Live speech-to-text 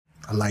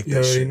I like You that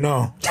already shit.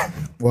 know.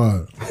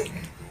 What?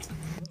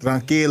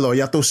 Tranquilo,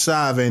 ya tú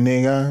sabes,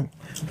 nigga.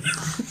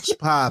 It's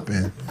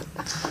popping.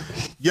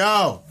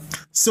 Yo,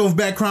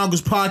 Silverback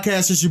Chronicles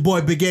podcast. It's your boy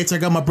Big H. I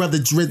got my brother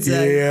Drizzy.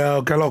 Yeah,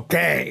 que lo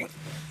que.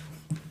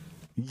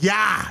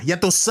 Yeah, ya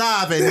tú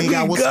sabes,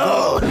 nigga. What's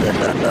good?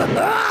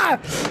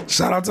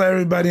 Shout out to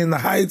everybody in the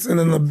Heights and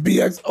in the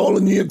BX, all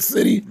of New York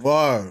City,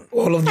 Word.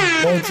 all of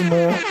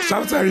Baltimore.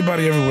 Shout out to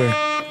everybody everywhere.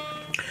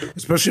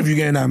 Especially if you're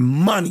getting that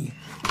money.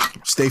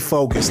 Stay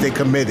focused. Stay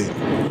committed.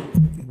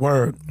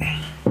 Word.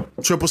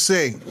 Triple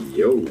C.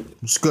 Yo.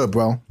 What's good,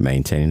 bro?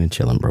 Maintaining and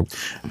chilling, bro.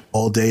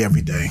 All day,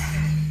 every day.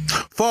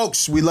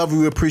 Folks, we love you.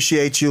 We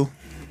appreciate you.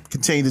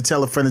 Continue to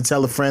tell a friend and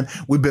tell a friend.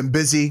 We've been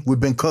busy. We've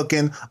been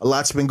cooking. A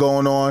lot's been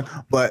going on.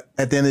 But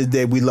at the end of the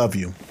day, we love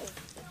you.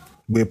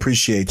 We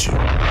appreciate you.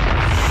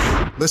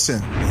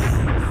 Listen,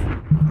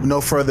 with no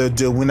further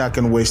ado, we're not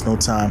going to waste no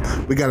time.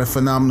 We got a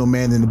phenomenal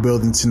man in the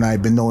building tonight.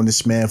 Been knowing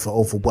this man for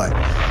over,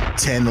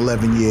 10,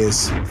 11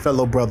 years.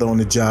 Fellow brother on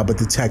the job, a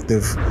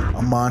detective,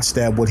 a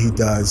monster at what he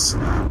does.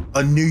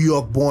 A New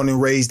York born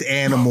and raised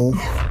animal.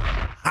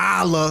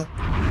 Holla.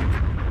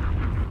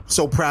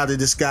 So proud of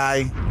this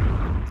guy.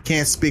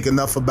 Can't speak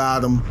enough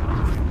about him.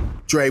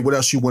 Dre, what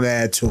else you want to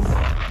add to him?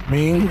 I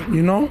mean,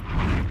 you know,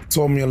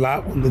 told me a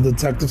lot on the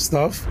detective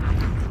stuff.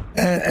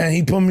 And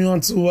he put me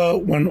on to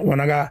when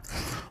I got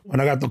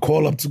the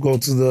call up to go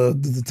to the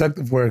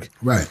detective work.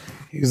 Right.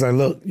 He was like,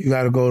 look, you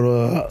gotta go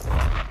to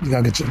you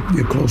gotta get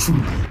your clothes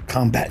from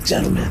Combat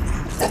Gentlemen.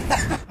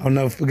 I'll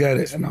never forget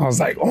it. And I was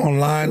like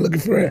online looking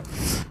for it.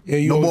 Yeah,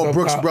 you No always more up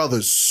Brooks top.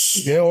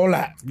 Brothers. Yeah, all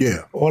that.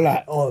 Yeah. All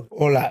that.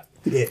 All that.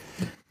 Yeah.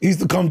 He used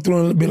to come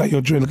through and be like,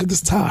 yo, Dre, look at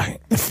this tie.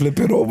 And flip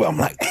it over. I'm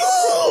like,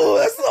 oh,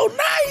 that's so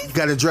nice. You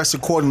got to dress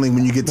accordingly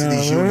when you get to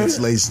these units,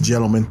 ladies and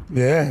gentlemen.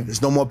 Yeah.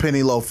 There's no more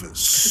penny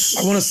loafers.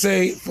 I want to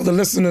say, for the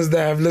listeners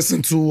that have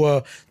listened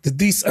to the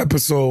Deese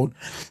episode,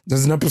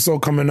 there's an episode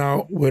coming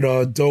out with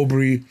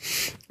Dobry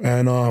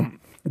and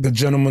the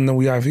gentleman that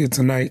we have here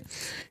tonight.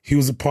 He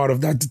was a part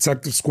of that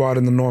detective squad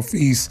in the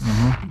Northeast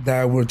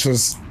that were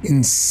just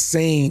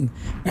insane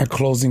at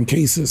closing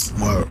cases.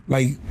 Word.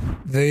 Like,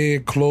 their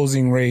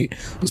closing rate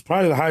was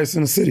probably the highest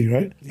in the city,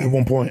 right? At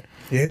one point.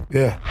 Yeah.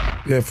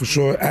 Yeah, for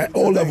sure. At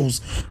all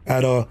levels.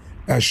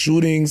 At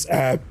shootings,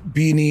 at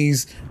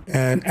beanies,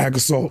 and at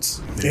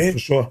assaults. Yeah. For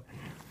sure.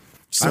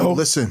 So,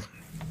 Listen,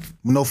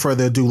 with no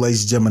further ado,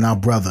 ladies and gentlemen, our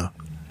brother,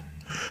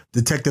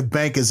 Detective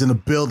Bank is in the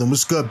building.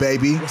 What's good,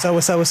 baby? What's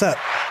up?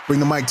 Bring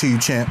the mic to you,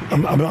 champ.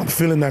 I'm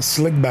feeling that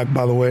slick back,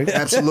 by the way.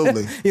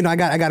 Absolutely. You know, I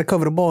got to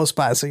cover the ball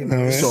spot, so you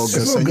know. It's all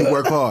good, son. You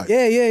work hard.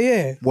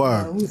 Yeah.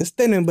 Word. It's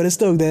thinning, but it's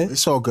still there.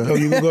 It's all Yo,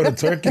 good. you can go to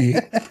Turkey.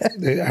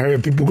 I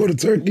heard people go to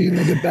Turkey and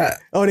they get that.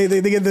 Oh, they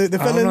get the I don't know,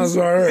 fillings. that's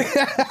what I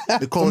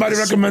heard. They call Somebody it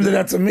the- recommended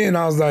that to me, and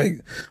I was like,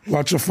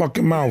 watch your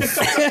fucking mouth.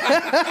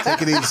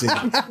 Take it easy.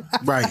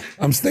 Right.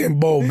 I'm staying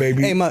bold,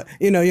 baby. Hey,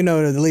 you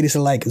know the ladies are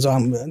like, so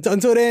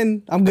until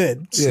then, I'm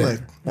good.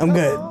 Slick. I'm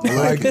good. I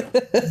like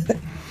it.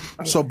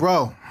 So,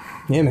 bro,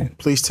 Yeah, man.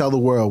 please tell the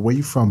world where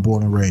you from,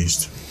 born and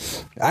raised.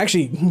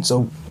 Actually,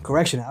 so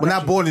correction. Well,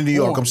 not born in New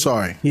York. I'm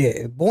sorry.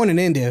 Yeah, born in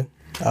India,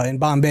 in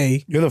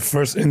Bombay. You're the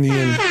first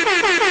Indian.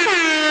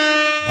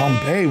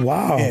 Bombay,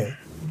 wow. Yeah.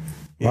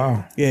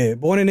 Wow. Yeah,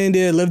 born in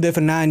India, lived there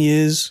for 9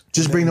 years.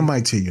 Just bring the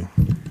mic to you.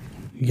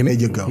 You There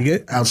you go. You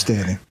good?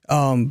 Outstanding.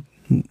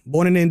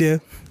 Born in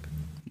India,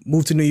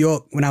 moved to New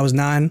York when I was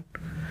 9.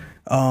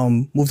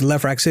 Moved to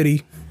Left Rack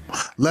City.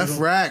 Left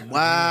rack.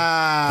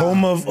 Wow.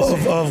 Home of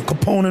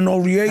Capone and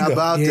Noriega. How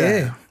about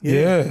that?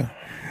 Yeah.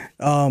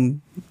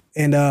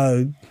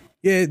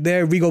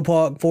 There, Rego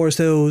Park, Forest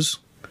Hills,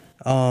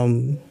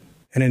 and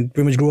then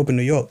pretty much grew up in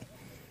New York.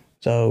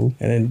 So,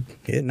 and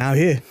then now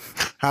here.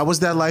 How was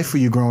that life for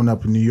you growing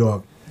up in New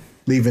York,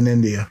 leaving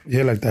India,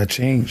 Yeah, like that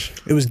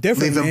changed. It was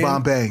different, leaving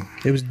man. Bombay?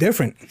 It was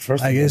different.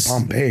 First I of all, guess.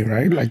 Bombay,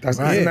 right? Like that's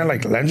isn't that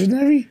like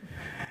legendary?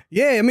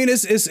 Yeah, I mean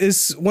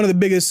it's one of the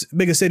biggest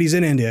cities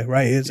in India,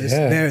 right? It's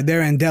Yeah.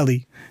 they're in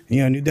Delhi.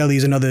 You know, New Delhi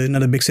is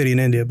another big city in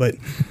India, but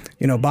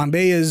you know,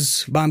 Bombay.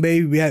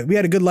 We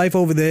had a good life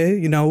over there.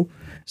 You know,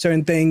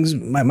 certain things.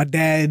 My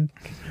dad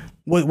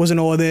wasn't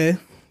all there.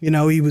 You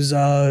know, he was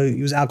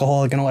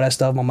alcoholic and all that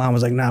stuff. My mom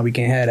was like, nah, we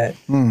can't have that.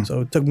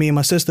 So it took me and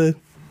my sister,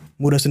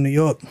 moved us to New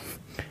York,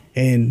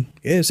 and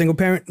single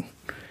parent,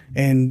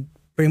 and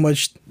pretty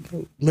much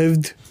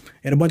lived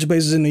in a bunch of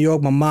places in New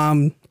York. My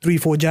mom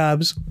 3-4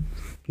 jobs.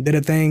 Did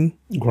a thing.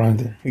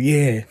 Grinding.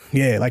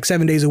 Yeah, like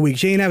 7 days a week.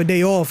 She didn't have a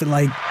day off, and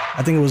like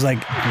I think it was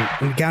like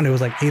when we counted, it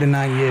was like 8 or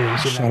 9 years.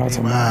 Shout out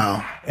to mom.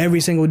 Wow.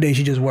 Every single day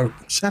she just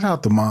worked. Shout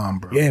out to mom,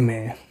 bro. Yeah,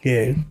 man.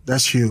 Yeah,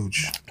 That's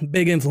huge.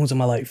 big influence in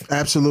my life. It's the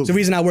Absolutely.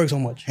 reason I work so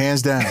much.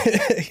 Hands down.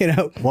 You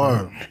know.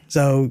 Word.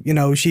 So you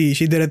know, she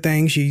did a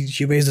thing.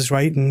 She raised us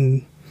right,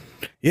 and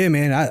yeah,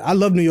 man. I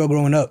loved New York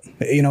growing up.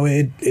 You know,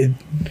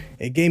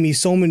 it gave me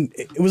so many.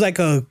 It was like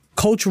a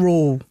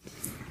cultural.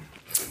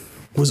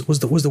 Was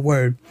the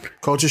word?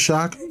 Culture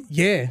shock?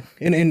 Yeah,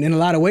 in a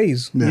lot of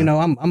ways. Yeah. You know,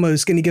 I'm a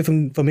skinny kid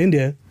from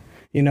India.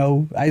 You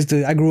know,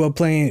 I grew up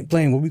playing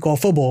what we call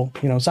football.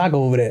 You know, soccer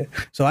over there.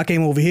 So I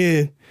came over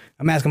here.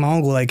 I'm asking my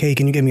uncle, like, hey,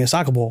 can you get me a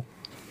soccer ball?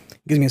 He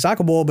gives me a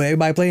soccer ball, but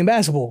everybody playing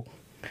basketball.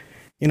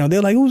 You know,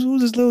 they're like,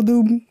 who's this little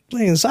dude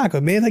playing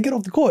soccer, man? Like, get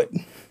off the court.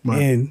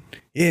 Right. And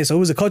yeah, so it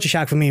was a culture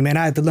shock for me, man.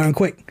 I had to learn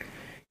quick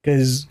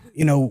because,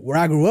 you know, where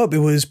I grew up, it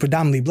was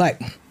predominantly black.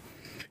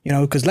 You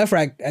know, because Left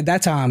Rack at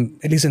that time,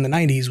 at least in the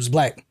 90s, was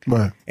black.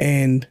 Right.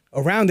 And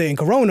around there in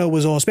Corona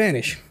was all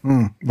Spanish.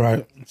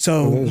 Right.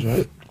 So, It is,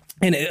 right?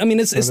 and I mean,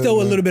 it's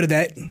still a little bit of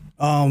that.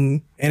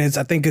 And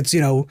I think it's,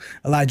 you know,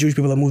 a lot of Jewish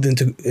people have moved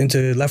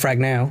into Left Rack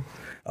now.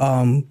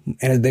 And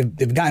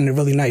they've gotten it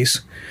really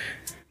nice.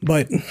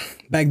 But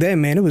back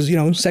then, man, it was, you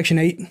know, Section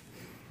 8.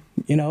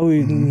 You know,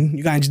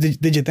 you guys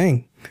did your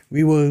thing.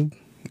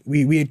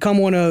 We had come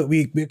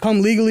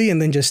legally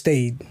and then just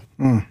stayed.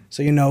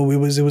 So, you know, it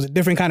was a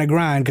different kind of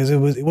grind because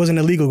it wasn't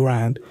a legal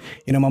grind.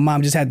 You know, my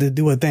mom just had to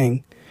do her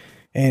thing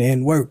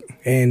and work.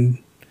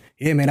 And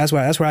yeah, man, that's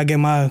where I get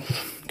my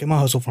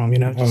hustle from, you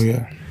know.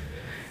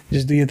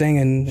 Just do your thing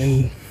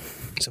and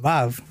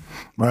survive.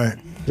 Right.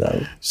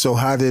 So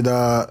how did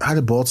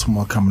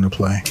Baltimore come into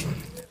play?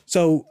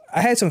 So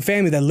I had some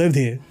family that lived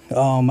here.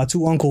 My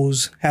two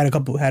uncles had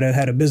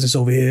a business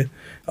over here,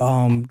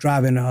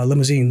 driving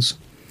limousines.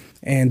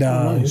 And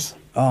nice.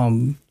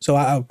 So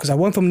I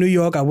went from New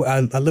York, I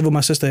lived with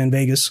my sister in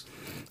Vegas.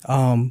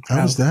 How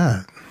was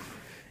that?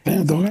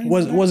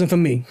 Wasn't for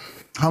me.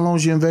 How long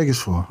was you in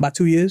Vegas for? About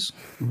 2 years.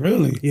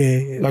 Really?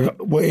 Yeah. Like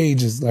what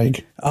ages?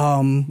 Like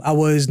I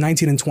was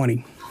 19 and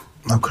 20.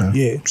 Okay.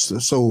 Yeah.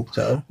 So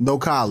no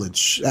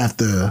college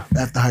after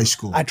high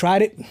school. I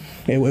tried it.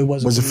 It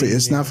wasn't. Was it for me.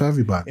 It's not for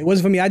everybody. It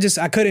wasn't for me.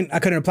 I couldn't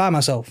apply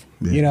myself.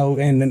 Yeah. You know,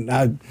 and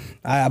I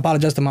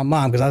apologized to my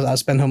mom because I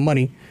spent her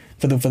money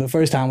for the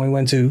first time we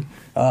went to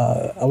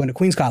I went to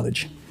Queens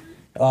College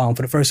for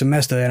the first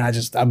semester, and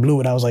I blew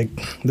it. I was like,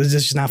 this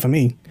is just not for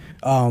me.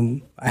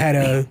 I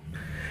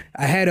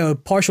had a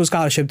partial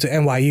scholarship to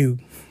NYU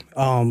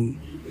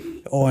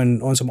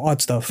on some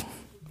art stuff,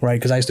 right?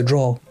 Because I used to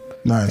draw.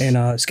 Nice.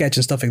 And sketch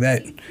and stuff like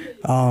that.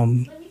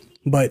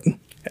 But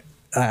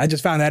I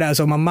just found that out.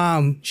 So my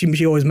mom, she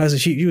always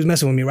she was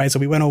messing with me, right? So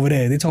we went over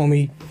there. They told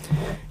me,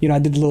 you know, I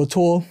did the little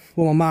tour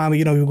with my mom.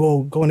 You know, we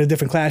go into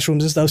different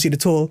classrooms and stuff, see the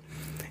tour.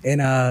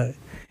 And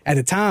at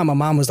the time, my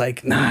mom was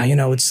like, nah, you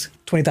know, it's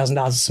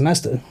 $20,000 a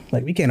semester.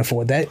 Like, we can't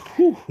afford that.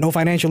 No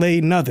financial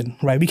aid, nothing,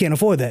 right? We can't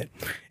afford that.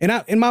 And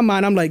in my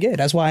mind, I'm like, yeah,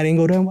 that's why I didn't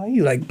go to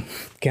NYU.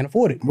 Like, can't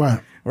afford it.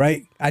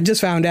 Right? I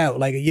just found out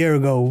like a year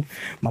ago,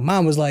 my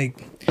mom was like,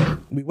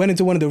 we went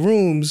into one of the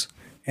rooms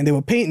and they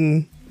were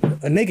painting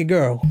a naked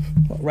girl,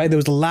 right? There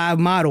was a live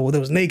model that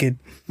was naked.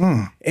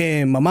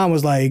 And my mom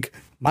was like,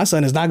 my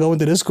son is not going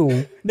to this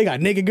school. They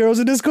got naked girls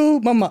in this school.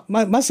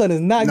 My son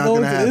is not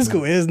going to this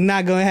school. It's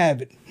not going to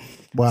happen.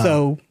 Wow.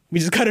 So we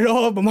just cut it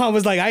off. My mom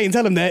was like, I ain't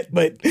tell him that,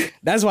 but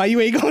that's why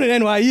you ain't going to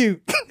NYU.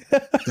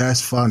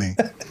 That's funny.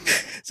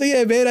 So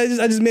yeah, man, I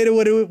just made it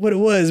what it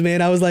was,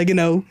 man. I was like, you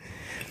know,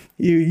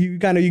 you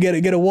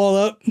get a wall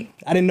up.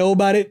 I didn't know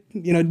about it.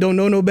 You know, don't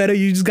know no better.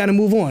 You just got to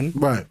move on.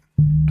 Right.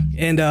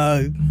 And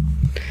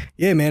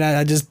yeah, man,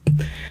 I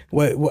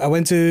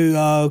went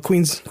to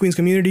Queens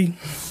Community.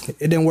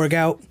 It didn't work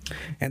out.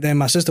 And then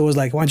my sister was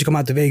like, why don't you come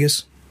out to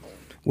Vegas?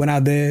 Went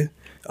out there.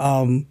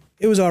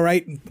 It was all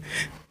right.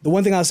 The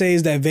one thing I'll say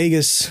is that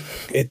Vegas,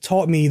 it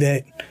taught me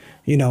that,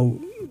 you know,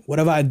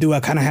 whatever I do,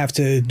 I kind of have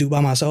to do by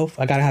myself.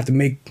 I kind of have to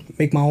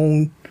make my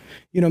own,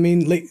 you know what I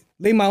mean?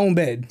 Lay my own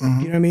bed, you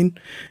know what I mean?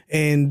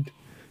 And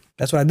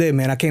that's what I did,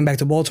 man. I came back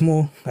to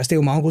Baltimore. I stayed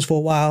with my uncles for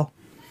a while.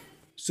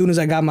 As soon as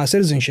I got my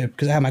citizenship,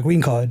 because I had my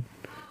green card,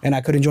 and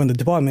I couldn't join the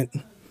department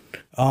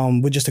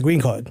with just a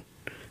green card.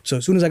 So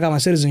as soon as I got my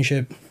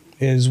citizenship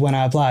is when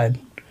I applied.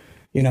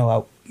 You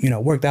know,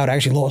 worked out. I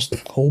actually lost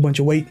a whole bunch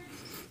of weight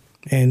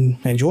and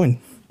joined.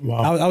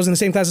 Wow. I was in the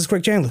same class as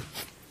Craig Chandler.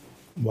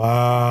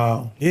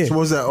 Wow. Yeah. So what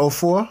was that,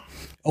 04?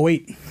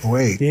 08.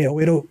 08. Yeah,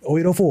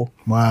 08, 04.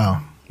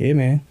 Wow. Yeah,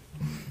 man.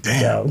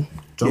 Damn.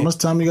 So how much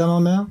time you got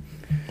on now?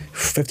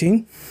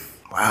 15.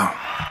 Wow.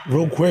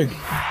 Real quick,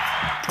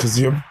 because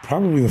you're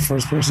probably the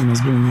first person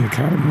that's been in the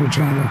academy with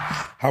Chandler.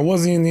 How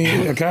was he in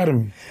the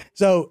academy?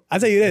 So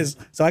I'll tell you this.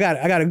 So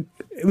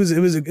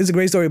it's a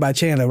great story about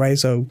Chandler, right?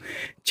 So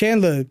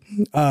Chandler,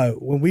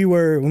 when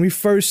we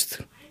first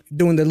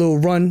doing the little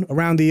run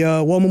around the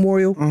War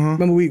Memorial,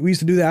 remember we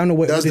used to do that. I don't know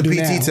what that was they the do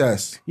PT now.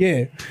 test.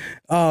 Yeah.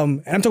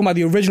 And I'm talking about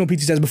the original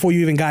PT test before you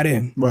even got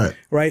in. Right.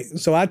 Right.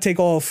 So I take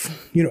off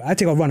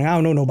running. I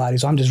don't know nobody,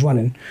 so I'm just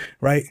running.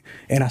 Right.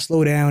 And I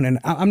slow down, and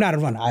I'm not a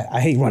runner.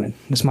 I hate running.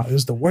 It's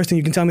the worst thing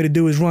you can tell me to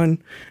do is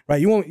run. Right.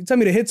 You tell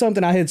me to hit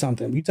something, I hit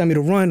something. You tell me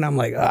to run, I'm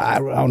like, I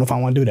don't know if I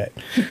want to do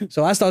that.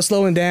 So I start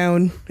slowing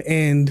down,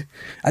 and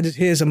I just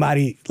hear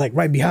somebody like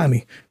right behind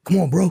me. Come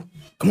on, bro.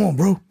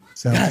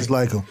 Sounds just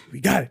like him. We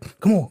got it.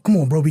 Come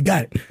on, bro. We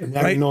got it.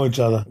 Now you know each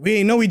other. We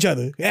ain't know each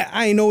other.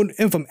 I ain't know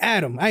him from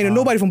Adam. I ain't know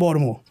nobody from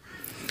Baltimore.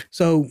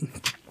 So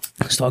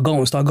start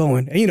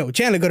going. And you know,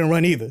 Chandler couldn't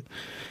run either.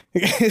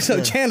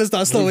 So Chandler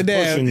starts slowing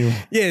pushing down. you.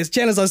 Yes,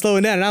 Chandler starts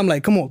slowing down, and I'm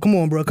like, come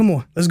on, bro, come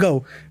on, let's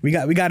go. We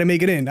got to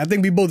make it in. I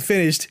think we both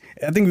finished.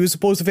 I think we were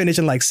supposed to finish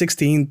in like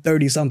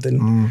 16:30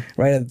 something,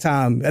 right at the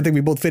time. I think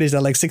we both finished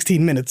at like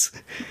 16 minutes,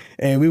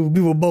 and we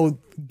were both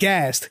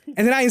gassed.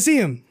 And then I didn't see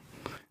him.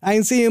 I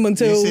didn't see him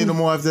until. You see no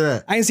more after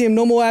that. I didn't see him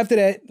no more after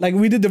that. Like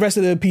we did the rest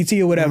of the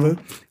PT or whatever,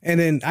 and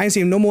then I didn't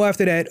see him no more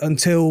after that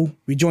until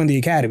we joined the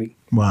academy.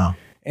 Wow.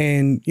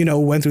 And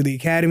went through the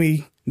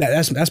academy.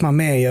 That's my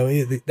man, yo.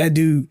 That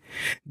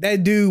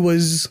dude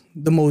was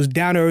the most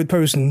down to earth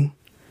person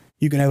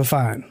you can ever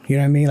find. You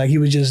know what I mean? Like he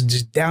was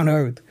just down to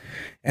earth.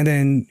 And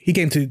then he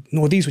came to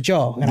Northeast with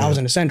y'all, and I was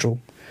in the Central.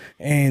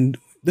 And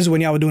this is when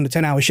y'all were doing the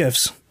 10-hour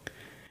shifts.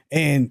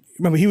 And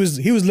remember, he was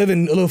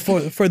living a little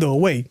further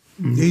away.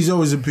 He's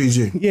always in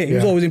PG. Yeah, he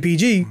was always in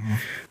PG.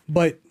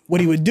 But what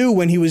he would do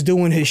when he was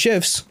doing his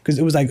shifts, because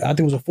it was like, I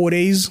think it was a 4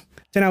 days,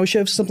 10-hour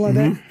shifts, something like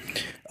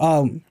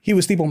that. He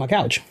would sleep on my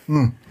couch.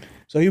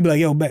 So he'd be like,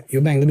 yo, Bang,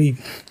 let me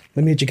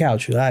hit your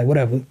couch. All right,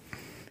 whatever. You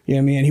know what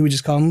I mean? And he would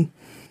just come,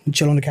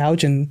 chill on the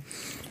couch, and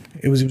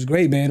it was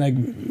great, man. Like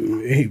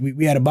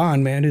we had a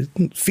bond, man. His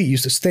feet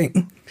used to stink.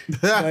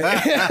 Man,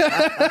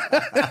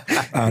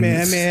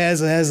 has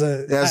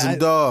some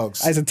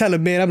dogs. I used to tell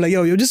him, man, I'm like,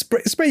 yo, just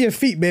spray your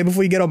feet, man,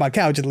 before you get on my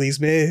couch at least,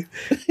 man.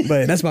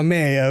 But that's my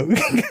man,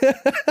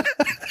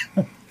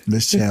 yo.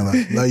 Miss Chandler,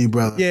 love you,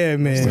 brother. Yeah,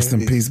 man. Rest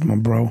in peace, my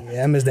bro.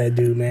 Yeah, I miss that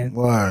dude, man.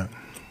 Word.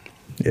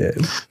 Yeah.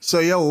 So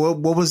yo,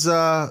 what was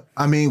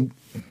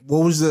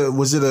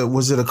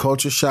was it a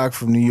culture shock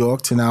from New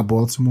York to now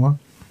Baltimore?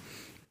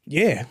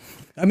 Yeah.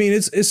 I mean,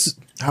 it's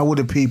How were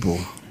the people?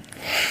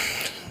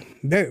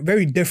 very,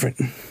 very different,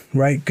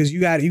 right? Because you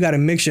got a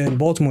mixture in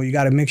Baltimore. You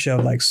got a mixture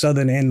of like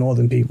Southern and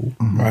Northern people,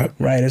 Right.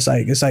 right? It's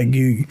like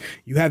you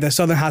have that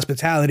Southern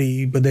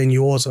hospitality, but then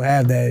you also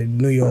have that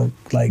New York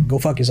like go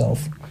fuck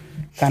yourself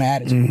kind of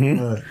attitude,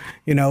 Right.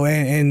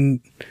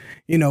 and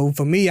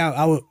for me,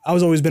 I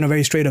was always been a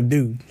very straight up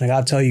dude. Like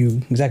I'll tell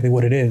you exactly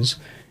what it is,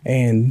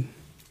 and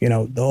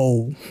the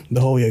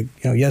whole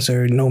yes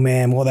sir, no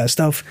ma'am, all that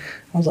stuff.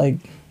 I was like,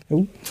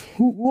 who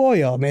are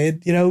y'all,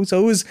 man? So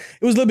it was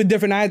a little bit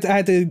different. I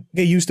had to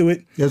get used to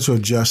it. You had to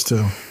adjust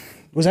too.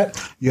 Was that?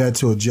 You had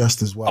to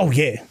adjust as well. Oh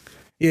yeah.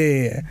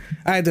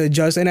 I had to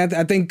adjust, and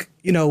I think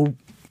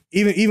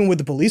even with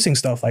the policing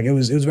stuff, like it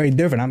was very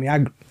different. I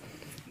mean,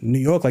 New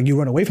York, like you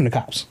run away from the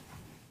cops.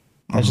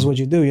 That's just what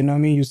you do. You know what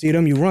I mean? You see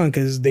them, you run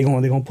because they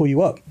gonna pull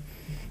you up.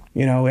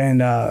 And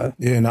Yeah,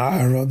 and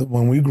I rather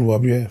when we grew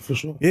up, yeah, for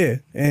sure. yeah,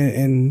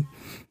 and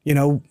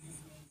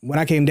when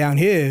I came down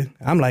here,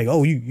 I'm like,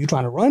 oh, you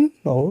trying to run?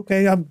 Oh,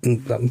 okay. I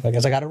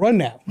guess I got to run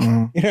now. You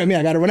know what I mean?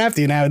 I got to run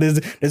after you now.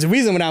 There's a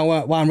reason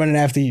why I'm running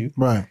after you.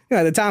 Right.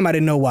 At the time, I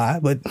didn't know why,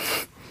 but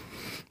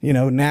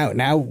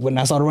now when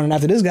I started running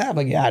after this guy, I'm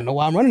like, yeah, I know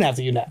why I'm running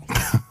after you now.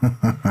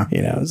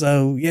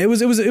 So yeah, it was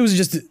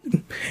just,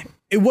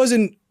 it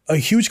wasn't a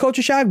huge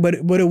culture shock, but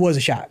it was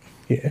a shock.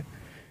 Yeah.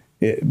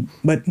 Yeah,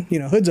 but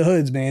hoods are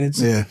hoods, man.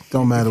 It's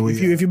don't matter where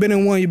if you've been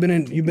in one, you've been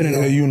in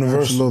all.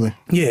 Universal. Absolutely.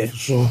 Yeah, For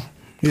sure.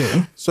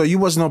 yeah. So you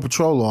wasn't on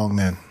patrol long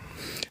then.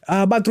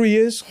 About 3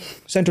 years,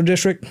 Central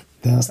District,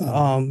 That's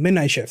not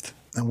midnight shift.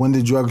 And when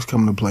did drugs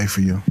come into play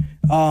for you?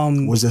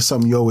 Was there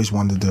something you always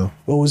wanted to do?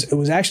 It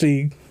was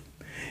actually,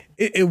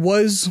 it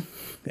was,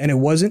 and it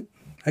wasn't.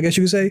 I guess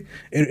you could say.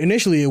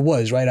 Initially, it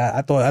was right.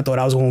 I thought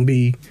I was going to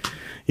be,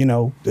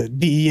 the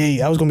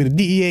DEA. I was going to be the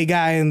DEA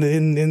guy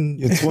in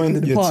your twin.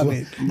 the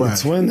department. Your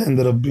twin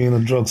ended up being a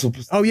drug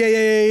superstar. Oh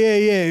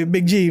yeah,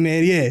 Big G,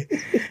 man, yeah,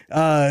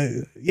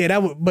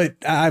 but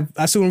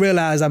I soon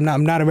realized I'm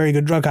not a very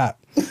good drug cop,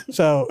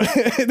 so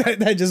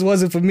that just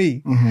wasn't for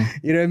me.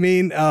 You know what I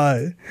mean?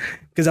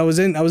 Because I was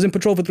in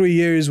patrol for 3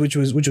 years, which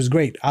was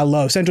great. I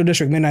love Central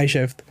District midnight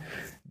shift.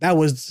 That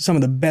was some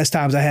of the best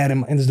times I had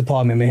in this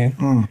department,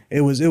 man.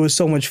 It was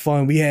so much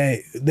fun.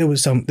 There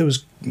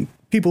was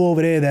people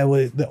over there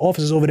the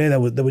officers over there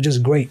that were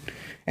just great,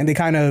 and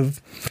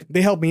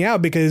they helped me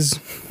out because,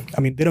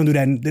 I mean, they don't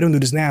do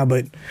this now,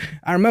 but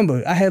I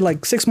remember I had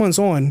like 6 months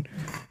on,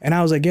 and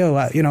I was like, yo,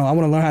 I want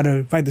to learn how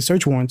to write the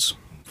search warrants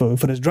for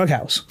this drug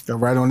house.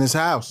 Got right on this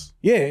house.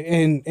 Yeah,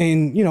 and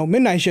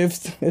midnight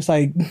shift, it's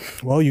like,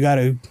 well, you got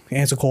to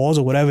answer calls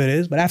or whatever it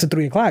is, but after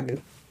 3 o'clock,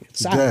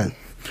 it's silent. Dead.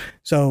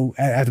 So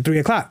after 3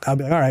 o'clock, I'll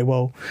be like, all right,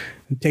 well,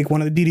 take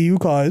one of the DDU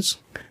cars,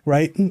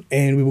 right?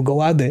 And we would go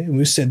out there and we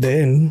would sit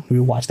there and we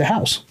would watch the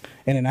house.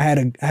 And then I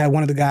had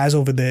one of the guys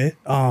over there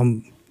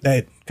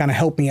that kind of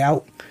helped me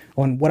out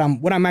on what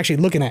I'm actually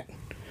looking at,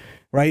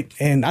 right?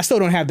 And I still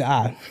don't have the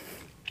eye,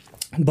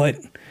 but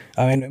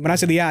and when I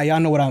say the eye, y'all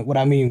know what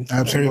I mean.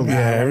 Absolutely.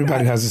 Yeah,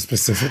 everybody has a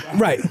specific.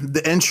 Right.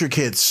 The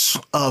intricacies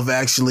of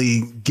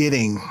actually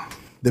getting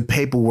the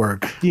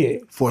paperwork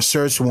for a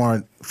search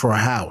warrant for a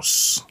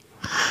house.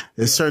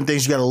 There's certain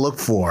things you got to look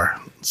for,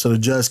 so the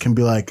judge can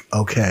be like,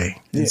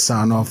 okay, and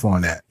sign off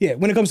on that. Yeah,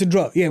 when it comes to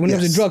drug, when it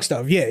comes to drug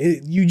stuff,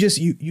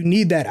 you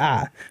need that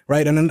eye,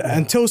 right? And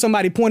until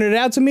somebody pointed it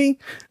out to me,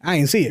 I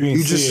ain't see it.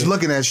 You just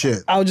looking at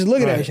shit. I was just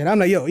looking at that shit. I'm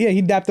like, yo, yeah,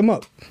 he dapped him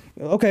up.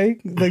 Okay,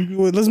 like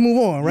let's move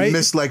on, right?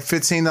 Missed like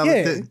 15 other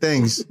Yeah.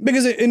 things.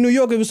 Because in New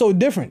York it was so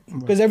different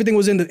because everything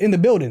was in the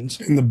buildings,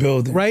 In the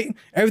building. right?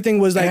 Everything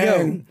was like,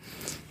 And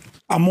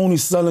I'm only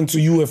selling to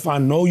you if I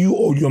know you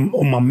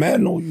or my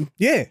man know you.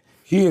 yeah,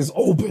 He is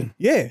open.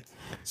 yeah.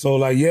 So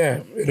like, yeah,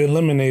 it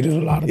eliminated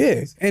a lot of Yeah,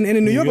 things. and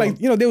in New York, like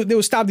they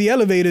would stop the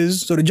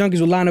elevators, so the junkies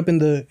would line up in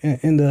the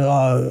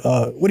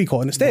what do you call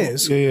it, in the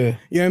stairs. Yeah, yeah.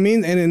 You know what I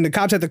mean? And then the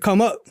cops had to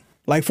come up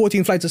like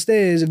 14 flights of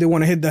stairs if they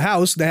want to hit the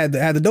house that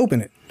had the dope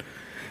in it.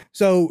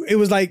 So it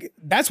was like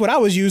that's what I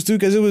was used to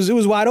because it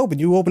was wide open.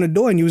 You open the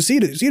door and you would see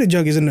the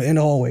junkies in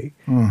the hallway.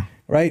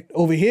 Right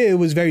over here, it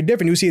was very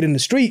different. You would see it in the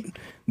street,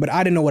 but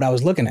I didn't know what I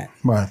was looking at.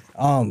 Right.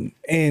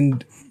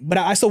 But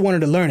I still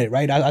wanted to learn it,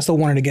 right? I still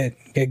wanted to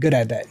get good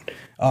at that.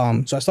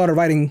 So I started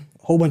writing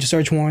a whole bunch of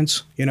search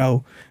warrants, you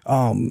know,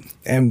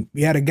 and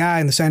we had a guy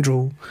in the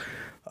Central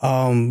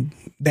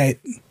that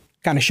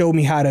kind of showed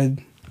me how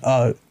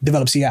to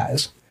develop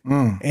CIs.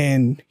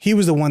 And he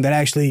was the one that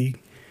actually,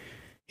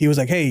 he was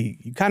like, hey,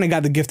 you kind of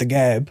got the gift of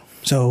gab,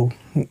 so,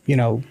 you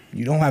know,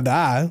 you don't have the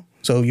eye.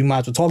 So you might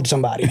as well talk to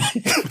somebody.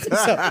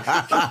 So,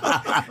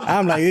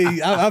 I'm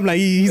like,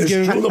 he's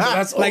giving true, but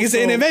that's like it's an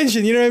also-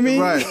 intervention. You know what I mean?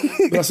 Right.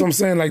 That's what I'm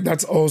saying. Like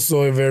that's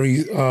also a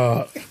very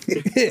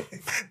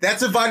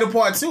That's a vital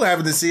part too,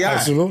 having the CI.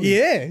 absolutely.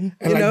 Yeah, And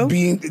you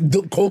like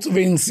know.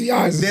 cultivating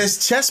CIs.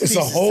 There's chess It's pieces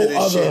a whole to this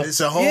other. shit. It's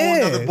a whole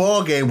Yeah. other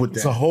ball game with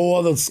It's a that. whole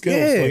other skill. So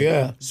Yeah.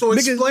 yeah. So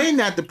Because- explain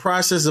that the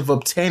process of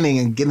obtaining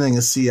and getting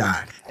a CI.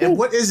 And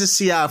what is a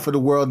CI for the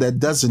world that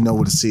doesn't know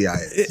what a CI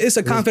is? It's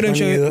a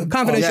confidential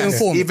plenty of-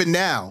 informant. even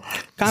now.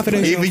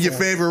 Confidential Even your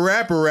informant. favorite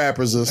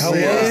rappers are Hello,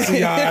 CIs. CI.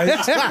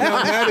 It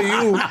don't matter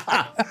you.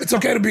 It's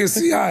okay to be a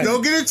CI.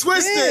 Don't get it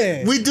twisted.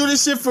 Yeah. We do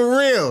this shit for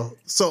real.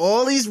 So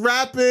all these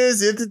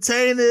rappers,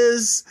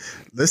 entertainers,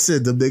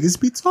 listen, the niggas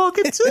be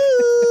talking too.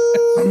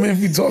 I mean, if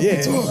you talk, Yeah.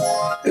 you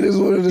talk. It is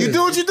what it is. You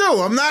do what you do.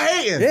 I'm not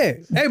hating. Yeah,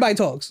 everybody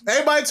talks.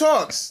 Everybody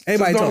talks.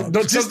 Everybody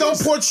talks. Just don't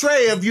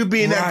portray of you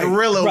being that Right,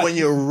 gorilla right. when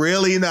you're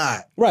really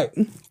not. Right.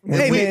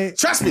 Hey man,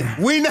 Trust me,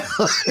 we know.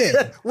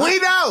 We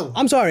know.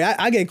 I'm sorry.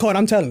 I get caught.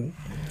 I'm telling.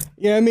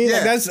 You know what I mean?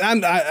 Yeah.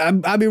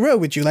 Like I'll be real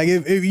with you. Like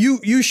if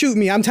you shoot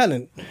me, I'm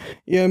telling.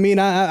 You know what I mean?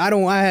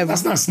 I have.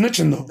 That's not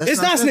snitching though.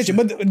 It's not snitching,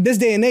 but this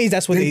day and age,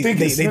 that's what They they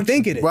think it's snitching.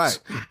 think it is. Right.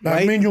 Now,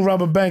 Right? if me and you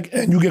rob a bank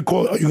and you get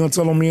caught, are you gonna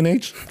tell on me and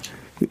H?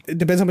 It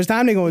depends how much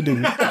time they gonna do.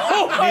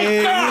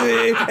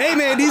 Hey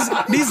man,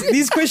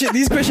 these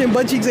Christian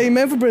butt cheeks ain't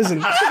meant for prison.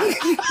 You know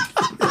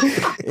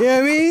what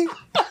I mean?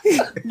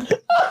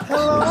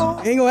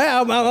 Ain't gonna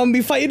happen. I'm gonna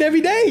be fighting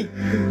every day.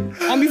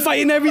 I'm be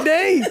fighting every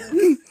day.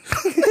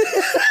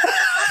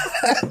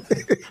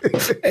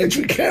 H,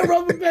 we can't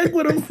rob a bank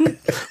with him.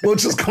 We'll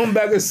just come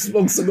back and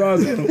smoke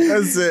cigars with him.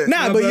 That's it.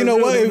 Nah, but you know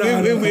what?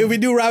 If we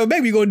do rob a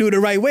bank, we gonna do it the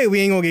right way. We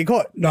ain't gonna get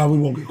caught. Nah, we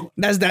won't get caught.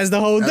 That's the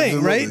whole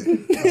thing, right?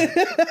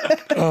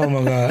 Oh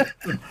my god.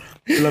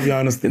 I love your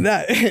honesty.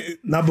 Nah,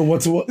 Nah, but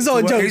what's what? it's all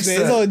what jokes, H man.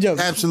 said. It's all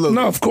jokes. Absolutely.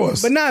 No, of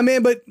course. But nah,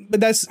 man. But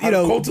that's how to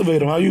cultivate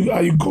them? How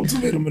you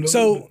cultivate them?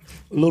 So-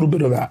 a little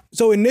bit of that.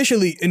 So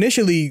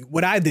initially,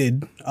 what I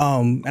did,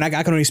 and I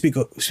can only speak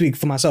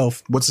for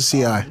myself. What's a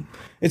CI?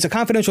 It's a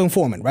confidential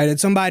informant, right?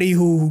 It's somebody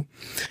who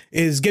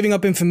is giving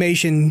up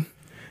information,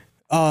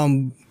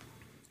 and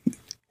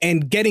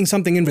getting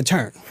something in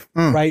return,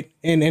 right?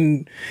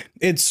 And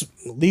it's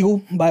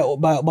legal by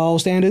all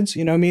standards.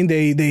 You know what I mean?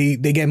 They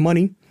get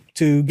money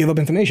to give up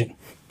information.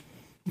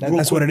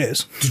 That's what it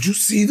is. Did you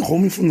see the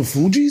homie from the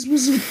Fugees?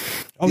 Was it?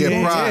 Oh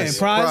Yeah, Prize.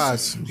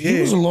 Prize. He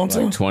was a long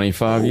time.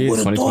 25 years,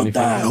 Would've 20, thought 25.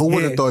 that. Who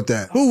would have Yeah. thought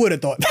that? Who would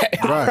have thought that?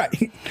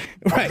 Right.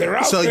 right, They're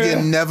out So there.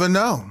 you never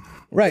know.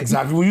 right.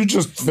 Exactly. Well, you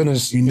just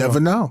finished. You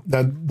never know.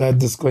 That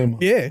disclaimer.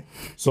 Yeah.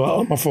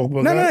 So my fault.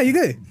 No, you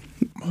good.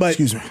 But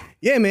Excuse me.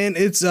 yeah, man,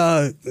 it's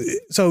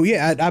so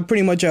yeah, I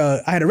pretty much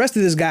I had arrested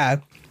this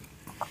guy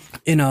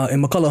in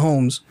McCullough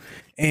Homes,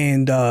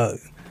 and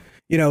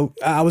you know,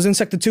 I was in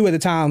Sector 2 at the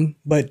time,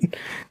 but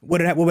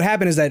what would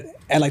happen is that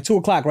at like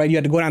 2:00, right, you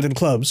had to go down to the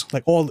clubs.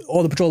 Like all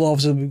the patrol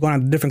officers would go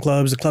down to different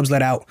clubs. The clubs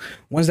let out.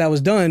 Once that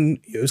was done,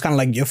 it was kind of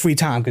like your free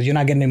time because you're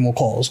not getting any more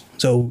calls.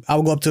 So I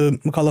would go up to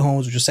McCullough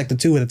Homes, which was Sector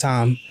 2 at the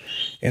time,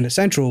 in the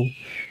Central,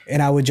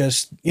 and I would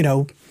just, you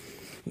know,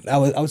 I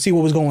would see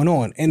what was going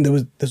on. And there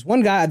was this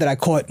one guy that I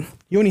caught.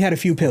 He only had a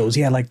few pills.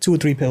 He had like 2 or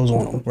 3 pills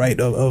on him, right,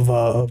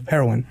 of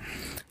heroin.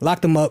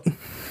 Locked him up,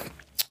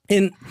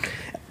 and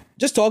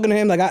just talking to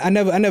him, like I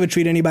never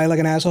treat anybody like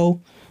an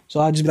asshole. So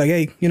I'd just be like,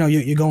 hey, you know,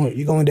 you're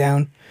going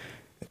down.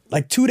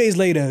 Like 2 days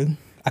later,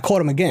 I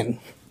caught him again.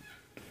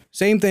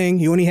 Same thing.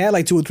 He only had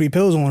like 2 or 3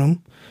 pills on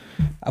him.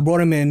 I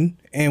brought him in,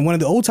 and one of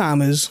the old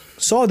timers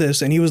saw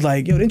this, and he was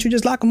like, yo, didn't you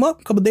just lock him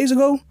up a couple days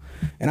ago?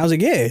 And I was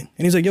like, yeah. And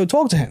he's like, yo,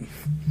 talk to him.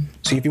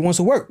 See if he wants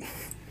to work.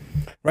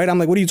 Right? I'm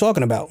like, what are you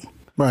talking about?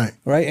 Right.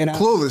 Right? And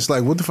Clueless.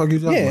 Like, what the fuck you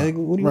talking yeah, about? like,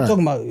 what are you Right.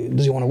 talking about?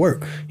 Does he want to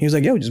work? He was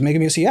like, yo, just make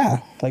him a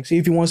CI. Like, see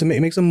if he wants to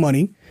make some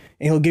money,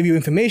 and he'll give you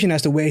information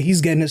as to where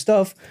he's getting his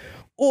stuff,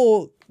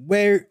 or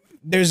where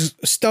there's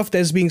stuff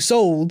that's being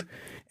sold,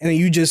 and then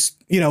you just,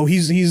 you know,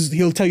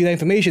 he'll tell you that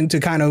information to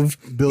kind of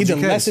Build either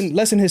your case.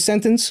 lessen his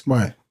sentence,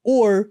 Right.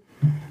 or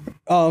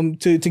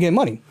to get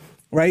money,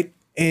 right?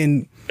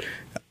 And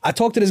I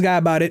talked to this guy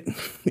about it,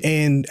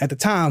 and at the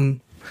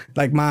time,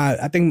 like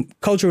I think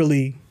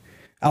culturally,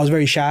 I was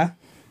very shy.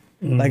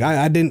 Like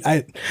I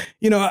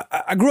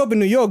grew up in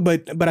New York,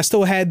 but I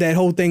still had that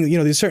whole thing.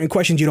 There's certain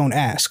questions you don't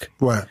ask,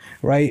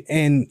 right?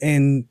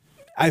 And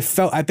I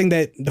think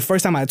that the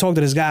first time I talked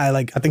to this guy,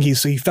 like I think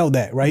he felt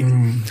that, right?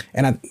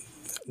 And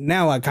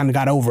now I kind of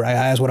got over it. I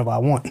asked whatever I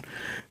want,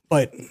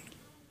 but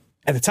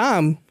at the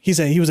time he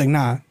was like,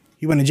 nah,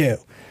 he went to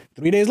jail.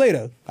 3 days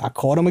later, I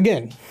called him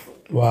again.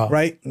 Wow.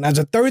 Right? And that's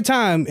the third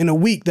time in a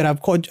week that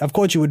I've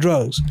caught you with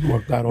drugs.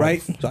 Work that off.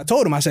 Right? So I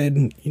told him, I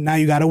said, now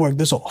you got to work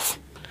this off.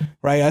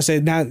 Right? I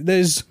said, now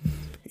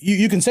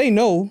you can say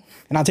no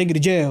and I'll take you to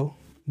jail.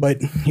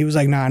 But he was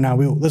like, nah,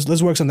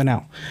 let's work something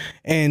out.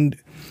 And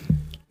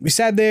we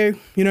sat there,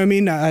 you know what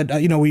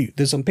I mean?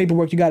 There's some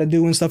paperwork you got to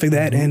do and stuff like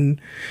that.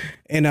 And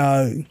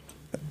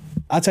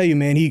I'll tell you,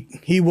 man,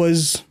 he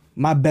was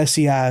my best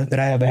CI that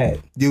I ever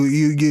had.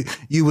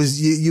 You was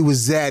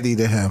zaddy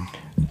to him.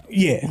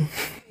 Yeah.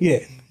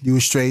 You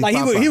was straight. Like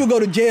he would go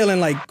to jail and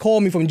like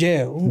call me from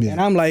jail, and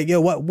I'm like, yo,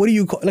 what do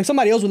you call? Like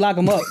somebody else would lock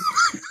him up,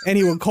 and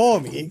he would call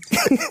me.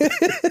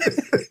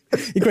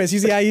 Chris, you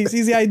see how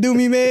you do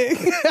me, man?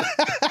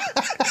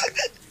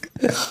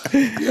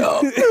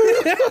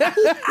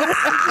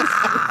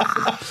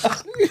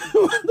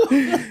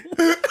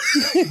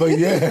 But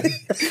yeah,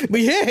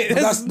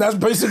 that's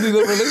basically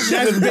the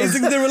relationship. That's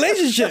basically the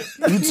relationship.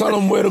 You tell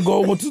them where to go,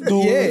 what to do.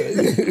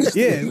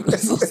 Yeah.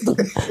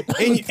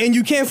 And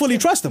you can't fully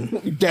trust them.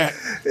 Yeah.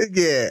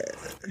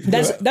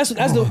 That's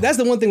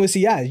the one thing with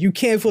CI. You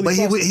can't fully.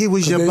 But he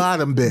was your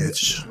bottom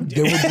bitch.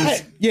 They would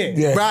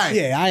do, Right.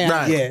 Yeah, I am.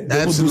 Right. Yeah,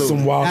 they would do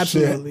some wild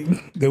absolutely.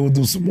 shit. They would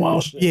do some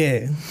wild shit.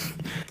 Yeah.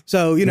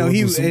 So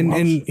he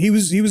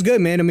was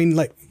good, man. I mean,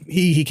 like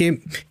he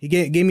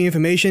gave me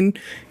information.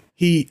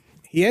 He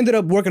ended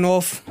up working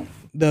off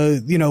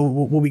the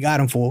what we got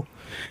him for,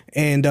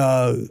 and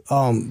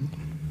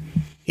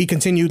he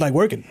continued like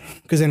working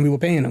because then we were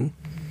paying him,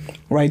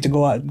 right, to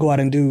go out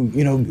and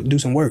do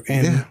some work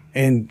and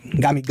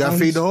got me guns. Got to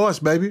feed the horse,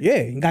 baby.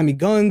 Yeah, he got me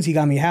guns. He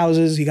got me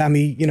houses. He got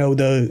me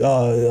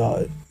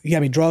he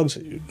got me drugs,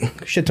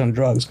 shit ton of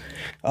drugs.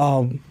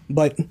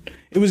 But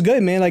it was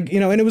good, man. Like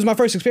and it was my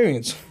first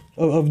experience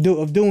of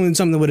doing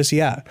something with a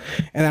CI,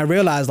 and I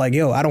realized like,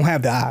 yo, I don't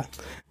have the eye,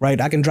 right?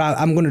 I can drive.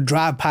 I'm gonna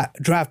drive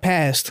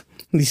past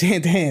these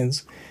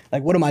hand-to-hands.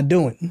 Like, what am I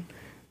doing?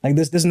 Like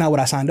this is not what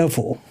I signed up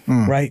for,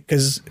 right?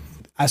 Because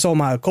I saw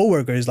my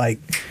coworkers like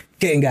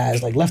getting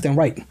guys like left and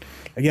right.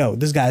 Like, yo,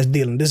 this guy's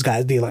dealing.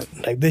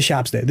 Like this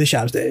shop's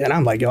there, and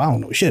I'm like, yo, I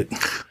don't know shit.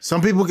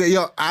 Some people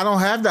I don't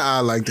have the eye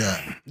like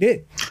that. Yeah,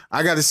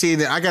 I got to see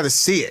it. I got to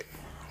see it.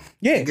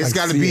 Yeah, It's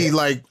got to be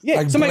like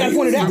somebody got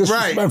pointed out.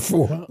 Right.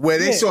 Where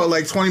they saw it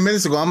like 20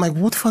 minutes ago. I'm like,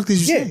 what the fuck did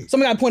you say?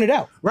 Somebody got pointed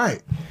out.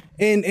 Right.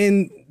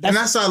 And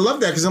that's why I love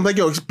that, because I'm like,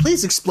 yo,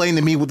 please explain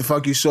to me what the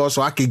fuck you saw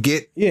so I could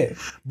get. Yeah.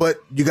 But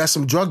you got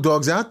some drug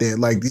dogs out there.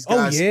 Like, these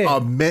guys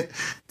are meant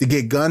to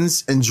get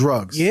guns and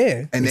drugs.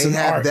 Yeah. And they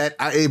have that.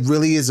 It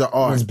really is an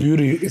art. It's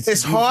beauty.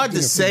 It's hard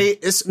to say.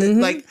 It's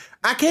like,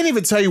 I can't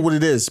even tell you what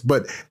it is,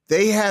 but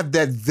they have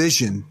that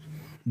vision,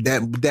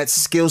 that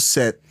skill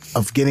set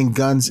of getting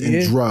guns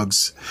and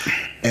drugs.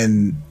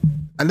 And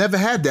I never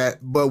had that,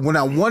 but when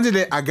I wanted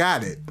it, I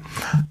got it.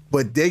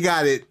 But they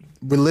got it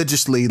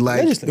religiously,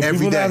 like the every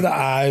people day. that have the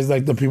eyes,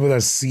 like the people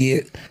that see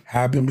it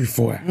happen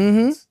before.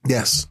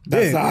 Yes.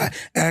 That's the eye,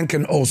 and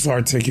can also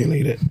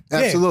articulate it.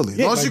 Absolutely. As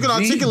long as you can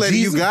articulate it,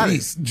 you got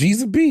it.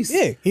 G's a beast.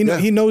 Yeah, he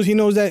knows that. He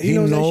knows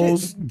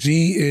that shit.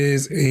 G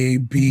is a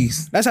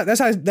beast. That's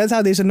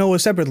how they should know it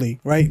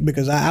separately, right?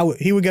 Because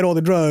he would get all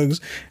the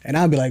drugs, and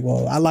I'd be like,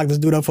 well, I locked this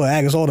dude up for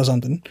ag assault or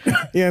something. You know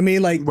what I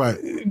mean? Like, right.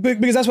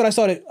 Because that's what I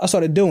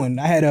started doing.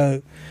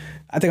 I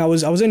think I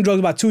was in drugs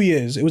about 2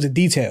 years. It was a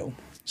detail.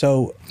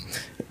 So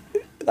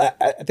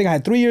I think I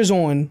had 3 years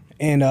on,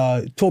 and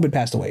Torbett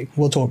passed away.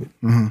 Will Torbett,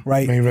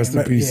 right? May he rest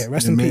in peace. Yeah,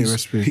 rest in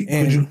peace.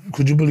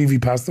 Could you believe he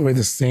passed away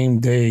the same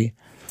day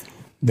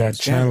that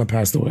Chandler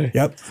passed away?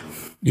 Yep.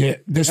 Yeah,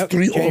 there's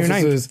 3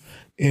 officers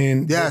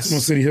in Baltimore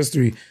City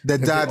history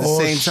that died the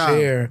same time.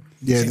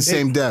 Yeah, the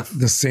same death.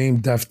 The same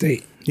death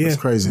date. Yeah, it's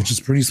crazy. Which is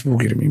pretty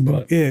spooky to me,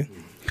 but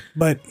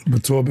but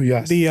Torbett,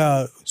 yes.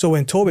 So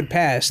when Torbett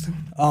passed,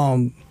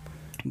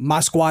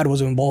 my squad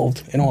was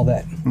involved in all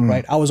that,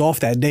 right? I was off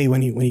that day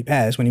when he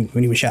passed, when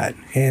he was shot,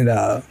 and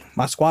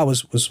my squad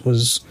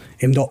was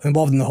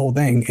involved in the whole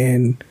thing.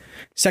 And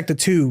Sector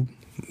 2,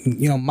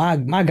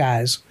 my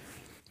guys,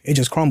 it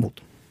just crumbled.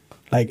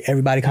 Like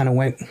everybody kind of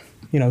went,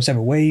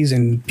 separate ways,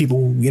 and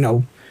people,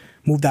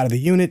 moved out of the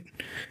unit.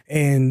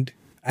 And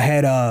I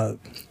had a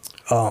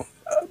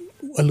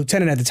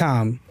lieutenant at the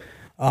time.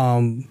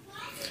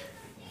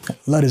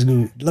 Love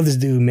this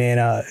dude,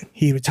 man.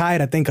 He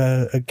retired, I think,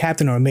 a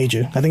captain or a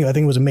major. I think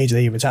it was a major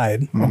that he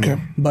retired. Okay.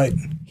 But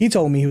he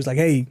told me, he was like,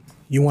 hey,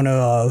 you want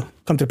to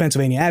come to the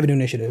Pennsylvania Avenue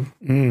Initiative?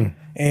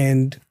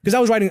 And because I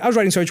was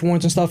writing search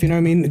warrants and stuff, you know what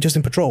I mean, just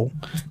in patrol.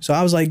 So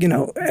I was like, at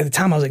the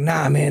time I was like,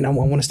 nah, man, I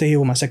want to stay here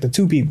with my Sector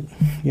 2 people,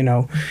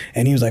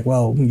 And he was like,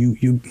 well,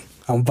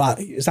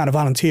 it's not a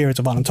volunteer, it's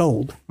a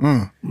voluntold.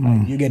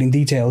 You're getting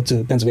detailed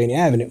to Pennsylvania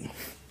Avenue.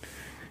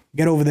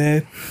 Get over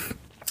there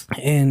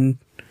and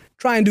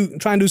try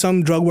and do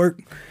some drug work.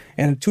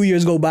 And 2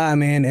 years go by,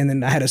 man, and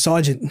then I had a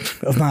sergeant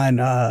of mine,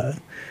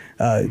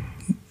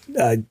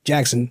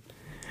 Jackson,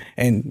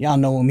 and y'all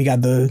know him. He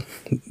got the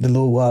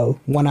little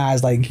one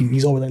eyes, like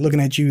he's over there looking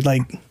at you.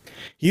 Like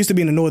he used to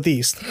be in the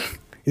Northeast.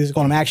 They just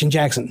call him Action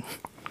Jackson.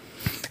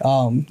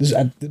 This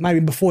might be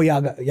before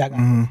y'all got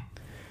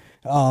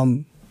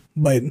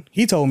but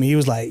he told me, he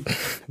was like,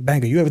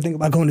 Banker, you ever think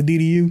about going to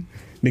DDU?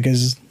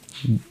 Because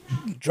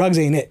drugs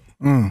ain't it.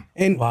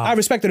 And I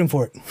respected him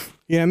for it.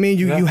 You know what I mean?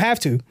 You have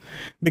to.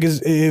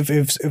 Because if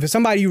it's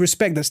somebody you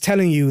respect that's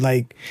telling you,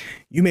 like,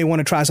 you may want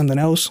to try something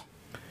else,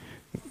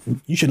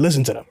 you should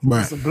listen to them.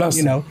 Right. It's a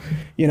blessing.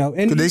 You know,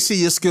 and They see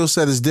your skill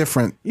set is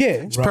different.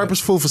 Yeah. It's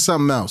purposeful for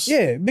something else.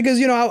 Yeah,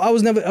 because I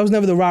was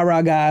never the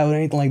rah-rah guy or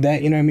anything like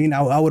that. You know what I mean?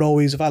 I would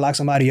always, if I lock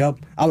somebody up,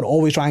 I would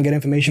always try and get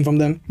information from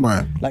them.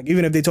 Right. Like,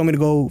 even if they told me to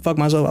go fuck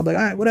myself, I'd be like,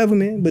 all right, whatever,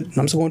 man. But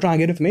I'm still going to try and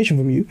get information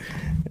from you.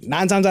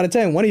 9 times out of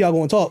 10, one of y'all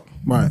going to talk.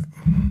 Right.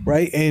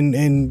 Right? And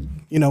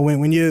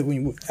when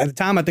you at the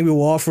time, I think we were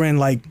offering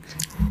like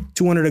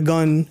 $200 a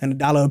gun and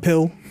 $1 a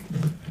pill.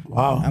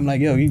 Wow. I'm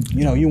like, yo, you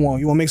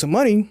want to make some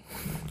money?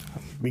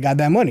 We got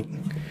that money,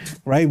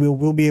 right?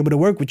 We'll be able to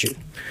work with you,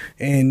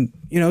 and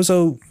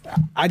so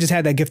I just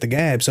had that gift of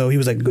gab. So he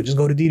was like, just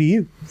go to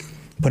DDU,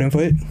 put in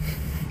for it.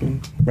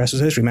 And rest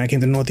is history, man. I came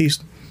to the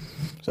Northeast,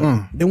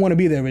 so didn't want to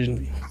be there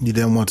originally. You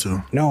didn't want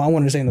to. No, I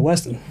wanted to stay in the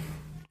Western.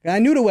 I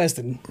knew the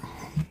Western.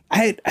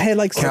 I had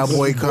like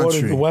Cowboy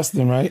country. The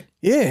Western, right?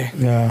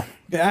 Yeah.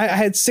 I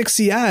had 6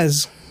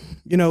 CIs.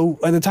 At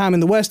the time in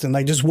the Western,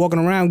 like just walking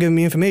around giving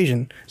me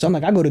information. So I'm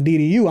like, I go to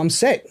DDU, I'm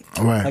set.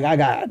 Right. Like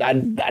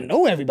I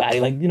know everybody.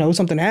 Like,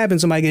 something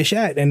happens, somebody gets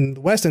shot. And the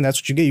Western, that's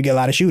what you get. You get a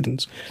lot of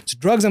shootings. It's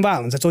drugs and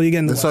violence. That's all you get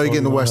in the That's all you get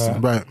in the Western.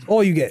 Right.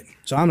 All you get.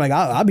 So I'm like,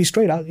 I'll be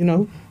straight out,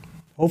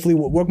 hopefully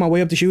work my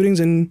way up to shootings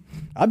and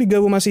I'll be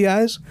good with my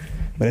CIs.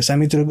 But it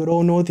sent me to the good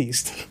old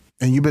Northeast.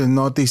 And you've been in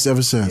the Northeast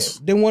ever since.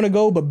 Didn't want to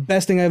go, but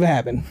best thing ever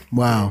happened.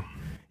 Wow.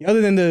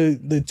 Other than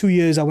the 2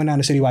 years I went down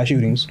to citywide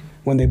shootings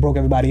when they broke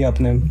everybody up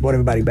and then brought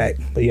everybody back.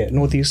 But yeah,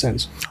 Northeast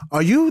since.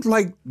 Are you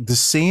like the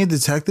senior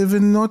detective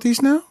in the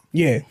Northeast now?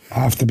 Yeah. I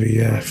have to be,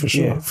 yeah, for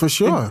sure. Yeah. For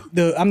sure.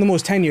 I'm the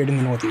most tenured in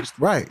the Northeast.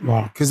 Right.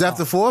 Wow. Because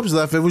after Forbes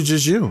left, it was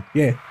just you.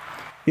 Yeah.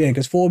 Yeah,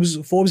 because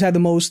Forbes had the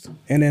most,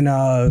 and then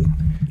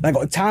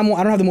like time on,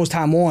 I don't have the most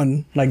time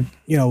on, like,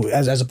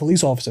 as a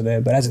police officer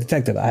there, but as a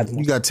detective, I had the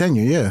most. You got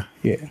tenure, yeah.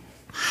 Yeah.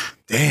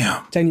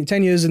 Damn.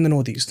 10 years in the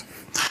Northeast.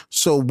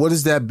 So what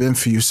has that been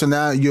for you? So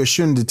now you're a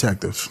shooting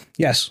detective.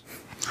 Yes.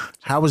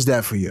 How was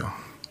that for you?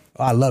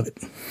 Oh, I love it.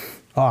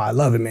 Oh, I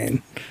love it,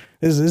 man.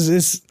 This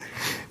is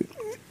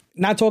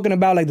not talking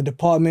about like the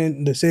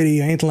department, the city,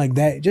 or anything like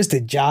that. Just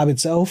the job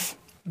itself.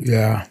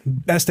 Yeah.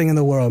 Best thing in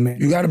the world, man.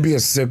 You got to be a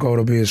sicko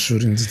to be a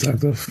shooting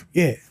detective.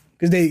 Yeah.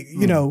 Because they,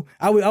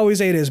 I would always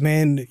say this,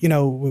 man,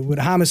 with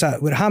a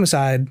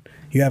homicide,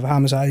 you have a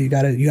homicide, you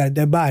got a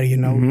dead body,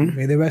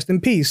 may they rest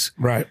in peace.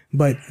 Right.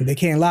 But they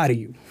can't lie to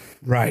you.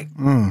 Right.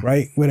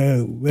 Right. With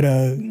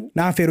a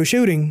non-fatal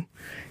shooting,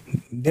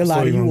 they'll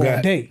lie to you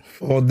all day.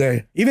 All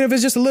day. Even if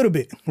it's just a little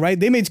bit, right?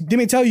 They may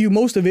tell you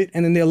most of it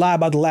and then they'll lie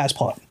about the last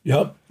part.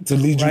 Yep. To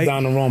lead you Right?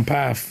 down the wrong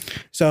path.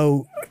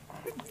 So,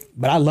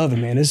 but I love it,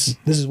 man. This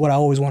is what I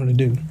always wanted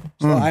to do.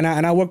 So, and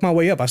I worked my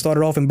way up. I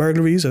started off in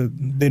burglaries,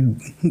 did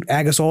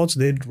ag assaults,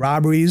 did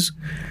robberies,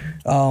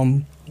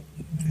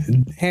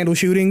 handle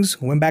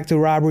shootings, went back to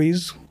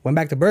robberies, went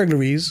back to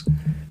burglaries,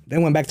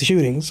 then went back to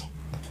shootings.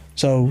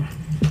 So,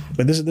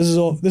 but this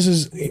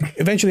is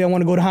eventually I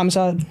want to go to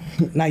homicide.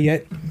 Not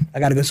yet.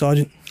 I got a good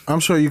sergeant. I'm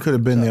sure you could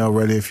have been there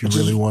already if you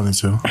really wanted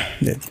to.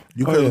 Yeah.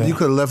 You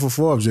could have left for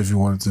Forbes if you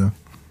wanted to.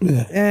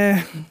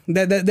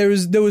 That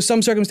there was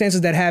some circumstances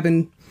that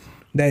happened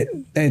that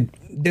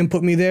didn't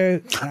put me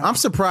there. I'm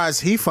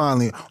surprised he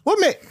finally.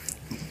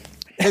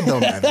 It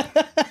don't matter.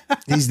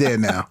 He's there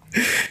now.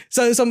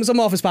 So some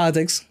office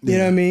politics, you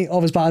know what I mean?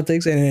 Office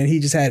politics, and then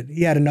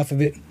he had enough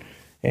of it,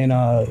 and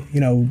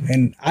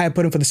and I had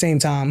put him for the same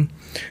time,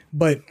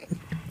 but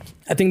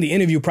I think the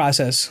interview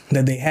process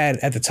that they had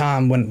at the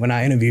time when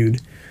I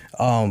interviewed,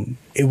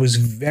 it was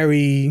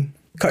very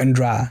cut and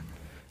dry,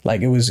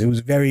 like it was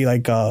very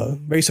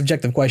very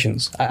subjective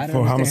questions. I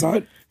For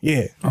homicide?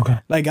 Yeah. Okay.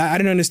 Like I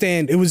didn't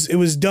understand. It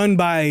was done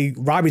by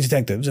robbery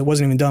detectives. It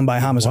wasn't even done by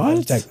homicide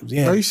detectives.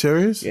 Yeah. Are you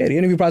serious? Yeah. The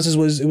interview process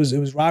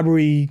was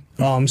robbery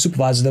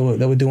supervisors that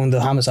were doing the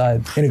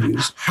homicide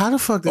interviews. How the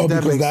fuck did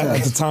that Because make at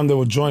sense? the time they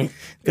were joint.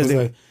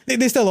 Because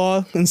they still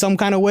are in some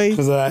kind of way.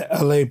 Because of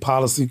that LA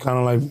policy, kind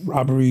of like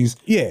robberies.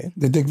 Yeah.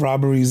 They think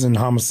robberies and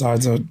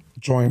homicides are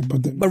joint,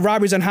 But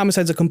robberies and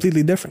homicides are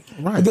completely different.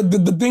 Right.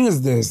 The thing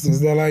is this, is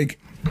that like,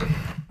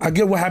 I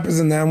get what happens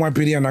in the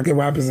NYPD and I get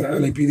what happens in the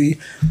LAPD.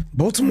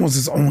 Baltimore's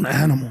its own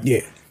animal.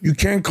 Yeah. You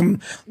can't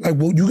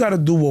you got to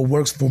do what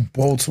works for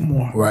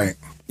Baltimore. Right.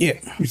 Yeah.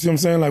 You see what I'm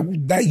saying?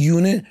 Like that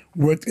unit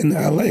worked in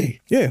LA.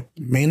 Yeah.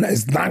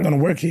 It's not going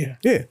to work here.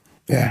 Yeah.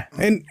 Yeah.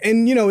 And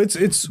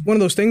it's one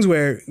of those things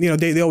where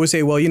they always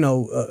say, well,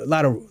 a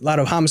lot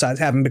of homicides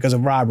happen because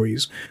of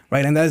robberies,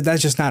 right? And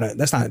that's just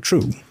not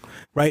true,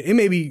 right? It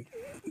may be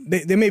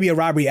there may be a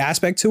robbery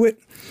aspect to it,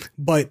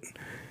 but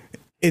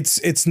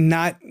it's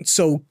not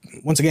so,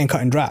 once again,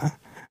 cut and dry,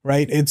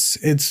 right?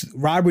 It's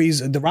robberies.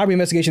 The robbery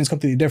investigation is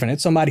completely different.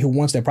 It's somebody who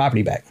wants their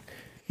property back.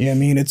 You know what I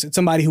mean? It's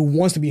somebody who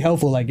wants to be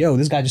helpful. Like, yo,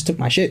 this guy just took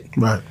my shit.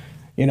 Right.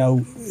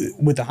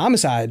 With the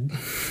homicide,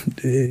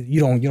 you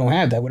don't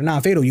have that. With a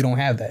non-fatal, you don't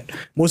have that.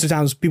 Most of the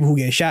times, people who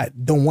get shot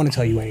don't want to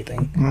tell you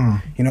anything.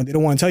 They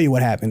don't want to tell you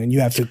what happened, and you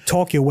have to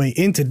talk your way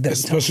into that.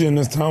 Especially in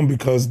this town,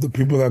 because the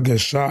people that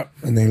get shot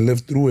and they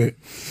live through it,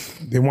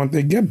 they want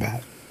their get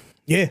back.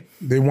 Yeah.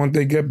 They want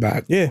their get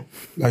back. Yeah.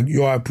 Like,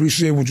 yo, I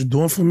appreciate what you're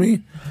doing for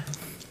me,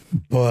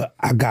 but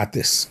I got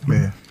this.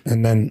 Yeah.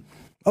 And then,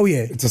 oh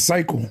yeah, it's a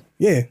cycle.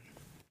 Yeah.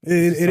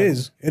 It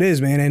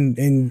is, man,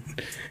 and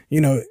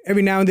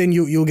every now and then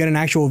you'll get an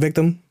actual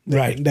victim,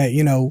 right? That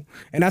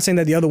and not saying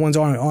that the other ones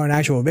aren't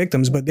actual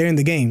victims, but they're in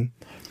the game,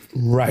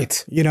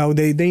 right? They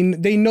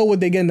know what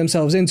they're getting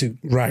themselves into,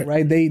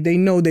 right? They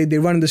know they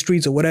run in the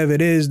streets or whatever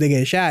it is, they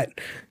get shot.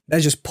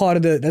 That's just part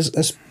of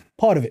that's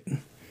part of it,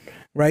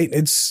 right?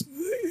 It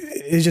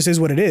just is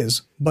what it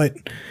is. But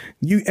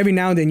every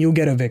now and then you'll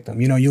get a victim,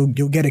 you'll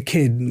get a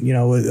kid,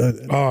 you'll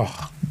those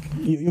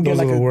get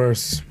like are the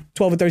worst.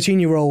 12 or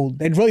 13-year-old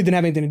that really didn't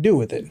have anything to do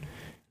with it.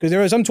 Because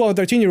there are some 12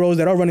 or 13-year-olds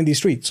that are running these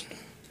streets.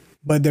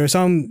 But there are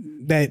some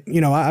that,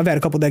 I've had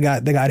a couple that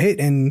got hit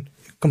and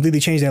completely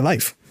changed their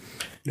life.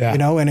 Yeah.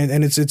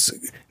 And it's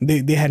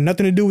they had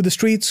nothing to do with the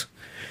streets.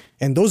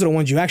 And those are the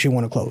ones you actually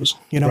want to close.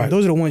 Right.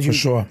 Those are the ones For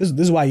sure. This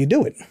is why you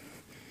do it.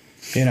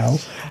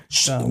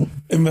 So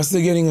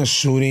investigating a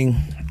shooting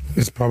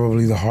is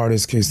probably the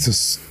hardest case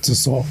to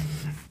solve.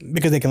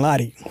 Because they can lie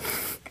to you.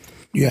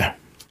 Yeah.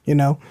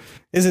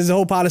 This is the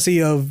whole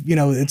policy of,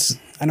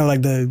 I know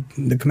like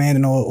the command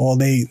and all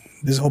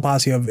this whole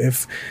policy of,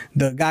 if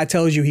the guy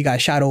tells you he got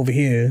shot over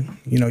here,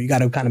 you got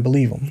to kind of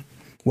believe him.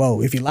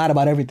 Well, if he lied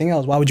about everything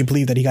else, why would you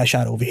believe that he got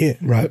shot over here?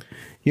 Right.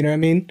 You know what I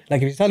mean?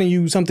 Like, if he's telling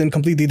you something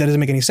completely that doesn't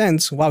make any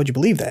sense, why would you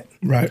believe that?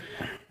 Right.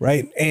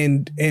 Right.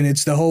 And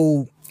it's the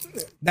whole,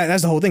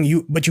 that's the whole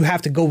thing. But you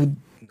have to go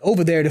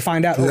over there to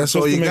find out. That's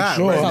all you got.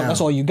 Sure. Right now.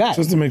 That's all you got.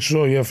 Just to make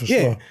sure, yeah, for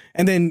sure.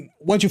 And then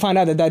once you find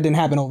out that didn't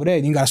happen over there,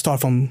 you got to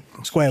start from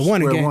square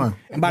one again.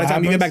 And by the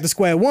time you get back to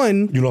square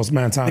one, you lost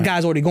man time. The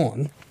guy's already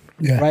gone.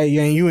 Yeah. Right?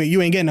 You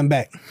ain't getting them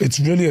back. It's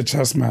really a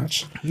chess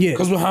match. Yeah.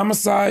 Because with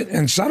homicide,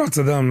 and shout out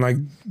to them, like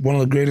one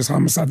of the greatest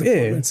homicide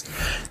departments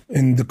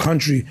in the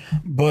country,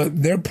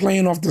 but they're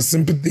playing off the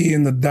sympathy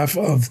and the death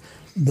of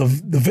the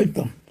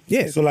victim.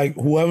 Yeah. So like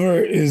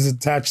whoever is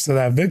attached to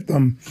that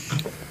victim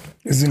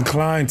is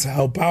inclined to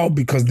help out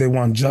because they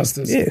want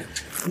justice. Yeah.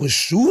 With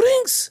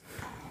shootings,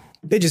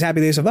 they're just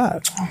happy they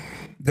survived.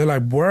 They're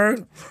like,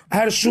 word. I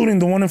had a shooting,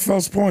 the one in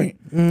Fells Point.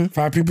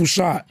 5 people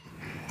shot.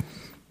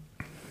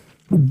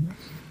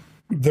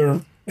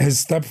 His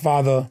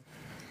stepfather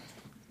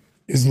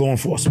is law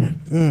enforcement.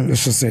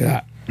 Let's just say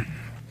that.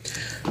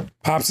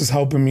 Pops is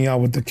helping me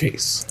out with the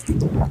case.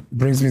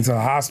 Brings me to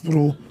the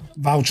hospital,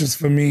 vouches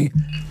for me.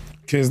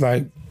 Kid's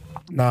like,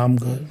 nah, I'm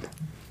good.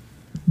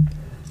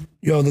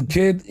 Yo, the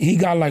kid, he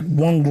got like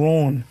one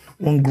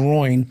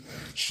groin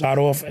shot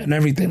off and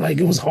everything. Like,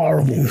 it was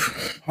horrible.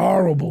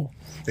 Horrible.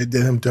 It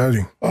did him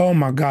dirty. Oh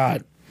my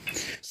God.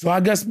 So I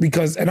guess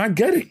because, and I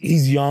get it,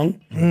 he's young,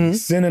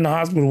 sitting in the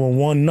hospital with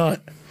one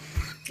nut.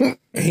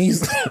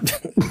 He's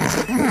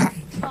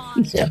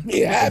I'm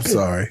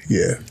sorry.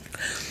 Yeah.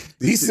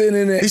 He's sitting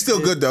in there. He's still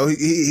good though.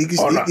 He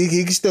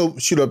can still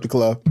shoot up the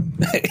club.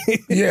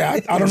 Yeah,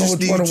 I don't know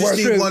which one to work.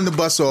 Just need one to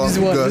bust off.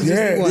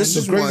 This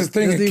is the craziest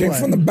thing. It came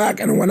from the back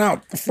and it went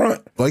out the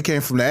front. Well, he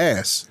came from the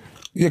ass.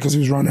 Yeah, because he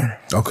was running.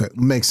 Okay,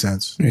 makes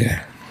sense.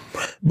 Yeah,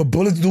 but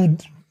bullets do.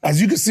 As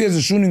you can see, as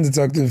a shooting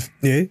detective,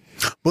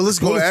 bullets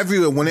go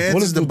everywhere. When it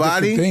enters the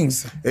body,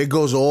 it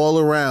goes all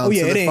around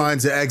until it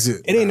finds the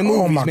exit. It ain't the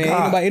movies, man.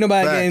 God. Ain't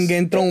nobody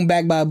getting thrown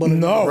back by a bullet.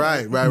 No,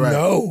 right.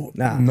 No,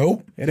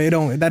 nope. That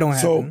don't happen.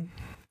 So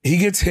he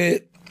gets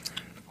hit.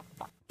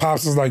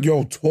 Pops is like,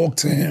 "Yo, talk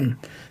to him.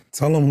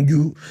 Tell him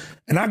you."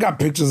 And I got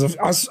pictures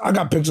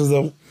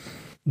of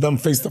them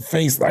face to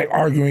face, like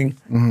arguing.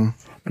 And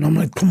I'm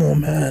like, "Come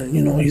on, man."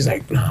 He's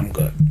like, "Nah, I'm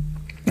good."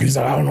 He's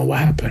like, "I don't know what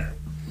happened."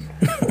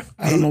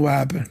 I don't know what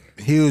happened.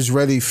 He was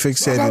ready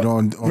fixated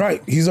on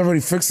right. He's already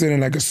fixated.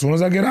 Like, as soon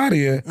as I get out of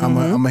here, I'm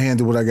gonna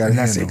handle what I got to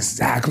handle. That's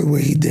exactly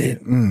what he did.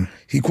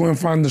 He couldn't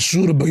find the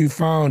shooter, but he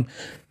found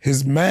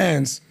his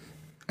mans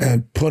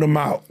and put him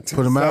out.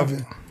 Put him out.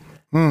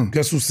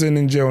 Guess who's sitting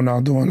in jail now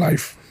doing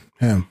life?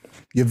 Him.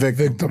 Your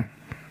victim.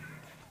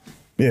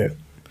 Yeah.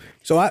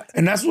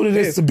 And that's what it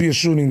is to be a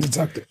shooting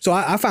detective. So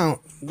I found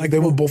like they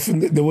were both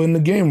they were in the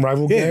game,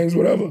 rival gangs,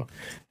 whatever.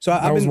 So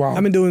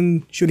I've been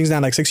doing shootings now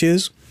like 6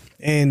 years,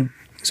 and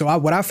so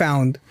what I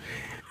found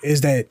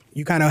is that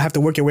you kind of have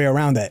to work your way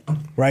around that,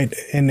 right?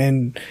 And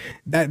then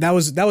that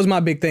was my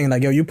big thing.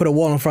 Like, yo, you put a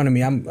wall in front of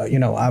me, I'm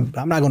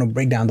not going to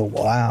break down the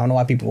wall. I don't know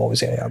why people always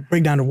say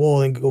break down the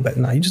wall and go back.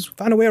 No, you just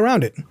find a way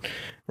around it,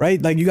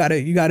 right? Like you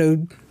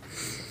gotta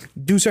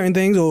do certain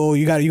things, or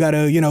you gotta say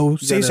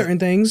gotta certain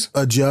things,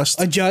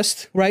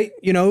 adjust, right?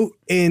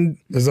 And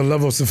There's a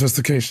level of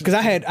sophistication. because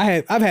I've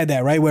had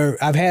that, right, where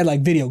I've had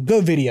like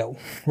good video,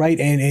 right,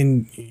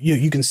 and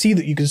you can see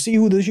that, you can see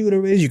who the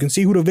shooter is, you can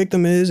see who the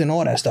victim is, and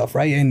all that stuff,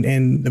 right,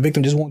 and the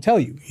victim just won't tell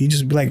you. He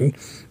just be like,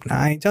 nah,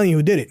 I ain't telling you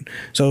who did it.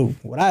 So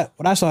what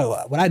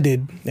I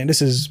did, and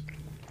this is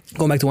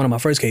going back to one of my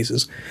first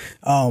cases,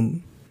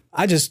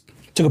 I just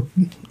took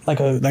a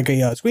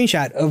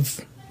screenshot of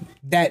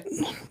that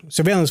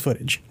surveillance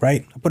footage,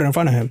 right? I put it in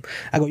front of him.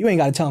 I go, you ain't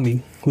got to tell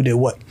me who did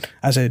what.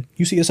 I said,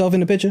 you see yourself in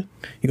the picture?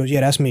 He goes,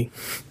 yeah, that's me.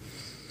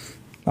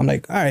 I'm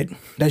like, all right,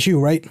 that's you,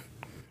 right?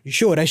 You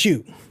sure that's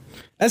you?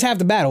 That's half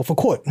the battle for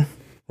court,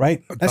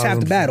 right? That's half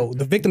the battle.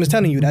 The victim is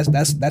telling you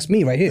that's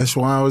me right here. That's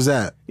where I was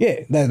at. Yeah,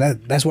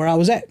 that's where I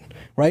was at,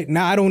 right?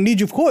 Now I don't need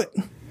you for court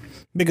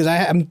because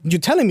you're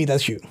telling me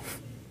that's you.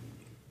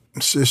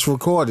 It's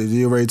recorded.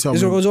 You already told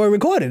me. It was already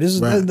recorded.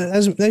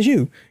 That's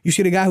you. You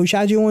see the guy who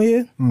shot you on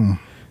here?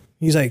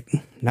 He's like,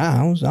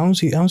 nah, I don't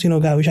see no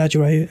guy who shot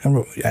you right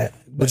here.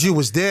 But you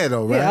was there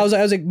though, right? Yeah, I was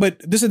like, but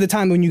this is the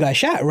time when you got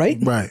shot, right?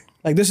 Right.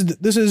 Like this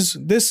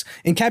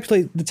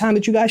encapsulates the time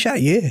that you got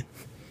shot. Yeah,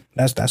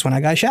 that's when I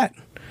got shot.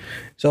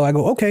 So I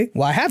go, okay,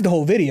 well, I have the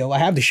whole video. I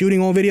have the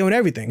shooting on video and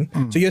everything.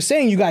 So you're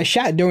saying you got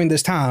shot during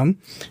this time.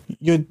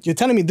 You're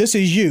telling me this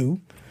is you.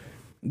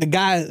 The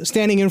guy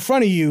standing in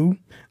front of you,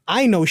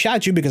 I know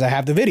shot you because I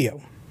have the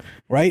video,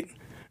 right?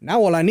 Now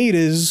all I need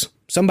is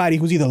somebody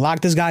who's either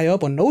locked this guy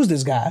up or knows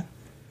this guy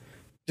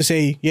to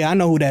say, yeah, I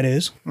know who that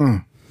is,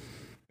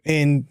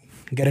 and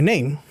get a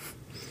name.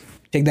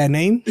 Take that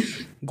name,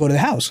 go to the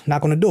house,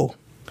 knock on the door,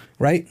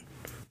 right?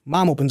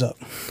 Mom opens up.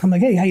 I'm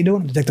like, hey, how you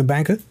doing? Detective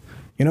Banker,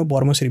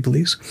 Baltimore City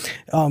Police.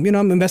 I'm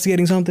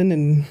investigating something,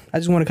 and I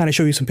just want to kind of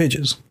show you some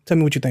pictures. Tell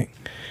me what you think.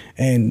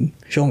 And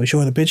show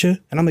her the picture.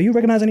 And I'm like, you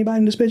recognize anybody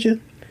in this picture?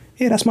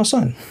 Yeah, that's my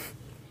son.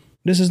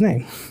 This is his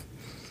name.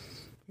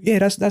 Yeah,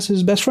 that's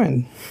his best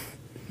friend.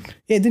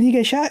 Yeah, didn't he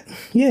get shot?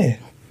 Yeah.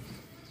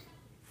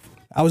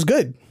 I was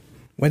good.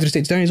 Went to the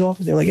state attorney's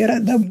office. They were like, yeah,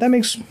 that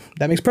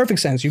makes perfect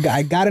sense.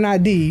 I got an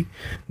ID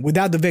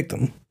without the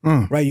victim,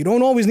 right? You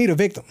don't always need a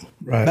victim.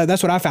 Right.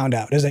 That's what I found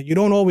out, is that you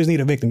don't always need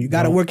a victim. You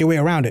got to work your way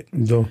around it.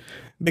 No.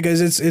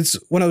 Because it's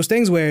one of those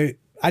things where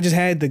I just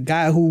had the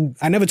guy who,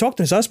 I never talked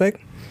to the suspect,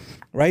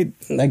 right?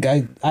 Like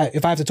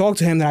if I have to talk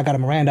to him, then I got to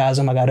Mirandize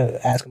him. I got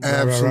to ask him.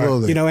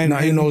 Absolutely. And Now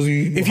he knows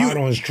you if you hide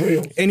on his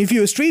trail. And if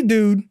you're a street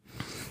dude,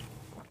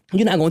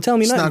 you're not gonna tell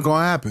me It's nothing. not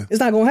going to happen. It's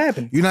not gonna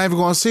happen. You're not even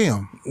going to see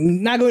him.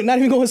 Not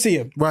even gonna see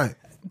him. Right.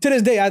 To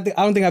this day, I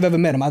don't think I've ever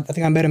met him. I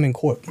think I met him in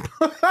court.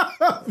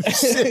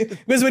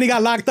 Because when he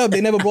got locked up, they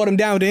never brought him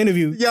down to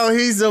interview. Yo,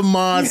 he's a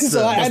monster.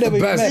 So I never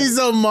the best. met him. He's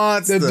a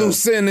monster. That dude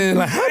sitting there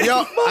like,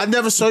 Yo, I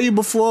never saw you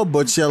before,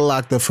 but you're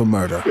locked up for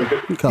murder.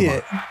 Come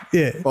on.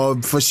 Yeah. Or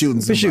for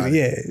shooting somebody.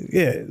 For sure,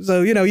 yeah.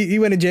 So he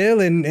went to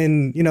jail,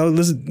 and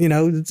listen,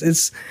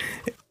 it's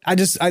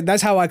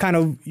that's how I kind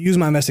of use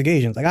my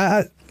investigations.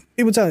 Like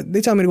people tell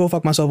me to go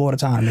fuck myself all the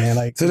time, man.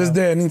 Like to this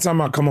day,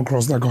 anytime I come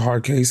across like a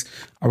hard case,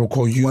 I will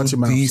call you, Watch your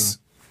mouth, these.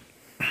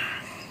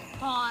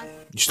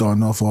 You're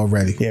starting off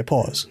already. yeah,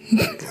 pause.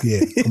 Yeah,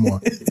 come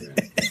on.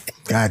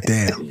 God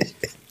damn.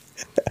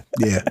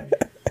 Yeah.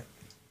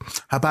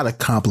 How about a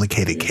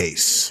complicated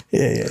case?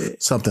 Yeah.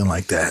 Something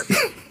like that.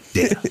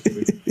 Yeah.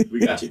 We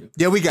got you.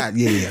 Yeah, we got.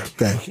 Yeah.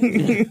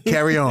 Okay.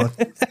 Carry on.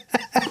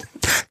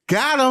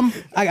 Got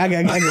him. I got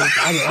you, baby.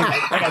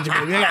 I got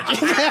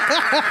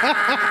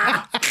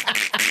you.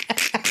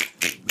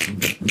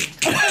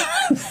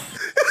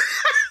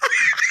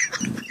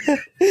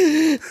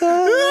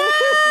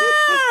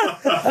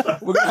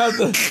 We're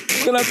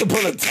gonna have to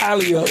pull a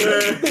tally up. Working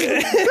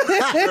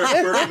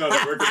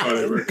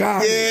on it.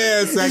 God.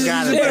 Yes, I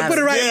got it. Put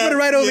it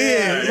right over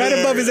here, right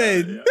above his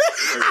head.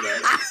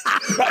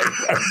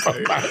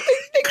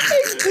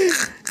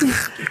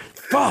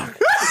 Fuck.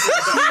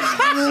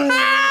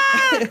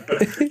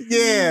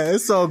 Yeah,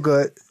 it's all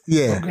good.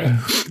 Yeah. Okay.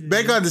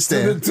 Make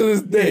understand. To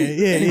this day,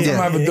 Yeah. anytime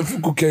I have a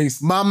difficult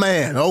case, My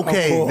man.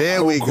 Okay, I'll call-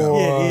 there we I'll go.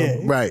 call, Yeah.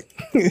 Right.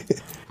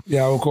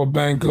 I will call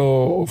Banco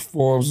or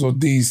Forbes or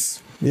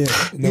Dees. Yeah.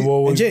 And they will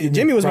always give me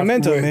Jimmy was my proper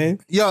mentor, way. man.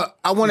 Yo,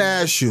 I want to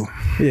ask you,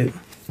 Yeah.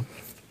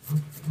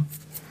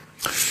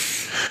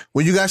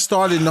 when you got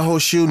started in the whole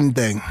shooting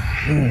thing,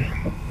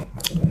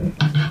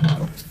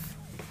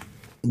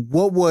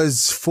 what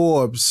was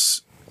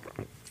Forbes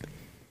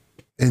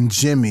and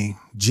Jimmy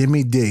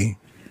D,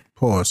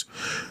 pause,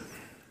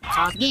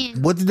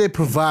 what did they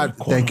provide?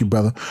 Thank you,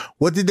 brother.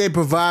 What did they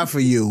provide for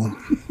you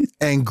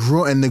and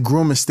in the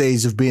grooming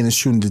stage of being a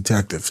shooting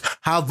detective?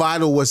 How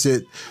vital was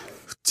it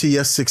to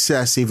your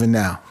success even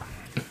now?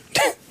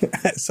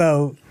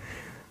 So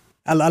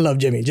I love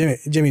Jimmy.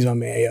 Jimmy's my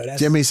man. Yo,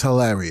 Jimmy's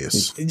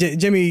hilarious.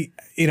 Jimmy,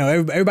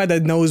 everybody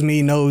that knows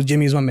me knows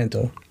Jimmy's my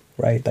mentor,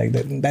 right? Like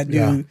that dude.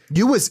 Yeah.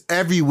 You was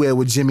everywhere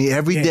with Jimmy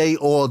every day,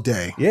 all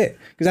day. Yeah,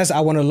 because that's I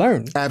want to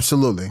learn.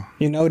 Absolutely.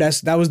 You know,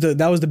 that was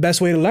the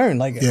best way to learn.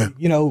 Like, Yeah.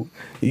 you know,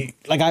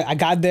 like I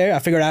got there, I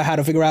figured out how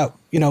to figure out,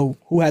 you know,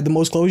 who had the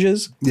most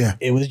closures. Yeah.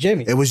 It was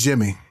Jimmy. It was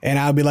Jimmy. And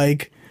I'll be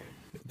like,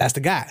 that's the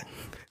guy.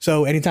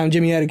 So anytime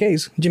Jimmy had a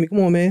case, Jimmy, come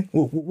on, man,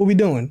 what we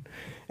doing?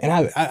 And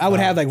I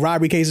would have like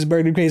robbery cases,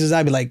 burglary cases.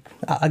 I'd be like,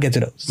 I'll get to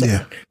those. So,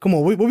 Yeah. Come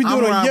on, what we doing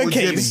on around your with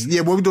case? Jimmy.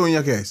 Yeah, what we doing in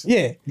your case?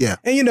 Yeah. Yeah.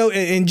 And you know,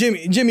 and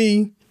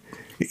Jimmy,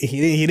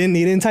 he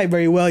didn't type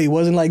very well. He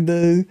wasn't like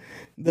the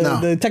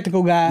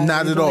technical guy.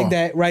 Not at anything all. like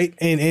that, right?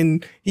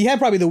 And he had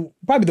probably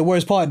the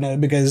worst partner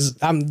because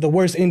I'm the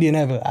worst Indian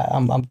ever.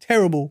 I'm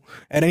terrible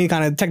at any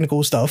kind of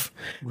technical stuff,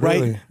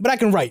 Really? right? But I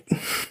can write,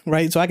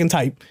 right? So I can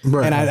type,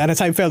 Right. and I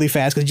type fairly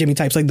fast because Jimmy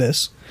types like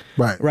this,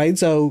 Right. right?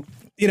 So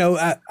you know,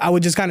 I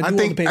would just kind of I do all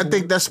the think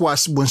paperwork. that's why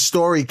when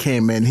Story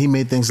came in, he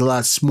made things a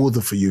lot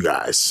smoother for you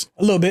guys.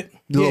 a little bit,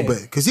 A little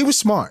bit. Because he was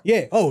smart.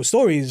 Yeah. Oh,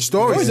 Story's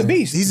a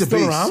beast. He's a Still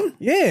beast. around?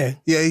 yeah.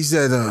 Yeah, he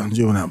said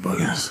juvenile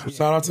boogers.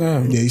 Shout out to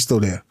him. Yeah, he's still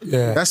there.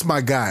 Yeah. That's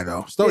my guy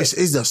though. Story is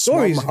a smart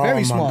Story's man. very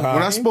my smart. God.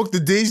 When I spoke to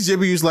D,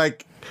 Jimmy was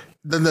like,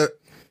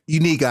 you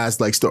need guys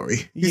like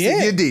Story. He Yeah.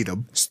 said, you need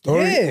him.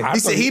 Story. Yeah. I He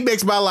thought said, he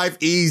makes my life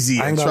easy.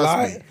 I ain't gonna Trust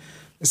lie.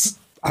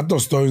 me. I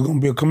thought Story was gonna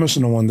be a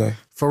commissioner one day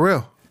For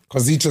real.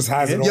 because he just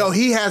has it all. Yo,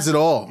 he has it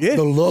all. Yeah.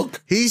 The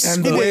look. He's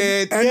and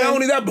squared. And not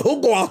only that, but he'll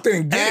go out there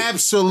and get it.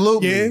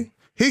 Absolutely. Yeah.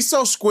 He's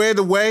so squared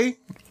away.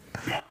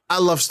 I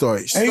love Story.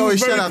 And he Story, was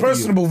shout very out to you.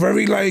 personable,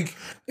 very like,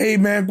 hey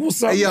man,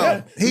 what's up? Hey, yo,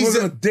 man? He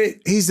wasn't a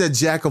dick. he's a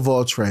jack of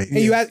all trades. And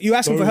you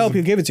ask him for help,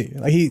 he'll give it to you.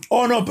 Like he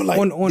Oh no, but like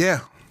on Yeah.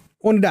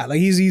 on the dot. Like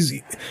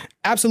he's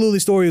absolutely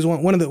Story is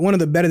one of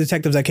the better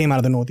detectives that came out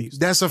of the Northeast.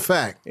 That's a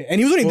fact. And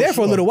he was only there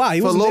for a little while. He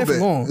For a wasn't little there bit.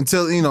 for long.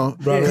 Until, you know,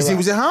 because he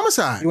was in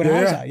homicide. He went to Yeah.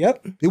 homicide.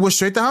 Yep. He went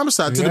straight to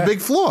homicide, to the Yeah. big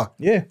floor.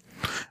 Yeah.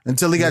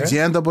 Until he got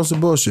jammed up on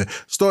some bullshit.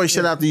 Story,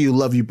 shout out to you.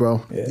 Love you,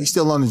 bro. He's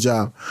still on the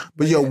job.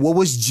 But yo, what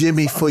was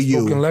Jimmy for fucking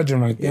you?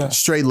 legend right there.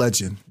 Straight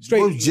legend. Straight-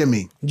 What was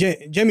Jimmy?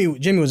 Jimmy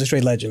was a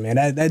straight legend, man.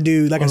 That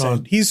dude, like I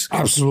said, he's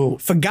Absolute.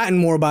 forgotten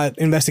more about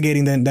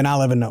investigating than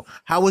I'll ever know.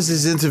 How was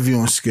his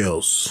interviewing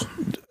skills?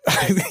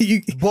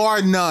 you,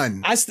 Bar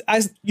none.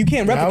 you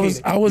can't replicate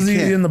it. I was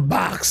can't. in the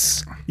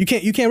box. You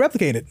can't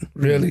replicate it.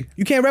 Really?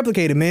 You can't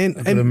replicate it, man.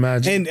 could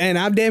imagine. And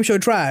I've damn sure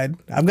tried.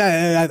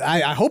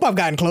 I hope I've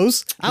gotten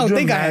close. I don't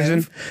think I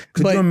have.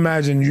 Could But you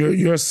imagine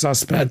you're a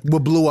suspect?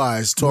 With blue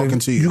eyes talking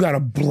to you. You got a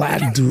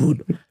black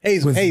dude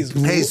Hazel, with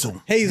Hazel.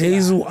 Hazel.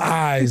 hazel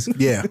eyes.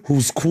 Yeah.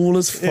 Who's cool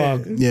as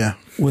fuck. Yeah.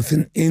 With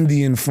an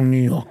Indian from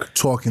New York.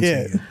 Talking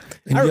Yeah. to you.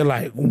 And you're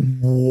like,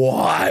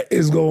 what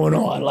is going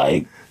on?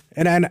 Like,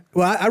 And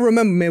I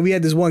remember, man, we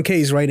had this one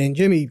case, right? And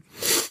Jimmy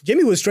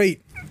was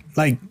straight,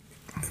 like,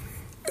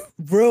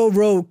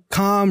 real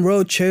calm,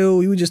 real chill.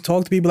 He would just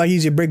talk to people like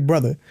he's your big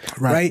brother,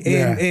 right?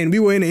 Yeah. And we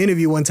were in an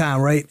interview one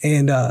time, right?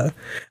 And I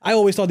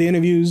always thought the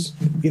interviews,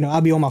 you know,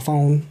 I'll be on my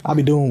phone, I'll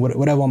be doing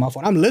whatever on my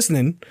phone. I'm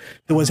listening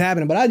to what's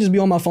happening, but I just be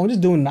on my phone,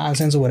 just doing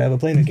nonsense or whatever,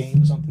 playing a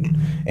game or something.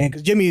 And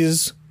because Jimmy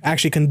is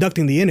actually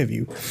conducting the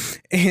interview,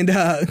 and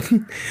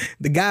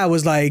the guy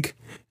was like,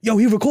 "Yo,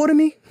 he recorded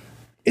me."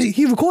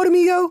 He recorded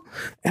me, yo,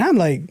 and I'm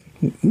like,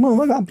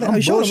 motherfucker, I'm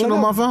bullshitting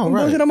on my phone, I'm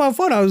right. bullshitting on my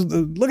phone. I was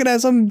looking at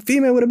some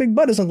female with a big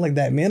butt or something like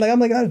that, man. Like I'm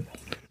like, I'm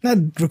not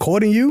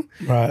recording you,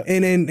 Right.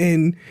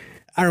 And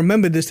I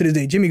remember this to this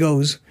day. Jimmy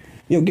goes,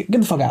 yo, get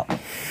the fuck out,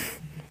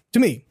 to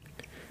me,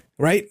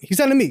 right? He's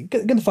telling me,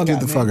 get the fuck out,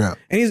 the man. fuck out.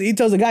 And he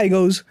tells the guy, he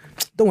goes,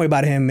 don't worry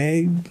about him,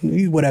 man.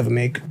 He's whatever,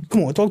 man.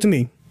 Come on, talk to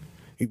me.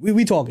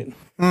 We talking.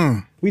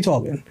 We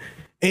talking.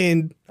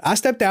 And I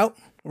stepped out.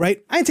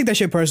 Right, I didn't take that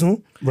shit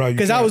personal, Right, you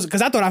Because I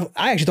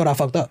actually thought I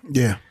fucked up,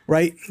 Yeah.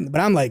 right.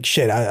 But I'm like,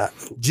 shit.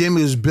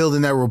 Jimmy was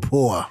building that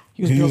rapport.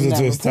 He was He building used it that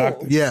to his rapport,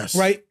 tactic. Yes.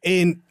 right.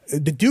 And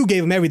the dude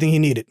gave him everything he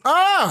needed.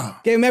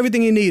 Gave him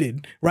everything he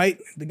needed, right?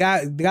 The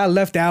guy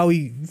left out.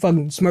 He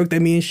fucking smirked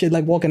at me and shit,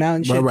 like walking out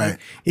and shit. Right.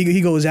 Like,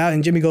 he goes out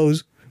and Jimmy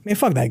goes, man,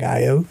 fuck that guy,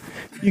 yo.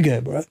 You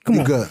good, bro? Come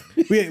on, good.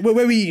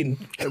 Where we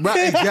eating?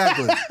 Right,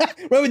 exactly.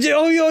 You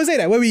always say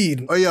that. Where we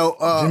eating? Oh, yo,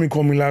 Jimmy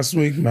called me last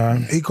week,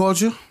 man. he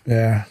called you?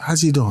 Yeah.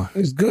 How's he doing?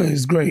 He's good.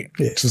 He's great.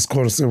 Just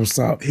called to say what's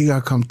up. He got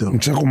to come through.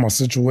 Check on my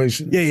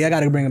situation. Yeah, I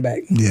gotta bring him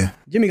back. Yeah.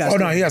 Jimmy got. Oh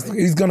no,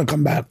 stories. he's gonna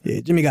come back.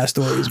 Yeah, Jimmy got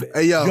stories, man.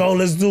 Hey, yo. Yo,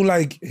 let's do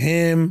like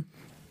him,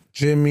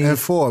 Jimmy, And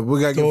Forbes.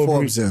 We got to get Dobry.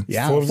 Forbes in.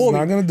 Yeah, Forbes is Forbes-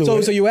 not gonna do so,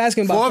 it. So you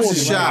asking about Forbes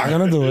Forbes? is right? shy. not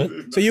gonna do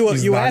it. So you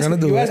He's you not asking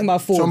gonna do you it. asking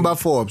about Forbes? Talking about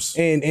Forbes.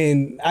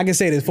 And I can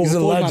say this. Forbes He's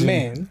a my legend.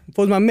 man.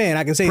 Forbes my man.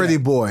 I can say Pretty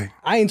that. boy.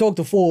 I ain't talked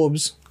to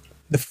Forbes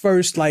the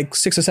first like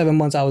 6 or 7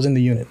 months I was in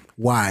the unit.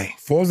 Why?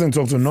 Forbes didn't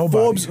talk to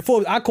nobody.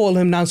 Forbes. I call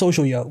him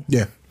non-social yo.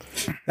 Yeah.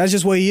 That's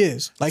just what he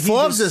is. Like he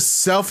Forbes just- is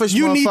selfish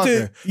You need to-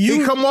 motherfucker. you-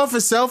 He come off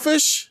as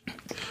selfish?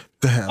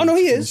 Go ahead. Oh no,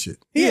 he Listen is. to shit.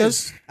 He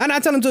is. And I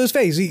tell him to his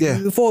face.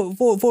 Yeah. Forbes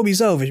be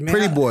selfish, man.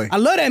 Pretty boy. I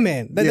love that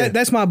man. Yeah.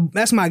 That's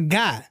my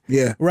guy.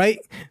 Yeah. Right.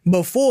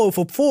 But for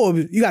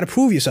Forbes, you got to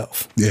prove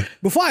yourself. Yeah.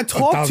 Before I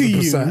talk to you,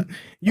 1,000%.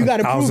 you got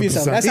to prove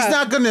yourself. 1,000%. That's He's how,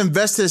 not going to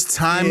invest his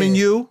time in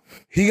you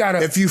He got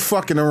if you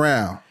fucking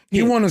around.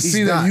 He want to he's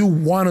see not. that you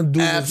want to do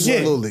this.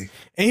 Absolutely.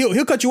 And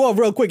he'll cut you off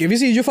real quick. If he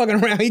sees you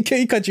fucking around,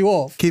 he cut you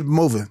off. Keep it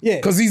moving. Yeah.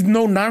 Because he's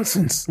no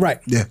nonsense. Right.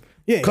 Yeah.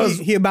 Yeah. 'Cause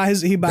He about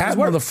his That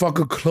work.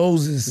 motherfucker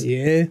closes.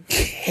 Yeah.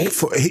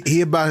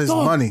 He about his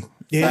money.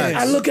 Yeah.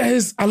 I look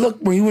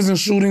when he was in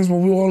shootings,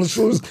 when we were all in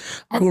shootings,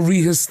 I would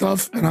read his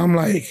stuff and I'm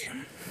like,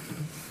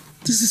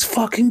 this is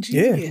fucking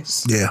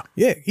genius. Yeah.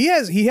 Yeah.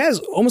 He has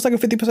almost like a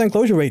 50%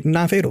 closure rate in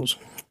non-fatals.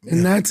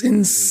 And that's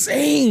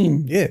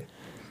insane. Yeah.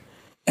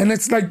 And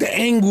it's like the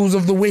angles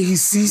of the way he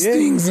sees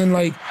things and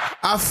like,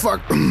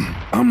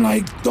 I'm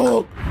like,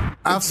 dog.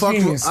 I fuck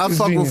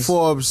with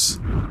Forbes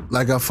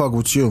like I fuck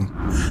with you.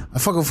 I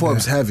fuck with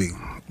Forbes heavy.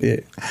 Yeah.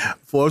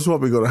 Forbes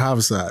want me to go to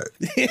homicide.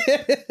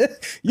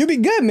 You'll be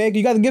good, man.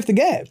 You got the gift of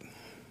gab.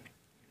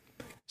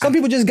 Some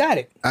people just got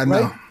it. I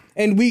know. Right?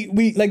 And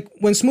we like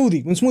when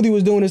Smoothie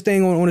was doing his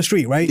thing on the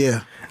street, right?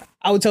 Yeah.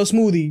 I would tell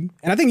Smoothie,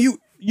 and I think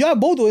y'all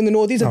both were in the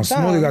Northeast at the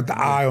time. Smoothie got the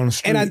eye on the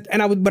street.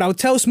 And I would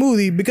tell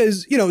Smoothie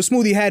because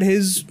Smoothie had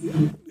his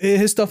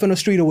stuff in the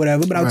street or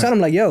whatever. But I would tell him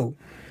like, yo,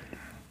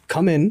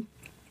 come to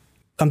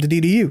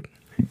DDU.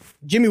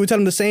 Jimmy would tell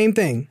him the same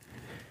thing.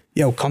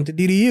 Yo, come to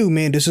DDU,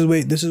 man. This is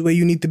where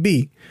you need to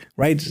be,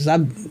 right?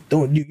 You're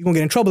gonna get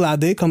in trouble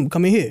out there. Come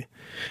in here,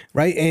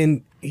 right?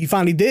 And he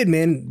finally did,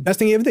 man. Best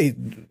thing he ever did.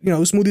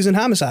 Smoothie's in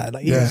homicide,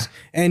 like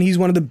he's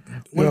one of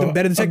the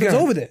better detectives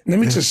over there. Let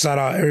me just shout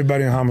out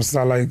everybody in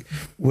homicide, like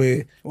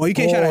with. Well, you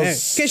can't shout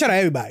out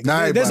everybody.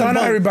 Not There's some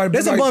everybody.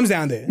 There's some Like, bums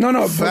down there.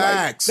 No,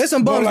 Facts. There's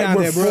some bums down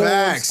there, bro.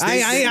 Facts. I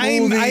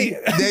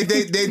They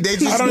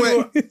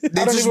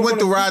just went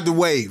to ride the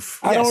wave.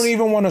 I don't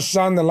even want to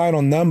shine the light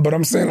on them, but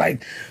I'm saying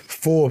like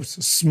Forbes,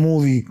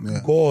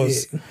 Smoothie,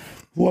 Gauze.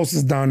 Who else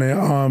is down there?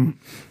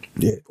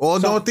 All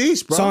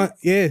Northeast, bro.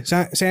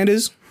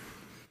 Sanders.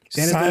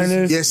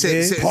 Yeah,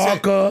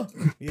 Parker,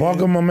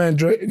 my man,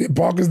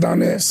 Parker's down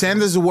there.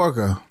 Sanders a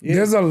worker.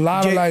 There's a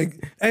lot of like,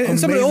 and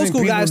some of the old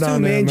school guys too,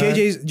 man.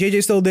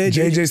 JJ's still there.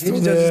 JJ's still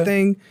does there. his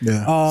thing.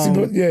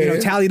 Yeah.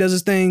 Tally does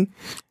his thing.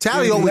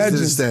 Tally always did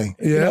his thing.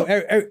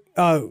 Yeah.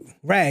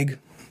 Rag.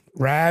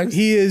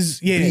 He is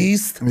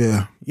Beast.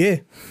 Yeah. Yeah.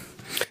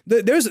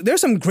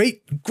 There's some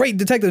great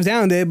detectives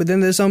down there, but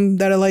then there's some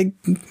that are like,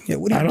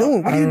 what are you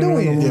doing? What are you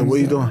doing? Yeah, what are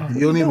you doing?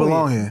 You don't even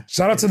belong here.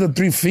 Shout out to the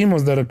 3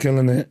 females that are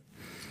killing it.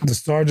 The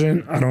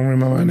sergeant, I don't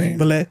remember her name.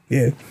 Ballet,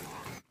 yeah.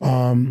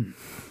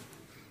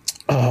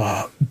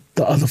 The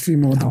other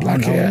female with the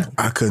black hair.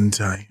 I couldn't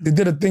tell you. They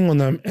did a thing on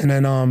them, and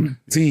then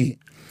T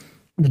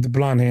with the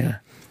blonde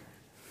hair.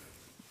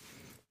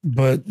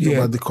 But yeah,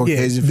 About the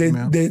Caucasian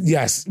female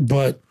yes,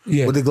 but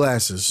yeah, with the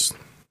glasses.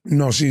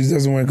 no, she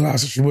doesn't wear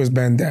glasses. She wears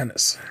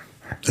bandanas.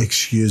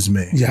 Excuse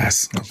me.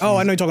 Yes. Oh,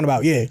 I know you're talking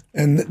about. Yeah,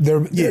 And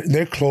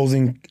they're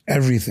closing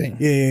everything.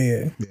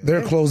 yeah.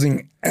 They're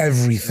closing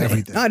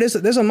everything. Nah,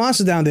 there's a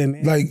monster down there,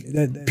 man. Like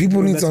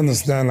people need to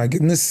understand. Like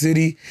in this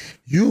city,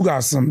 you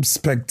got some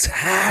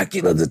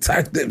spectacular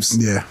detectives.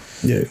 Yeah.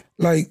 Yeah.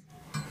 Like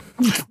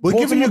We're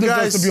both giving you of them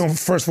deserve guys to be on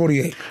First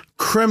 48.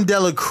 creme de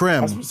la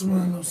creme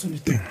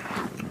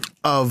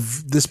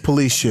of this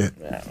police shit.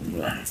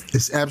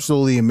 It's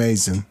absolutely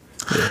amazing.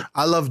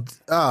 I love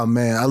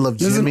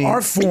There's Jimmy. an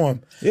art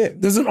form. Yeah.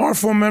 There's an art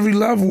form every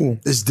level.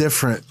 It's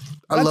different.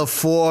 I love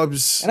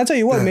Forbes. And I tell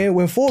you what, man,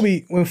 when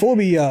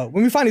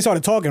we finally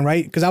started talking,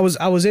 right? Because I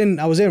was in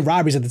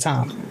robberies at the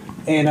time,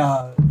 and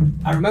I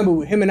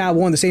remember him and I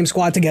were on the same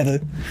squad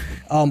together,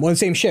 on the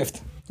same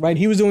shift, right?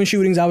 He was doing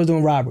shootings, I was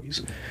doing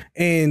robberies,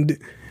 and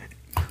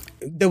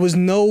there was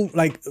no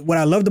what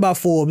I loved about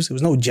Forbes. There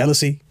was no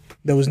jealousy.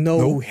 There was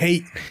no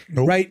hate,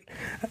 right?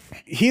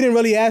 He didn't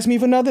really ask me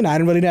for nothing. I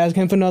didn't really ask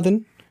him for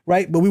nothing,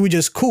 right? But we were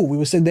just cool. We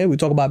would sit there. We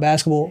talk about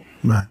basketball.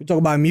 Right. We talk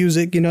about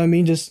music. You know what I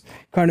mean? Just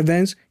current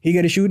events. He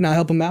got a shooting. I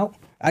help him out.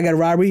 I got a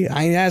robbery.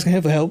 I ain't asking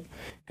him for help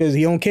because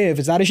he don't care if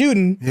it's not a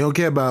shooting. He don't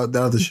care about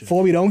the other shit.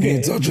 Forby don't care.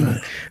 ain't touching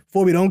it.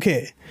 Forby don't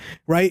care,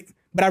 right?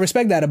 But I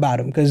respect that about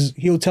him because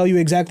he'll tell you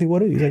exactly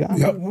what it is. He's like, I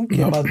don't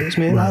care about this,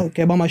 man. I don't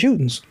care about my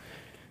shootings,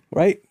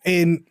 right?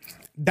 And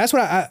that's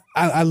what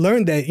I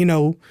learned that,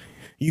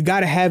 you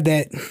got to have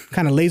that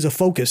kind of laser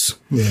focus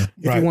if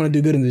you want to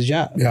do good in this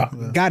job. Yeah.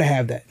 You got to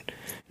have that.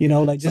 So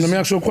let me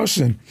ask you a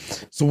question.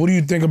 So what do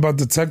you think about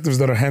detectives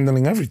that are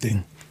handling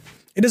everything?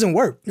 It doesn't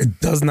work. It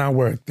does not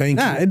work. Thank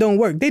you. Nah, it don't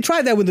work. They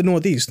tried that with the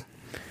Northeast.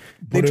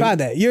 They tried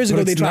that. Years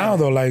ago, they tried now,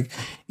 that. though, like,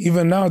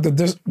 even now, I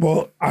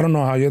don't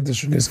know how your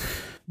district is,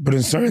 but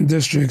in certain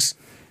districts,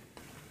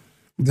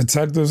 some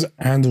detectives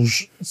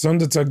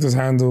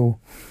handle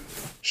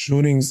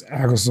shootings,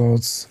 ag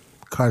assaults,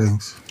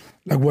 Cuttings.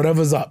 like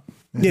whatever's up.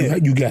 Yeah.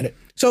 You get it.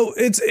 So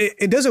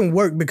it doesn't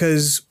work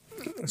because.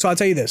 So I'll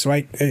tell you this,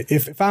 right?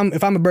 If I'm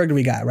a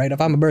burglary guy, right? If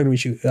I'm a burglary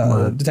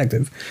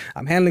detective,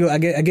 I'm handling. I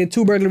get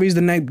 2 burglaries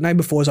the night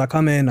before, so I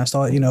come in, I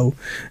start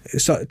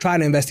trying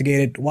to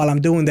investigate it. While I'm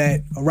doing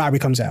that, a robbery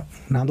comes out.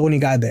 Now I'm the only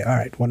guy there. All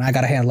right, well, I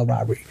got to handle a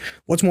robbery.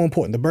 What's more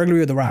important, the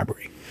burglary or the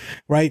robbery?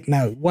 Right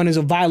now, one is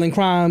a violent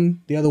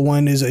crime, the other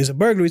one is a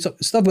burglary. So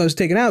stuff that was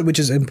taken out, which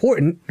is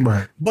important.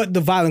 Right. But the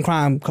violent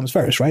crime comes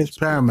first, right?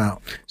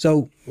 Paramount.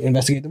 So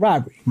investigate the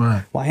robbery.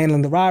 Right. While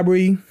handling the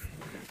robbery,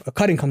 a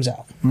cutting comes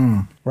out,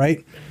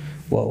 right?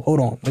 Well, hold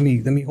on. Let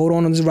me hold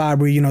on to this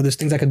robbery. You know, there's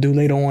things I could do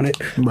later on it.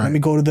 Right. Let me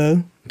go to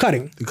the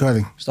cutting. The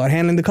cutting. Start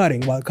handling the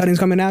cutting. While the cutting's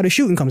coming out, the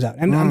shooting comes out.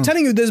 And I'm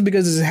telling you this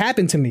because this has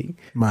happened to me.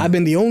 Right. I've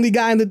been the only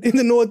guy in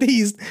the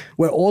Northeast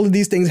where all of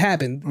these things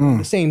happened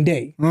the same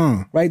day.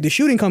 Right? The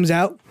shooting comes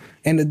out,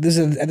 and this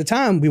is, at the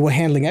time we were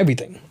handling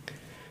everything.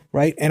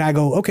 Right? And I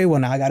go, okay, well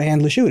now I got to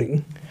handle the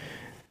shooting.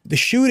 The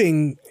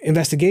shooting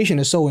investigation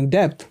is so in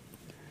depth.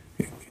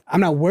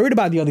 I'm not worried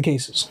about the other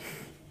cases.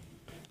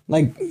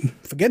 Like,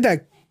 forget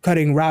that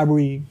cutting,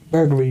 robbery,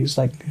 burglaries.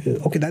 Like,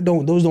 okay,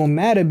 those don't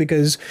matter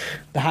because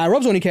the higher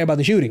ups only care about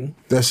the shooting.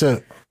 That's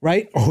it.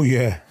 Right? Oh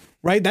yeah.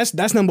 Right?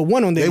 That's number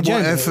one on their They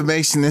agenda. want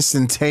information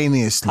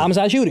instantaneously.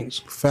 Homicide shootings.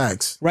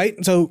 Facts. Right?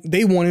 So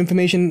they want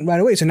information right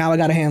away. So now I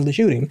got to handle the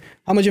shooting.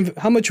 How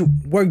much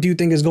work do you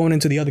think is going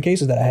into the other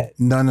cases that I had?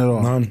 None at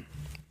all. None.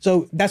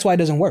 So that's why it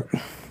doesn't work.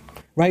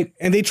 Right?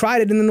 And they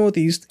tried it in the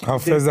Northeast. How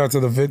feds out to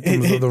the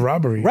victims of the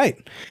robbery. Right.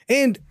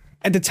 And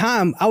at the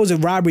time, I was a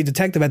robbery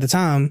detective at the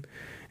time,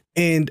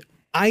 and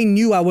I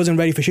knew I wasn't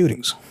ready for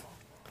shootings.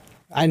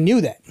 I knew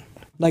that.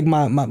 Like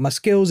my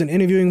skills in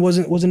interviewing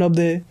wasn't up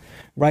there,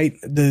 right?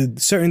 The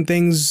certain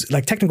things,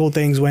 like technical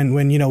things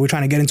when you know we're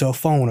trying to get into a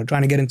phone or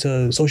trying to get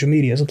into social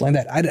media, something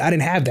like that. I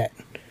didn't have that.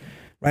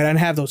 Right? I didn't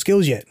have those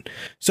skills yet.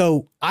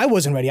 So I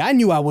wasn't ready. I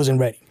knew I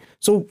wasn't ready.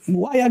 So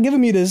why y'all giving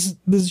me this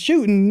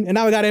shooting and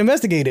now I gotta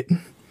investigate it?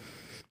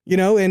 You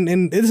know,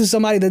 and this is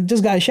somebody that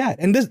just got shot.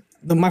 And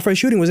my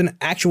first shooting was an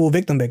actual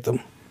victim.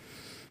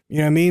 You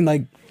know what I mean?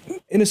 Like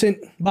innocent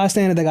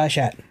bystander that got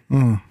shot.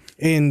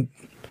 And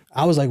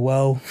I was like,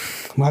 well,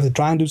 I'm gonna have to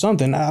try and do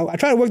something. I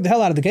tried to work the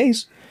hell out of the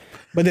case,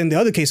 but then the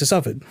other cases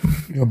suffered.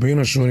 You know, being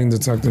a shooting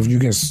detective, you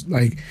get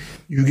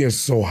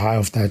so high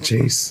off that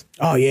chase.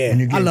 Oh yeah,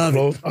 I love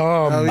it.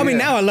 I mean,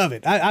 now I love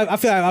it. I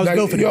feel like I was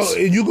built for this.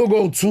 You could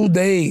go 2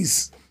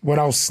 days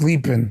without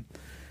sleeping,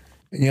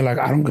 and you're like,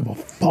 I don't give a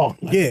fuck.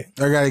 Like, Yeah.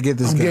 I gotta get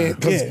this guy.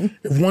 Because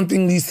if one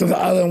thing leads to the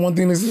other, and one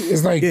thing is,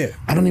 it's like,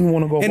 I don't even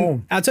want to go And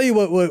home. I'll tell you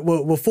what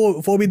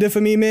Forby did for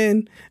me,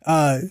 man.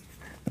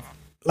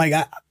 Like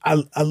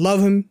I love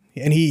him,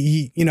 and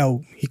he you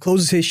know he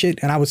closes his shit,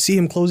 and I would see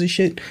him close his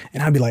shit,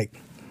 and I'd be like,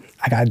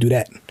 I gotta do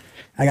that.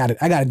 I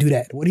gotta do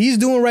that. What he's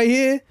doing right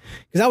here,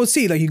 because I would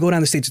see like you go down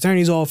to the state's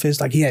attorney's office,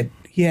 like he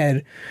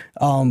had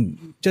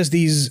just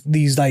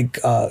these like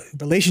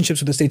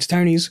relationships with the state's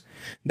attorneys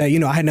that you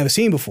know I had never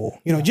seen before.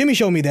 You know, Jimmy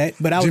showed me that,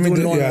 but I was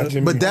doing it on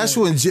Jimmy. But that's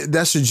what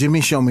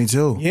Jimmy showed me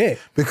too. Yeah.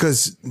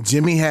 Because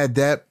Jimmy had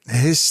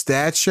his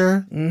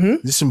stature.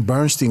 Listen,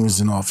 Bernstein was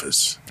in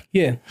office.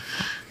 yeah.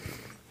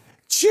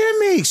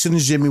 Jimmy, as soon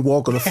as Jimmy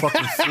walk on the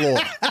fucking floor.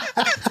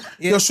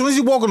 Yo, as soon as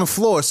he walk on the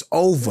floor, it's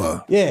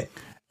over. Yeah.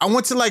 I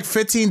went to like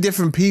 15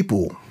 different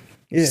people.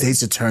 Yeah.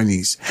 State's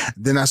attorneys.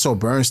 Then I saw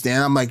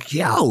Bernstein. I'm like,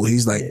 yo.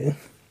 He's like,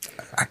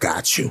 I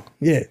got you.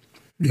 Yeah.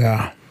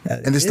 Yeah.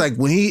 And it's like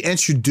when he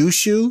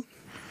introduced you,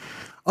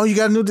 oh, you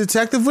got a new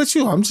detective with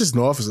you? I'm just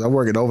an officer. I'm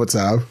working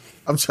overtime.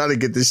 I'm trying to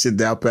get this shit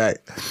down pat.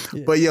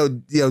 But yo,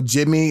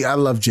 Jimmy, I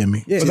love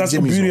Jimmy. Yeah. But that's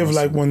Jimmy's the beauty of awesome.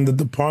 like when the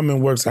department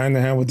works hand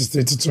in hand with the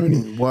state's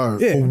attorney.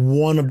 Word. Yeah. For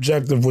one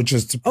objective, which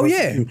is to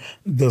prosecute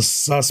the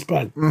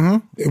suspect.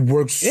 It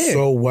works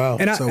so well.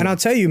 And I'll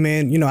tell you,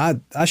 man. You know,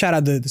 I shout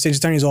out the state's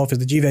attorney's office,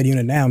 the GVED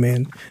unit. Now,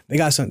 man, they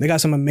got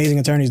some amazing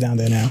attorneys down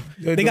there now.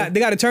 They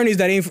got attorneys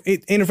that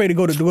ain't afraid to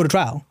go to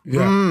trial.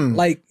 Yeah.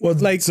 Like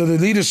So the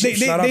leadership,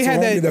 shout out to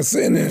homie that's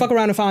sitting there. fuck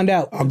around and find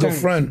out. Our good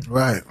attorneys, friend.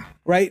 Right.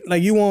 right?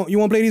 Like you want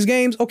to play these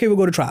games? Okay, we'll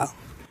go to trial.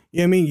 You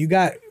know what I mean? You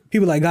got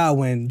people like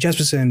Godwin,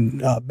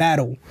 Jesperson,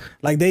 Battle.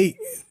 Like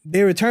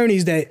they're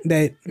attorneys that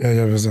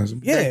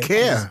Yeah.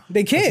 Care.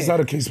 they care. It's not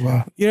a case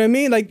why. You know what I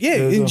mean? Like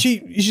and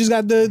she's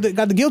got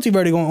the guilty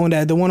verdict on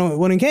that, the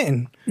one in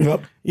Canton.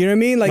 Yep. You know what I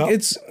mean? Like Yep.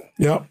 it's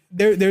Yep.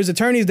 there's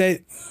attorneys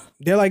that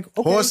they're like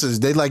okay. Horses.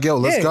 They like, yo,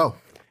 let's Yeah. go.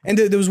 And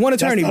there was one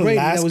attorney, That's the Brady,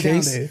 last that was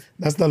case. down there.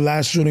 That's the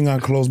last shooting I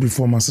closed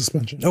before my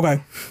suspension.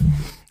 Okay.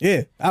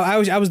 Yeah, I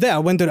was there. I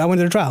went to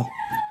the trial.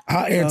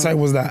 How airtight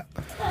was that?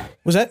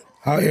 Was that?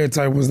 How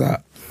airtight was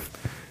that?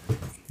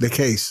 The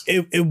case.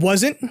 It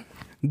wasn't,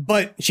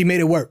 but she made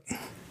it work.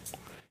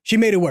 She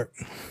made it work.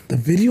 The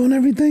video and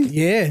everything?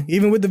 Yeah,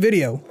 even with the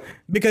video.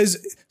 Because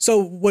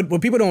so what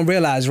people don't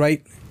realize,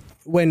 right?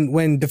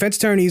 When defense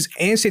attorneys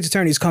and state's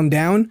attorneys come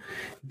down,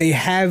 they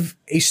have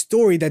a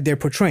story that they're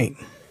portraying.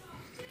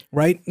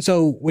 Right?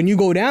 So when you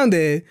go down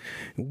there,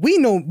 we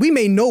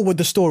may know what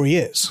the story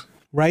is,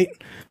 right?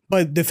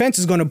 But defense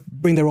is going to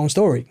bring their own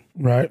story.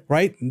 Right.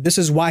 Right? This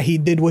is why he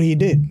did what he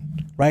did.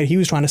 Right? He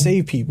was trying to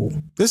save people.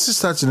 This is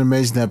such an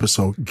amazing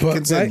episode.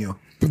 Continue.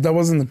 But that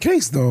wasn't the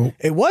case though.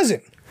 It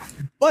wasn't.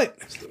 But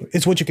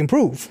it's what you can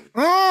prove.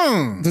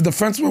 The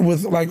defense went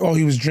with like, oh,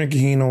 he was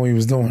drinking, he didn't know what he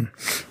was doing.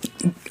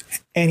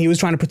 And he was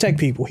trying to protect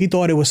people. He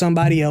thought it was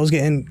somebody else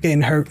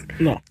getting hurt.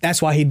 No.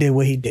 That's why he did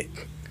what he did.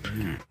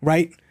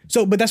 Right?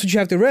 So, but that's what you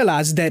have to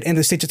realize is that, and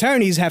the state's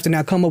attorneys have to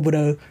now come up with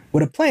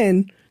a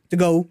plan to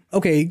go,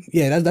 okay,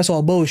 yeah, that's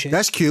all bullshit.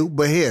 That's cute,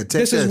 but here,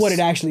 take This is what it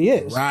actually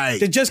is. Right.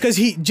 Just because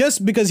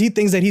he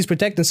thinks that he's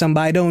protecting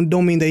somebody,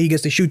 don't mean that he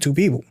gets to shoot two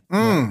people.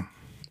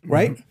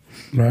 right?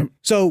 Right.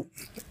 So,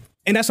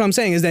 and that's what I'm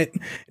saying is that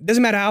it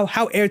doesn't matter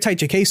how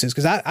airtight your case is,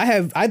 because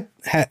I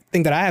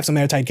think that I have some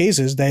airtight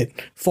cases that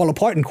fall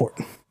apart in court,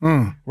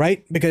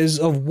 right? Because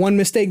of one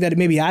mistake that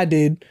maybe I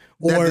did,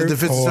 or That the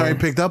defense attorney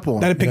picked up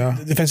on. that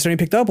the defense attorney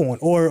picked up on,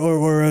 or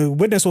a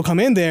witness will come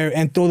in there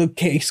and throw the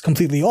case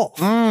completely off,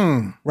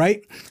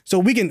 right? So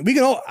we can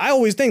all. I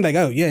always think like,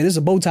 oh yeah, there's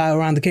a bow tie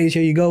around the case.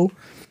 Here you go.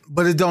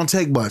 But it don't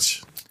take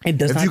much. It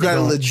does. If not you got take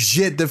a much.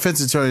 legit defense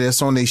attorney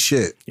that's on their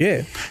shit,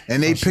 yeah,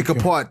 and they pick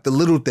apart the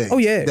little things, Oh,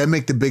 yeah. that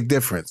make the big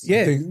difference.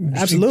 yeah,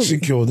 absolutely, She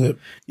killed it.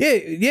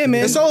 yeah,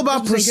 man. It's all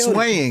about 100% killed it.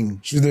 persuading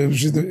She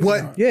did.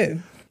 what Yeah,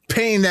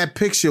 painting that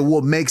picture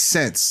will make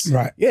sense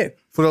Right. yeah.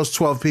 for those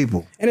 12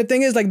 people. And the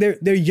thing is, like,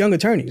 they're young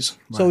attorneys.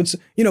 So it's,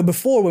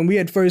 before when we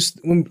had first,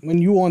 when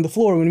you were on the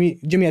floor, when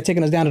Jimmy had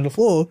taken us down to the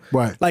floor,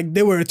 Right. like,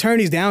 there were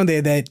attorneys down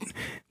there that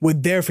were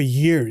there for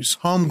years.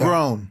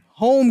 Homegrown.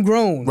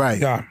 Homegrown. Right.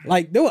 Yeah.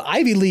 Like, there were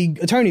Ivy League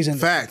attorneys in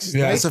there. Facts.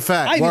 Yeah. That's a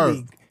fact. Ivy Word.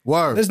 League.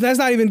 Word. That's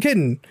not even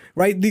kidding,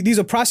 right? These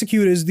are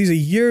prosecutors. These are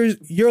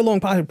year-long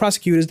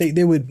prosecutors.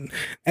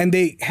 And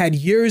they had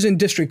years in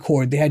district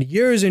court. They had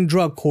years in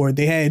drug court.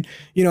 They had,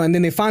 and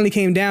then they finally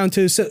came down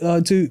to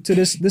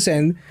this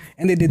end,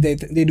 and they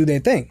do their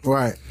thing.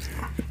 Right.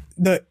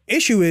 The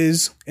issue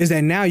is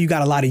that now you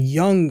got a lot of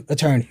young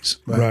attorneys,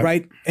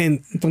 right?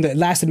 And from the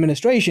last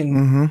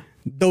administration,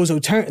 those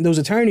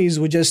attorneys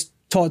were just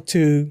taught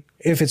to,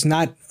 if it's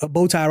not a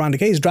bow tie around the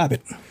case, drop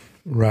it.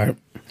 Right.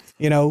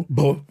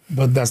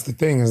 But that's the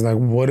thing is like,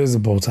 what is a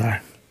bow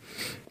tie?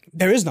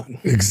 There is none.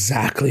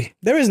 Exactly.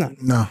 There is none.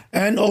 No.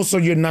 And also,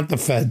 you're not the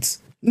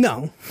feds.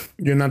 No.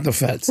 You're not the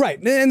feds. Right.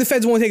 And the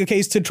feds won't take a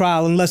case to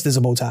trial unless there's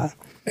a bow tie.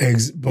 But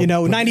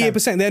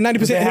 98%. They're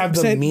 90%. They have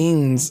the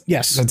means,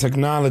 Yes. the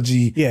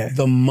technology, Yeah.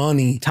 the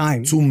money,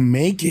 Time. to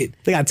make it.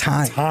 They got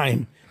time.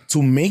 Time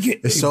to make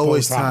it. It's a bow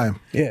always tie. time.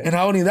 Yeah. And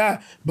not only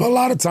that, but a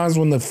lot of times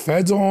when the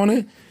feds are on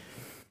it,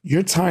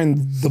 you're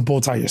tying the bow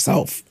tie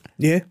yourself.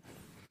 Yeah.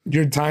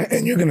 You're tying,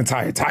 and you're gonna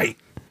tie it tight.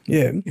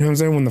 Yeah. You know what I'm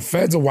saying? When the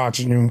feds are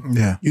watching you,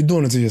 Yeah. you're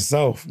doing it to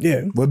yourself.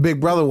 Yeah. With Big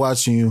Brother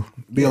watching you,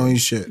 be on your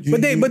shit.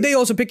 But they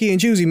also picky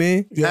and choosy,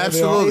 man. Yeah,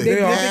 Absolutely.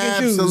 They are. pick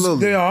and choose.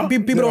 Absolutely. They are.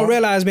 People They don't are.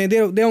 realize, man, they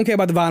don't care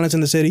about the violence in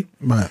the city.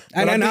 Right.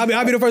 And I think-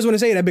 I'll be the first one to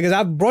say that because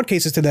I've brought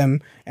cases to them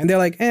and they're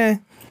like,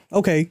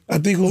 okay. I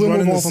think who's We'll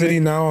running move the on from city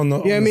it. now on the,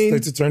 You know what I on the mean?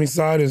 state's attorney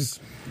side is,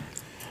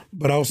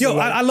 but also Yo,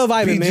 like I love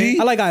Ivan, PG,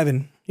 man. I like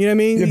Ivan. You know what I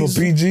mean? Yeah, but He's-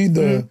 PG,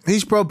 the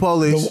He's pro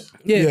police.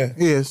 Yeah.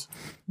 He is.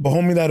 but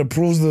homie that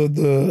approves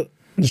the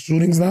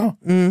shootings now,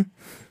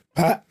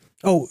 Pat,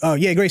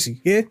 yeah, Gracie.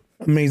 Yeah.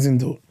 amazing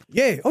dude.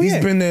 Yeah. Oh, He's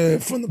yeah. been there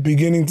from the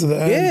beginning to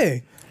the end.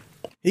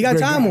 Yeah. He got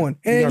Great time guy. on.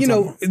 He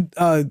And,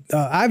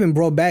 got Ivan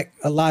brought back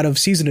a lot of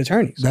seasoned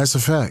attorneys. That's a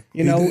fact.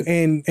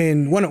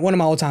 And one of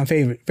my all-time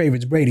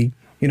favorites, Brady,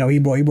 he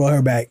brought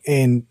her back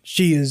and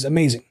she is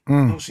amazing.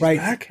 Right?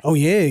 back? Oh,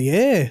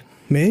 yeah.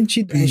 Man,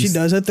 she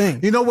does her thing.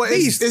 You know what?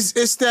 Beast.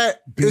 It's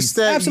that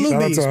Absolute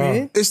Shout out beast, to her.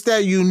 man. it's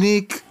that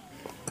unique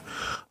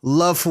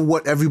love for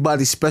what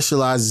everybody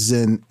specializes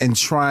in and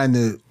trying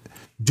to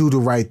do the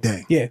right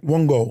thing. Yeah.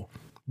 One goal.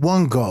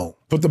 One goal.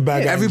 Put the bad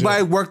guy in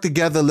Everybody jail. work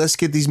together. Let's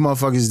get these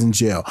motherfuckers in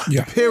jail.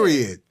 Yeah.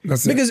 Period.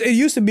 That's it. Because it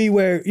used to be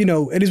where,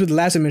 it is with the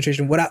last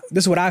administration,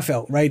 this is what I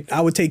felt, right?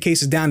 I would take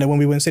cases down there when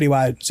we went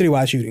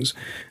citywide shootings,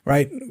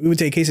 right? We would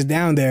take cases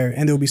down there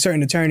and there would be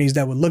certain attorneys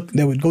that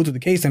would go through the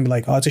case and be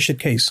like, oh, it's a shit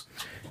case.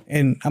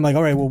 And I'm like,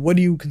 all right, well, what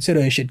do you consider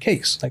a shit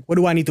case? Like, what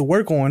do I need to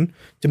work on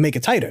to make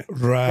it tighter?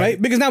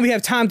 Right. Because now we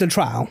have time to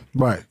trial.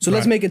 Right. So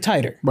let's make it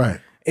tighter. Right.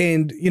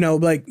 And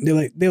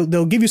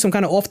they'll give you some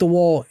kind of off the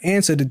wall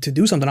answer to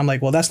do something. I'm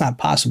like, well, that's not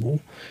possible,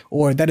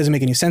 or that doesn't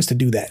make any sense to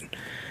do that.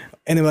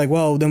 And they're like,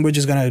 well, then we're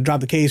just gonna drop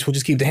the case. We'll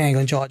just keep the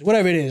handgun charge,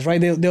 whatever it is, right?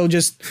 They'll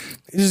just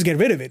get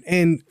rid of it.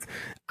 And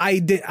I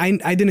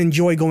didn't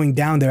enjoy going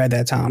down there at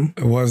that time.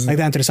 It wasn't. Like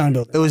down to the Sun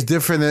Building. It was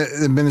different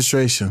Mm.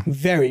 administration.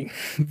 Very,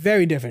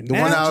 very different. The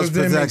one I was Just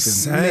didn't make protecting.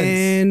 sense.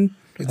 Man,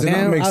 It did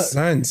not make I-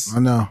 sense. I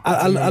know.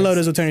 I love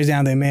those attorneys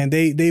down there, man.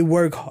 They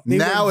work. They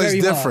Now work it's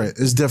very hard. different.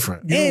 It's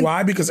different. You know And-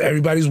 why? Because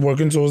everybody's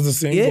working towards the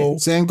same Yeah. goal.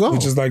 Same goal.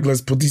 Which is like,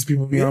 let's put these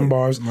people behind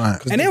bars. Right.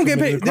 'cause And they don't get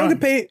committed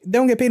paid. a They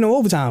don't get paid no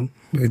overtime.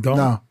 They don't.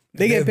 No.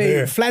 They get They're paid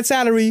there. flat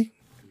salary.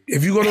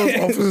 If you go to those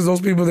offices,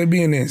 those people, they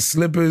be in their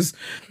slippers.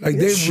 Like,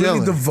 they're chilling.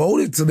 really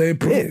devoted to their,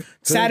 Yeah.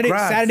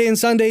 Saturday and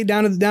Sunday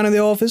down in the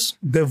office.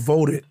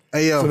 Devoted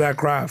Hey, yo. to that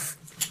craft.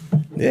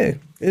 Yeah,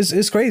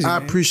 it's crazy. I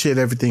man. appreciate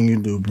everything you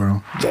do,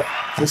 bro.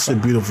 It's a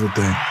beautiful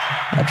thing.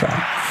 I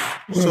try.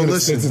 So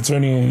listen, State's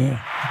attorney in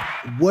here.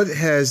 what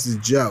has the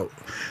joke?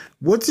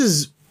 What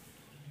does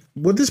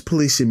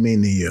policing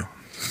mean to you?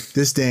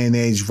 This day and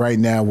age, right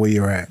now, where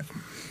you're at.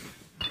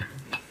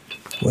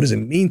 What does it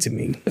mean to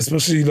me?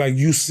 Especially like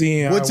you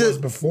seeing how What's it was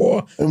it-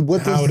 before And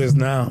what how does, it is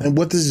now. And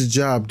what does the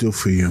job do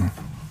for you?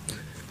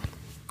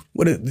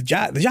 the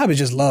job is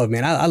just love,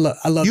 man. I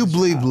love You this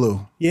bleed job.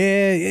 blue.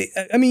 Yeah,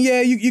 I mean,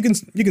 yeah, you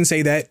can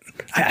say that.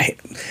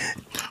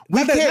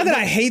 Not that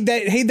I hate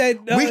that.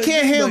 We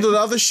can't handle the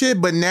other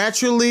shit, but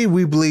naturally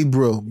we bleed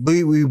blue.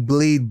 We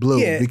bleed blue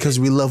Yeah. because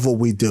we love what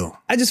we do.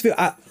 I just feel,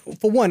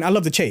 for one, I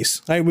love the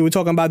chase. Like we were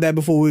talking about that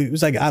before. It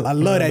was like I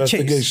love that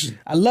chase. Investigation.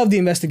 I love the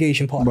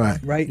investigation part.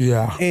 Right.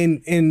 Yeah.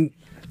 And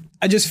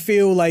I just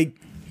feel like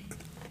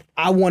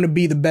I want to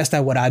be the best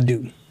at what I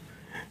do.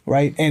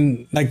 Right.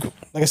 And like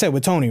I said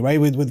with Tony, right,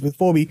 with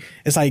Forby,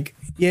 it's like,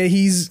 yeah,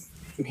 he's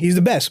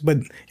the best, but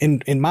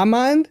in my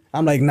mind,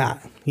 I'm like, nah,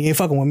 he ain't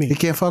fucking with me. He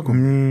can't fuck with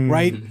me.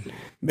 Right?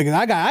 Because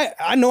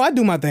I know I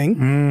do my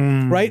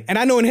thing, right? And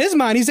I know in his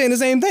mind he's saying the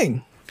same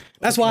thing.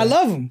 That's why I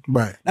love him.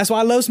 Right. That's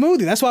why I love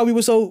Smoothie. That's why we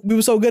were so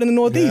good in the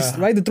Northeast,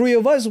 right? The three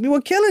of us, we were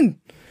killing.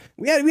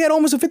 We had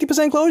almost a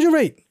 50% closure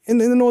rate in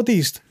the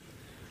Northeast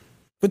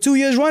for 2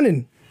 years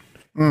running.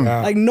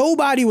 Like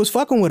nobody was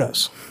fucking with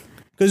us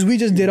because we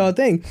just did our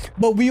thing.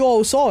 But we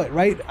all saw it,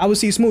 right? I would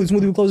see Smoothie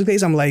would close the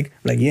case. I'm like,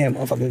 yeah,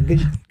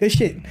 motherfucker, good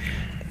shit.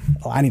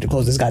 Oh, I need to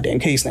close this goddamn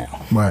case now.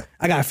 Right.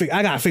 I gotta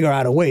figure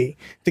out a way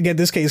to get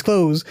this case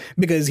closed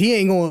because he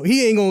ain't gonna try.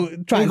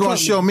 He ain't gonna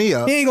show me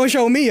up. He ain't gonna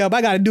show me up.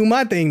 I gotta do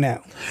my thing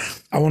now.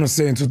 I want to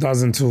say in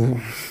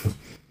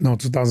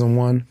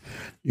 2001,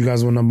 you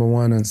guys were number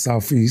one, and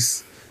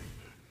Southeast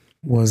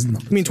was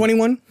number You mean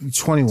 21?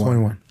 21.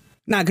 21.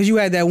 Nah, because you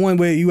had that one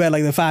where you had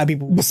like the 5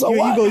 people. So you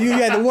what? You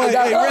had the one.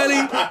 Hey,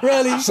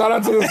 really? Shout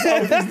out to the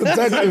Southeast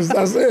detectives.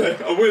 That's it.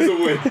 A win's a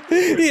win.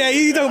 Yeah,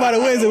 you talk about a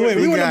wins and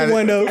win. We were got number it.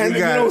 one though. And We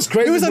you got know it. what's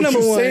crazy? It was a What number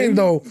you're one. saying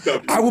though,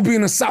 I would be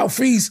in the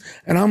Southeast,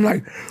 and I'm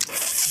like,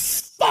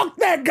 fuck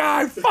that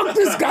guy, fuck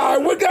this guy.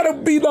 We gotta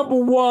be number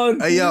one.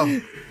 Hey,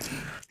 yo.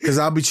 Because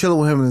I'll be chilling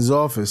with him in his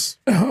office.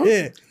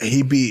 Yeah, And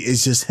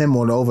it's just him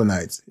on the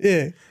overnights.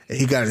 yeah. And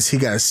he got to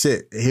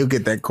sit. And he'll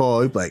get that call.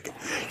 He'll be like,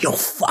 yo,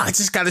 fuck, I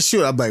just got to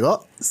shoot. I'm like,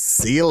 oh,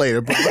 see you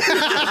later, bro.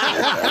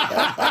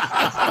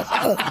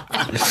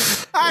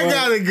 I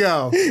got to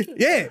go.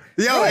 Yeah.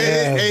 Yo,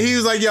 and he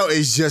was like, yo,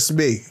 it's just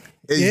me.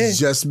 It's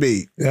just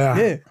me. Yeah.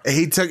 Yeah. And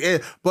he took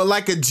it. But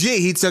like a G,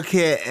 he took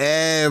care of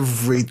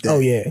everything. Oh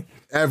yeah.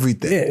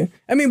 Everything. Yeah.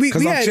 I mean, we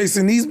Because I'm had,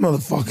 chasing these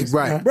motherfuckers.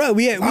 Right. man. bro.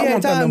 We I had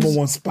want that times number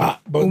one spot.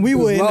 But when we it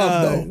was were in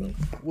love, though.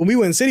 when we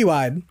were in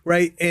Citywide,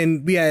 right?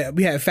 And we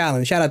had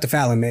Fallon. Shout out to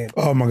Fallon, man.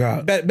 Oh my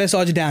God. Best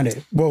sergeant down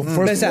there. Well,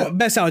 first of all,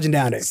 Best sergeant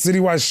down there.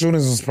 Citywide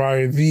Shootings was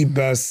probably the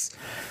best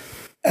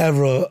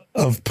ever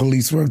of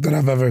police work that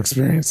I've ever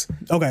experienced.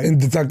 Okay. In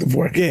detective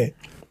work. Yeah.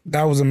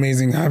 That was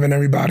amazing having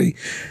everybody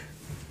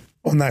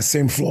on that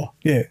same floor.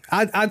 Yeah.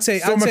 I'd say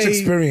So much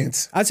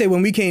experience. I'd say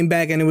when we came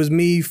back and it was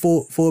me,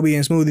 Forby,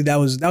 and Smoothie, that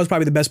was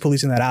probably the best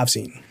policing that I've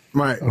seen.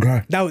 Right.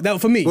 Okay. That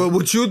for me. Well,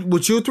 with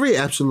you three,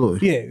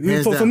 absolutely. Yeah,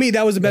 Hands for down. me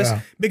that was the best Yeah.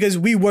 because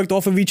we worked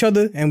off of each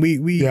other and we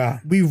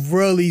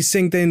really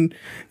synced in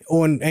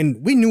on,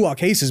 and we knew our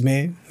cases,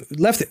 man.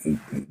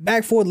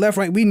 Back, forth, left,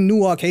 right. We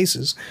knew our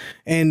cases,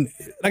 and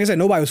like I said,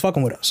 nobody was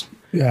fucking with us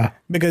Yeah.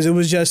 because it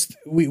was just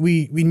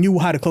we knew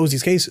how to close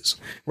these cases,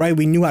 right?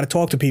 We knew how to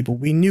talk to people.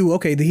 We knew,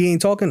 okay, he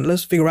ain't talking.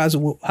 Let's figure out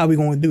how we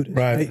going to do this,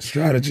 Right.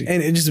 Strategy.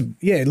 and it just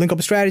link up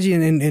a strategy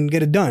and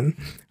get it done.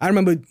 I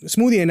remember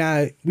Smoothie and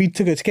I, we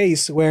took a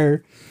case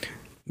where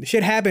the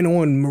shit happened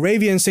on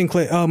Moravia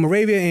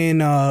and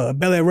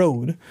Bel Air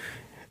Road.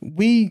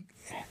 We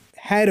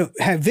had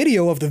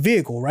video of the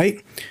vehicle,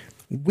 right?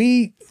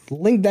 We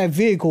linked that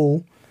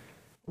vehicle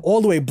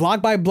all the way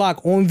block by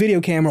block on video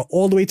camera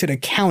all the way to the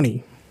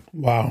county.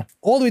 Wow.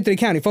 All the way to the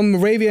county from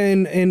Moravia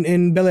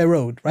and Bel Air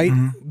Road, right?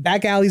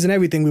 Back alleys and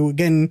everything. We were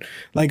getting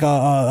like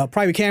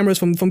private cameras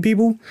from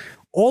people.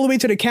 All the way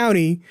to the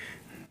county,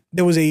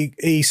 there was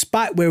a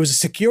spot where it was a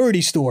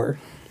security store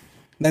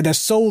that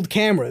sold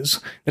cameras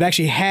that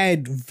actually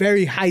had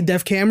very high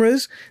def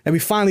cameras that we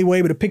finally were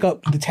able to pick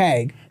up the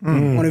tag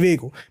on a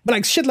vehicle. But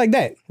like shit like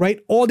that,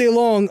 right? All day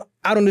long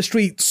out on the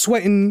street,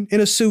 sweating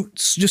in a suit,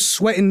 just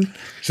sweating,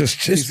 Just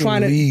chasing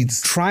trying leads.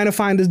 to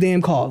find this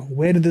damn car.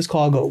 Where did this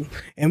car go?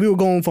 And we were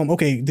going from,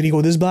 okay, did he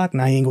go this block?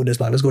 Nah, he ain't go this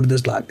block. Let's go to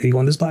this block. Did he go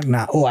on this block?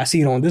 Nah. Oh, I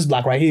see it on this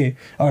block right here.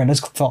 All right, let's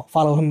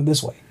follow him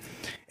this way.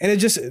 And it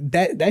just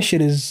that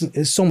shit is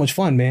so much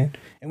fun, man.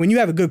 And when you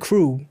have a good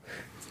crew,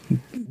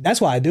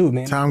 that's why I do it,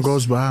 man. Time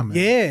goes by, man.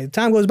 Yeah,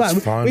 time goes by.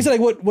 fun. It's like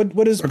what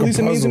does Like a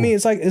policing mean to puzzle. me?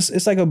 It's like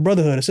it's like a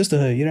brotherhood, a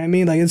sisterhood. You know what I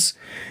mean? Like it's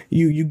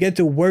you get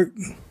to work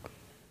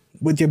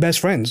with your best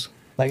friends.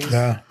 Like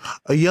Yeah.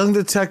 A young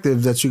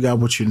detective that you got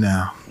with you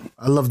now.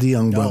 I love the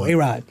young brother.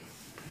 A-Rod.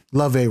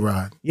 Love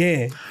A-Rod.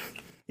 Yeah,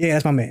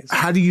 that's my man.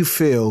 How do you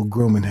feel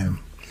grooming him?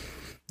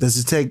 Does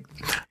it take?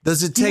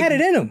 He had it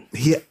in him.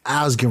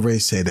 I was getting ready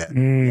to say that.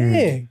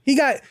 Yeah, he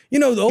got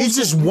the old He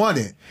just won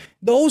it.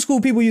 the old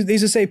school people they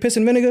used to say piss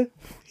and vinegar.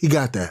 He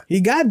got that. He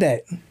got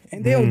that,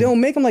 and they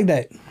don't make him like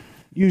that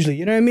usually.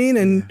 You know what I mean?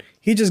 And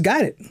he just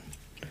got it.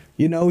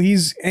 You know,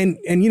 he's and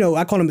you know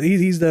I call him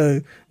he's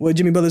the what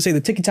Jimmy Brothers say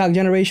the TikTok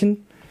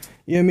generation.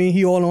 You know what I mean?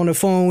 He all on the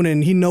phone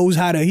and he knows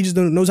how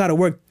to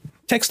work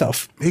tech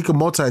stuff. He can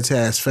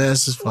multitask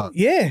fast as fuck.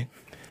 Yeah,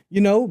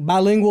 you know,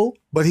 bilingual.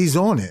 But he's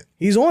on it.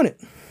 He's on it.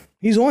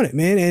 He's on it,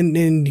 man,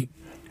 and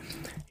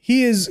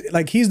he's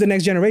the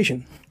next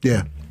generation.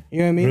 Yeah. You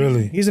know what I mean?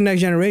 Really? He's the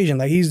next generation.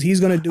 Like he's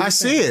gonna do. I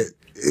see it.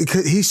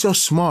 He's so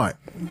smart.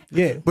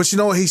 Yeah, But you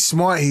know what? He's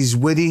smart. He's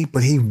witty,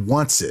 but he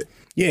wants it.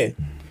 yeah,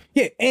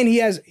 and he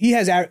has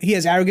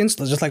arrogance,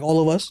 just like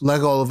all of us,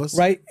 Like all of us.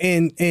 right?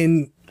 And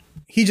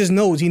he just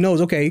knows. He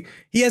knows. Okay,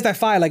 he has that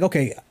fire. Like,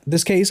 okay,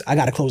 this case, I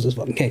gotta close this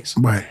fucking case.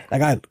 Right.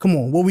 Like, come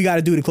on, what we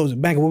gotta do to close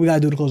it? Banker, what we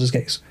gotta do to close this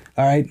case?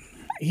 All right.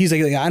 He's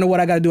like, I know what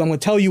I gotta do. I'm gonna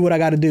tell you what I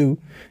gotta do,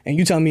 and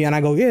you tell me, and I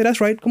go, yeah, that's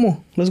right. Come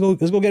on, let's go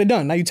get it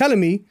done. Now you telling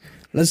me.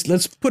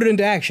 Let's put it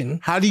into action.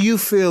 How do you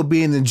feel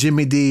being the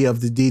Jimmy D of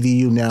the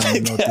DDU now?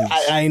 In the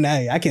Northeast?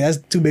 I can't. That's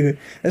too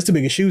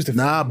big of shoes to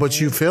fill. Nah, but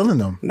you feeling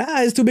them.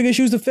 Nah, it's too big of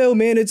shoes to fill,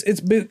 man. It's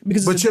because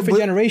it's a different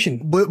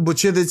generation.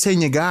 But you're the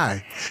tenure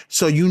guy,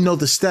 so you know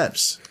the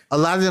steps. A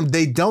lot of them,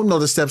 they don't know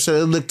the steps, so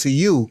they look to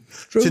you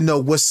to know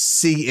what's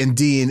C and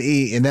D and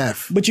E and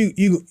F. But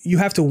you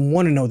have to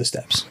want to know the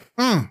steps.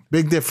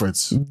 Big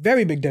difference.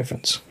 Very big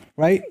difference,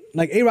 right?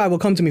 Like A-Rod will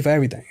come to me for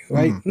everything,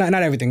 right? Not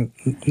everything.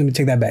 Let me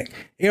take that back.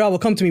 A-Rod will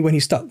come to me when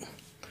he's stuck,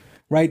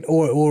 right?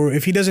 Or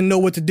if he doesn't know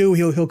what to do,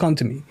 he'll come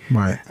to me.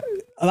 Right.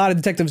 A lot of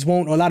detectives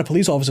won't, or a lot of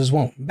police officers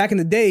won't. Back in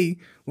the day,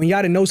 when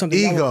y'all didn't know something,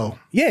 Ego.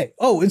 Yeah.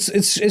 Oh,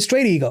 it's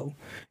straight ego,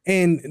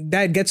 and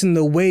that gets in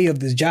the way of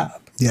this job.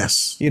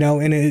 Yes. You know,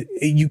 and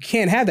you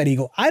can't have that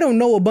ego. I don't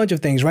know a bunch of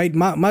things, right?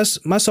 My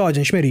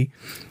sergeant Schmitty,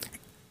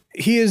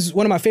 he is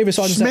one of my favorite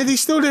sergeants. Smitty's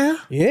still there?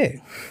 Yeah.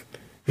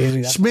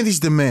 Smitty's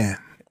the man.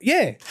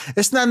 Yeah.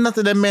 It's not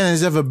nothing that man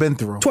has ever been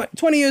through.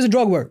 20 years of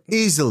drug work.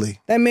 Easily.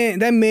 That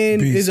man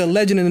is a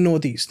legend in the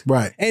Northeast.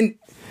 Right. And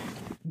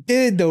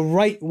did it the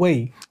right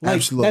way. Like,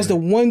 Absolutely. That's the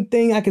one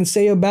thing I can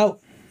say about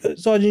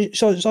Sergeant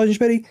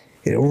Schmitty.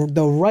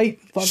 The right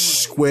fucking way.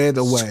 Squared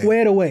away.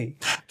 Squared away.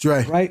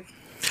 Dre, Right?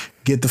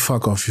 get the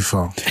fuck off your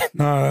phone.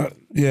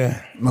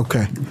 Yeah.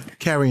 Okay.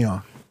 Carry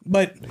on.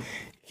 But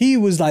he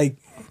was one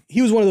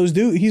of those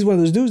dudes. He's one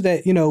of those dudes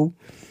that, you know,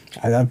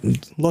 I've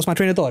lost my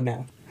train of thought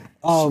now.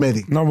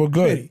 Smitty. No, we're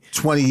good.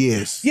 20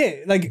 years. Yeah,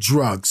 like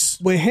Drugs.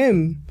 with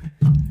him,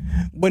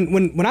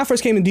 when I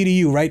first came in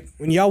DDU, right,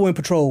 when y'all went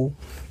patrol,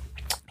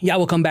 y'all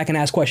will come back and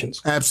ask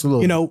questions.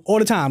 Absolutely. You know, all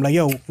the time. Like,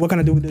 yo, what can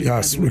I do with this? Yes.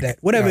 What can I do with that?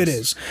 Whatever it Yes.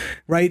 is,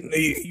 right?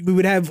 We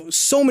would have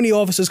so many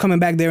officers coming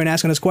back there and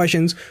asking us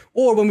questions.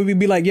 Or when we would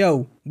be like,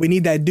 yo, we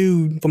need that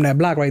dude from that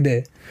block right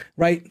there,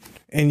 right?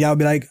 And y'all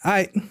be like, all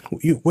right,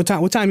 what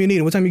time you need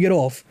him? What time you get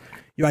off?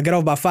 Yo, I get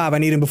off by 5. I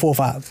need him before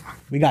 5.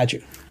 We got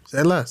you.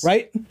 Say less.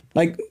 Right?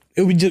 Like,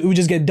 it would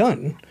just get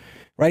done.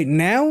 Right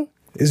now,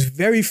 it's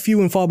very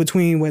few and far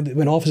between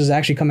when officers are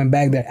actually coming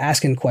back there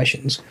asking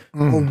questions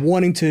or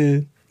wanting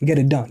to get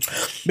it done.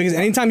 Because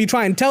anytime you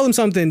try and tell them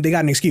something, they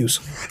got an excuse.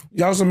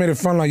 You also made it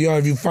fun like, yo,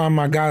 if you find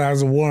my guy that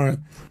has a warrant,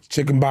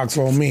 chicken box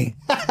for me.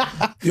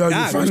 Yo,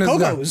 Nah, you find it was this guy.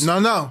 Coco's.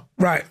 No.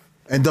 Right.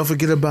 And don't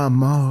forget about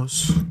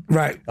Mars.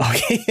 Right.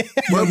 Okay.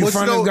 Yo, you What's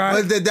find this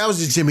guy. that was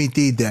the Jimmy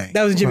D day.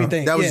 That was a Jimmy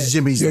thing. That was yeah.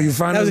 Jimmy's Yo, day. you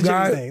find That was this a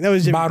Jimmy guy. thing. That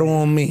was Jimmy Bottle thing.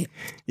 on me.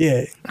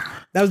 Yeah.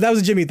 That was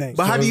a Jimmy thing.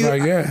 But how do was you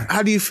like, yeah.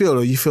 how do you feel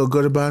though? You feel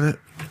good about it?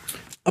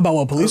 About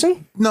what,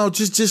 policing? No,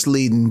 just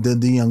leading the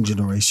young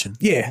generation.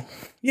 Yeah.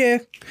 Yeah.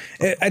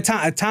 At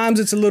times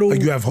it's a little...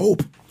 Like you have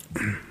hope.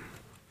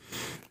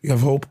 You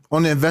have hope.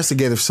 On the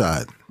investigative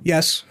side.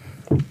 Yes.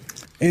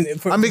 And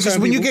I mean, because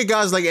when you get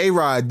guys like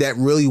A-Rod that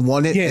really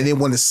want it Yeah. and they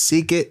want to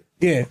seek it,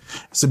 Yeah.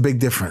 it's a big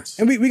difference.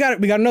 And we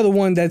got another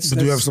one that's... But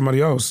do you have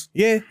somebody else?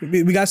 Yeah.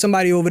 We got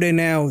somebody over there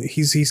now.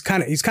 He's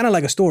kind of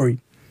like a story.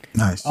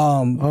 Nice.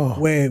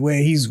 Where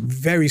he's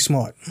very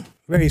smart.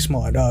 Very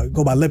smart.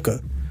 Go by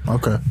Lipka.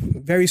 Okay.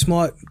 Very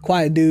smart,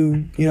 quiet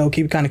dude, you know,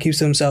 keeps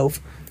to himself,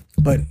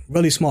 but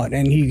really smart.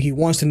 And he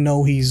wants to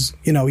know he's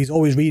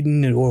always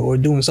reading or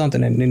doing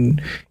something,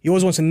 and he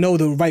always wants to know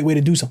the right way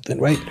to do something,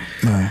 right?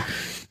 Right.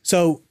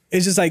 So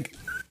it's just like,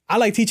 I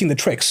like teaching the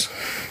tricks,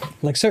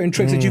 like certain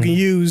tricks that you can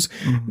use,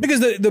 because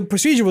the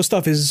procedural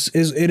stuff is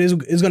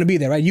going to be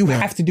there, right? You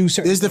have to do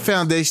certain It's the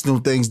foundational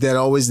things that are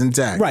always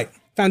intact. right.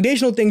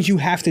 Foundational things you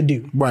have to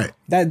do. Right.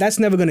 That's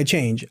never going to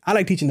change. I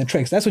like teaching the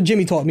tricks. That's what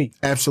Jimmy taught me.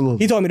 Absolutely.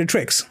 He taught me the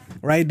tricks,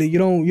 right? That you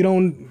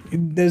don't.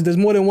 There's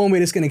more than one way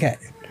to skin a cat,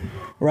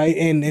 right?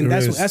 And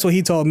that's what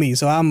he taught me.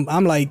 So I'm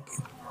like,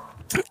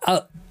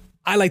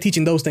 I like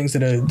teaching those things to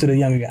the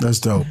younger guys. That's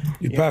dope.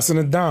 You're passing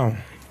it down.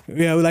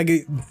 You know, like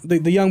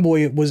the young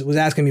boy was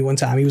asking me one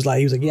time. He was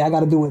like, yeah, I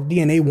got to do a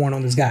DNA warrant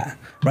on this guy,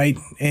 right?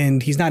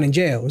 And he's not in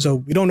jail, so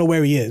we don't know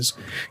where he is.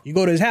 You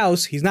go to his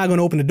house, he's not going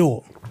to open the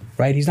door,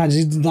 right? He's not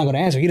going to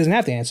answer. He doesn't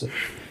have to answer.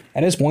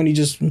 At this point, he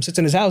just sits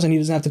in his house and he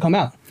doesn't have to come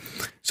out.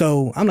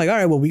 So I'm like, all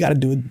right, well, we got to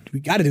do the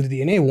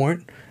DNA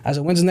warrant. I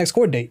said, when's the next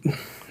court date?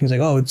 He's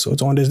like, oh, it's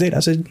on this date. I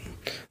said,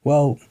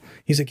 well,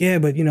 he's like, yeah,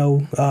 but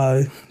can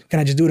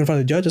I just do it in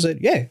front of the judge? I said,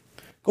 yeah,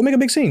 go make a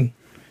big scene.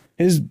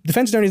 His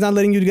defense attorney's not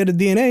letting you get a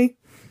DNA.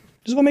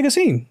 Just go make a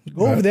scene.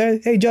 Go over there.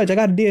 Hey, judge, I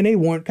got a DNA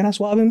warrant. Can I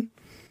swab him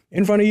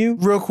in front of you?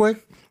 Real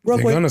quick. They're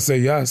going to say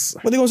yes.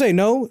 What they going to say?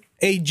 No,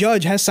 a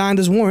judge has signed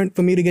this warrant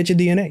for me to get your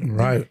DNA.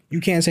 Right. You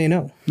can't say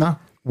no. No.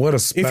 What a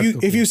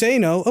spectacle. If you say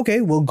no,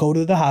 okay, we'll go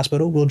to the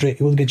hospital. We'll get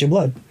your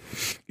blood.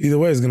 Either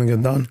way, it's gonna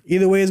get done.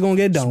 Either way, it's gonna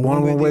get done.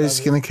 One way to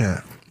skin a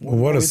cat. Well,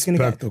 what a It's gonna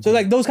get- spectacle. So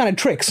like those kind of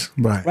tricks,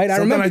 Right. I Something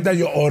remember like that,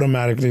 you're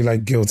automatically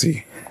like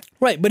guilty.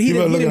 right, but he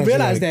People are didn't looking at you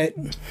realize like-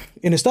 that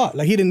in the start.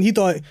 Like he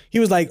thought he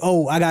was like,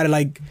 oh, I gotta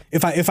like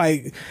if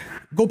I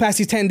go past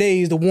these 10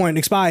 days, the warrant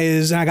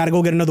expires, and I gotta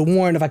go get another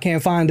warrant if I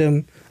can't find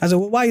him. I said,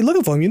 well, why are you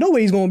looking for him? You know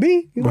where he's gonna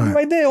be. He's gonna be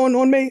right there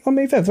on May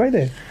 5th, right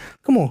there.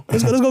 Come on,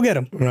 let's go get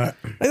him. Right.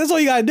 Like, that's all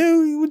you gotta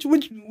do.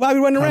 Why are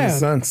we running Common around?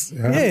 sense.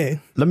 Yeah.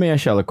 Let me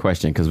ask y'all a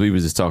question because we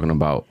was just talking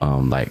about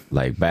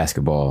like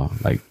basketball,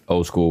 like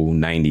old school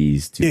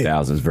 90s,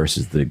 2000s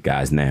versus the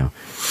guys now.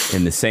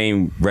 In the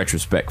same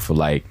retrospect for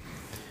like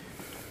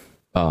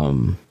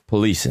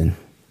policing,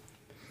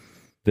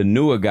 the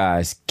newer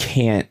guys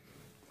can't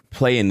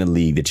play in the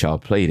league that y'all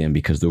played in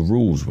because the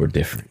rules were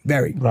different.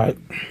 Very. Right.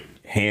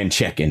 Hand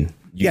checking.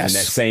 Using Yes.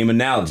 that same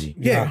analogy.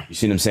 Yeah. You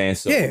see what I'm saying?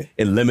 So Yeah.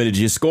 it limited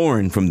your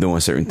scoring from doing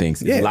certain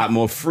things. It's Yeah. a lot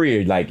more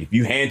freer. Like if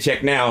you hand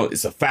check now,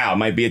 it's a foul. It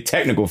might be a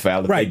technical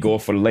foul if Right. they go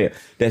for the layup.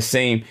 That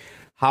same,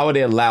 how are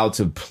they allowed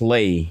to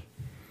play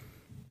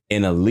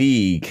in a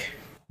league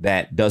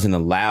that doesn't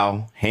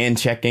allow hand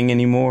checking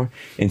anymore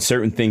and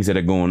certain things that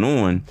are going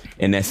on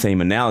in that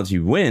same analogy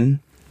when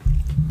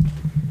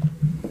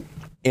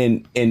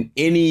in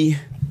any,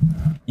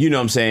 you know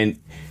what I'm saying,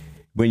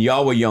 when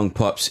y'all were young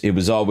pups, it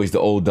was always the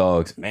old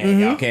dogs. Man,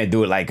 y'all can't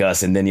do it like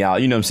us. And then y'all,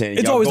 you know what I'm saying?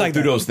 It's Y'all always go like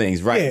through that. those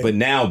things, right?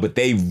 Yeah. But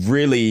they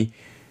really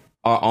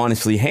are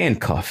honestly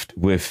handcuffed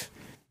with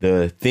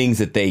the things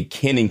that they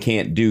can and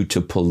can't do to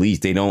police.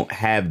 They don't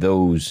have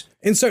those.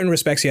 In certain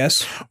respects,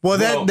 yes.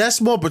 Well, that's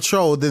more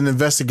patrol than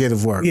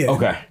investigative work. Yeah.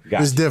 Okay,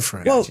 gotcha. It's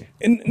different. Well,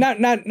 and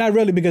not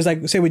really, because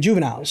like say with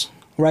juveniles,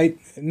 right?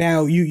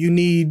 Now you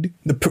need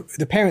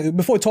the parent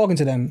before talking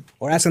to them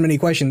or asking them any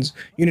questions.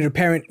 You need a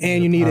parent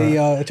and you need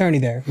a attorney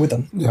there with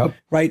them. Yep.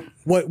 Right.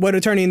 What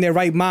attorney in their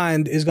right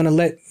mind is going to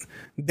let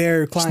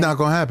their client it's not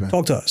gonna happen.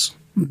 talk to us?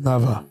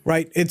 Never.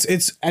 Right.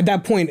 It's at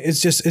that point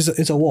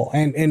it's a wall.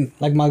 And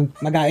like my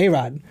guy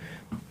A-Rod,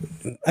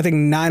 I think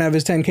 9 out of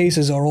his 10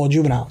 cases are all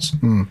juveniles.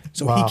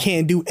 So he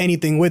can't do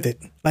anything with it.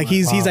 Like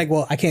he's like,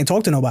 well, I can't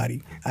talk to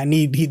nobody. They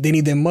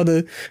need their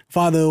mother,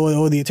 father,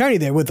 or the attorney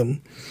there with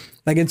them.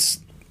 Like it's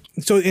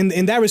so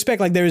in that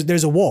respect, like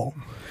there's a wall,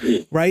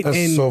 right? That's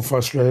and so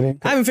frustrating.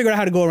 I haven't figured out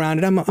how to go around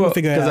it. I'm gonna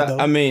figure it out though.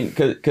 I mean,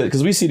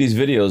 because we see these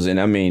videos, and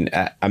I mean,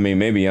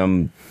 maybe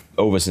I'm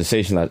over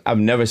sensationalized. I've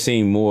never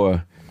seen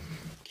more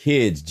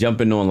kids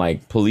jumping on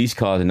like police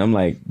cars, and I'm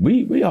like,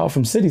 we all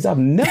from cities. I've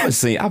never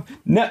seen.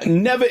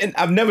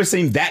 I've never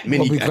seen that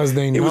many. Well, because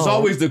they It was know.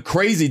 always the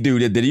crazy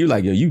dude that you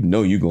like. Yo, you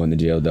know you going to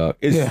jail, dog.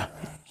 It's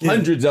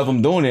hundreds of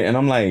them doing it, and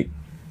I'm like.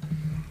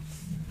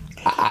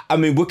 I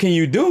mean, what can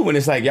you do when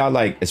it's like y'all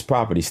like it's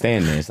property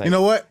stand there? It's like, You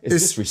know what? It's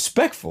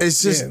disrespectful.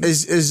 It's just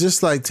it's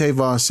just like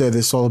Tavon said.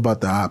 It's all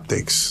about the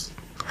optics.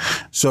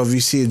 So if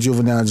you see a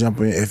juvenile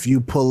jumping, if you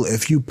pull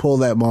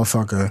that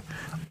motherfucker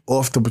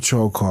off the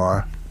patrol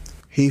car,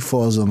 he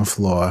falls on the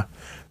floor.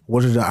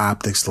 What do the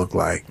optics look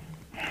like?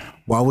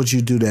 Why would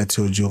you do that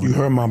to a You juvenile?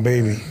 hurt my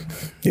baby.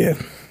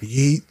 Yeah.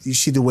 You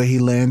see the way he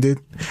landed?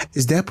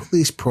 Is that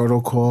police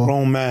protocol?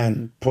 Grown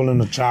man pulling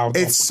a child.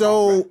 It's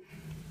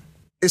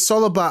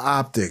all about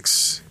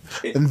optics.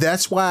 And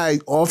that's why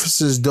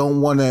officers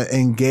don't want to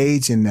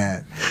engage in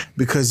that.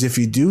 Because if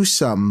you do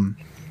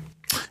something,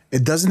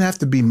 it doesn't have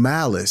to be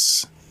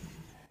malice.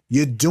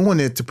 You're doing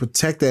it to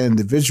protect that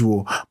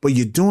individual, but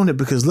you're doing it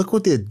because look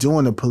what they're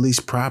doing to police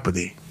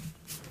property.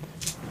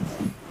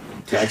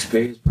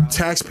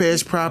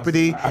 Taxpayers'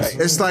 property.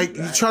 It's like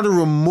you try to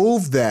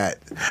remove that,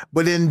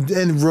 but in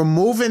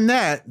removing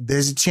that,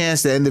 there's a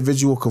chance that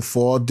individual could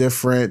fall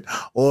different,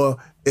 or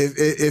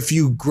if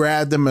you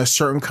grab them a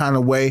certain kind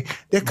of way,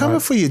 they're coming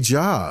for your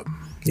job.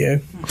 Yeah.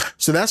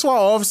 So that's why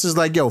officers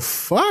like, yo,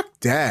 fuck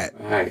that.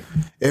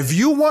 If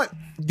you want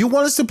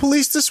us to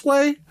police this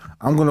way,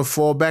 I'm gonna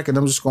fall back and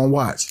I'm just gonna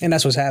watch. And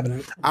that's what's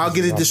happening. I'll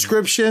get a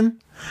description.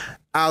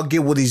 I'll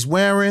get what he's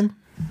wearing.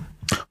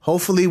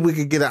 Hopefully we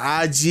could get an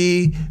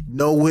IG,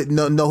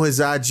 know his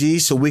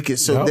IG, so we could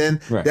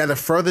that'll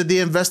further the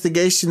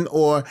investigation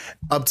or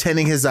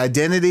obtaining his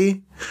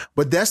identity.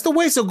 But that's the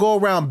way to go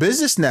around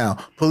business now.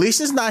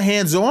 Police is not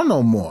hands on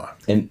no more,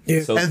 and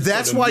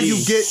that's why you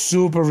get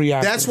super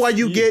reactive. That's why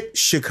you get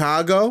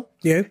Chicago,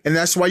 Yeah. and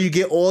that's why you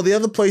get all the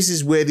other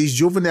places where these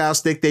juveniles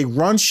think they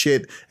run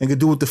shit and can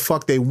do what the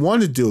fuck they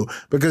want to do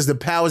because the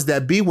powers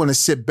that be want to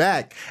sit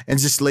back and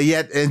just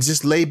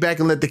lay back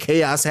and let the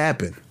chaos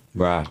happen.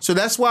 right. So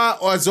that's why,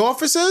 as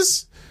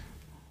officers,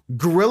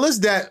 gorillas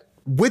that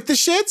with the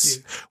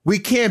shits, we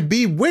can't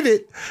be with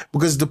it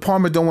because the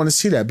department don't want to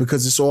see that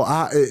because it's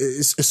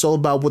all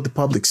about what the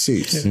public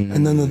sees.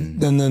 And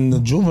then the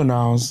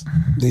juveniles,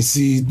 they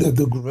see the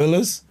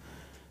gorillas.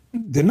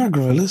 They're not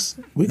gorillas.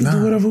 We can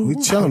do whatever we We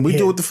want. chilling. We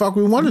do what the fuck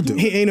we want to do.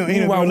 Ain't no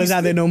Meanwhile, gorillas we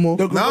out there no more.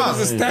 The gorillas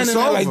are it's standing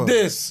there like over.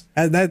 this,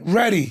 That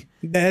ready.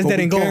 that But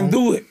ain't we going. can't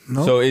do it.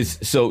 So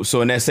it's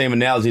so in that same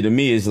analogy to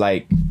me is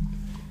like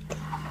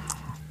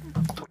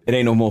it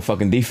ain't no more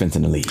fucking defense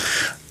in the league.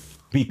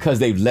 because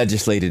they've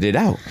legislated it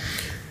out.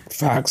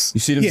 Facts. You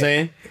see what I'm Yeah.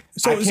 saying?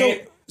 So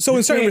in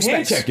you certain can't hand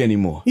respects, check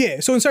anymore. yeah.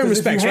 So in certain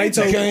respects, right?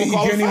 So You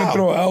can't even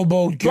throw an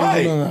elbow. Right. Can't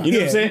You do know none of that.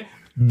 what I'm saying?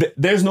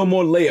 There's no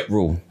more layup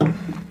rule.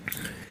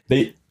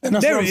 And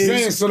that's There what I'm is.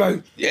 saying. So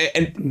like, Yeah,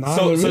 and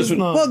there is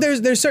none. well,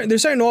 there's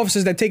certain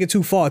officers that take it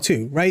too far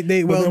too, right?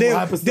 then what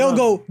happens to They'll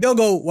them?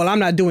 go. Well, I'm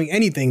not doing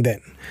anything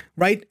then,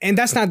 right? And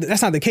that's not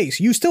the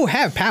case. You still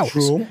have powers.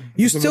 True.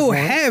 You That's a good still point.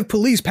 have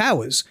police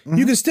powers.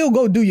 You can still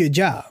go do your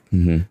job,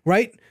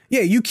 right?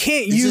 Yeah, you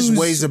can't There's use just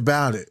ways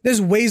about it.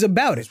 There's ways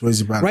about it.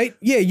 ways about it. right?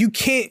 Yeah, you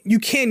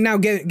can't now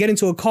get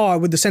into a car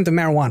with the scent of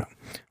marijuana,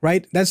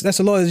 right? That's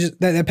a law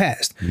that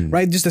passed,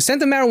 right? Just the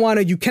scent of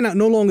marijuana, you cannot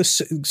no longer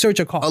search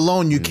a car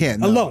Alone, you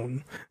can't. No.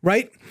 alone,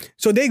 right?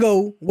 So they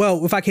go,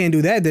 well, if I can't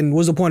do that, then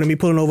what's the point of me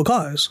pulling over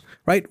cars,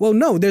 right? Well,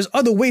 no, there's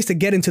other ways to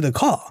get into the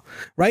car,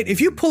 right?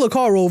 If you pull a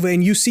car over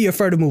and you see a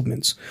further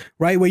movements,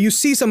 right, where you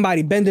see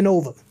somebody bending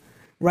over,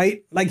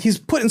 right, like he's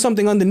putting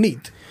something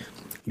underneath,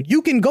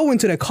 you can go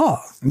into the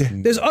car.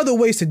 There's other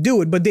ways to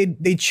do it, but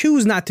they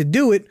choose not to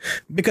do it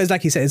because,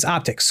 like he said, it's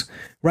optics,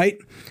 right?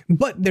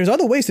 But there's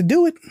other ways to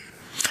do it.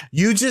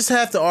 You just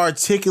have to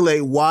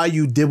articulate why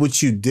you did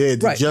what you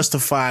did to Right.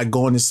 justify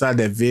going inside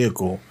that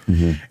vehicle.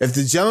 If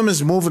the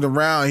gentleman's moving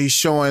around, he's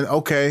showing,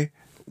 okay,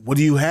 what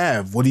do you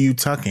have? What are you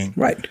tucking?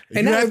 Right. And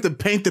And you now- have to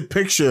paint the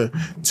picture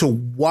to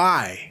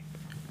why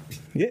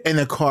Yeah. in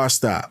a car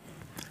stop.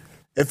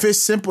 If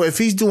it's simple, if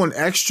he's doing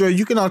extra,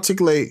 you can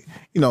articulate,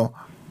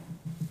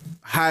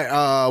 high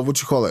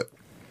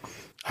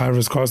high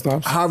risk car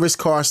stops. high risk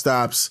car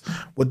stops,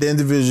 what the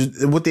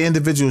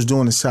individual is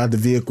doing inside the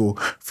vehicle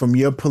from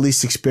your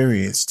police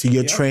experience to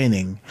your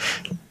training.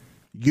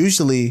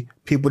 Usually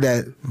people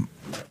that,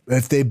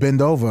 if they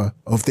bend over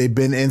or if they've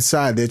been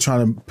inside, they're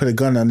trying to put a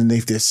gun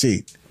underneath their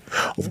seat.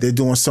 Or if they're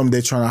doing something,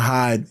 they're trying to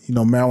hide,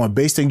 marijuana.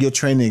 Based on your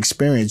training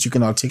experience, you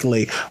can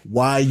articulate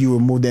why you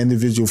removed the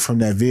individual from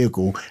that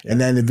vehicle,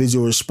 and that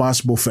individual is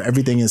responsible for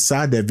everything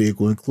inside that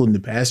vehicle, including the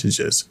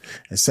passengers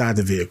inside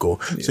the vehicle.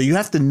 So you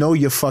have to know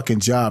your fucking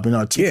job and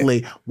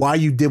articulate why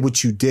you did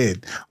what you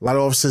did. A lot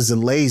of officers are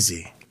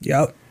lazy.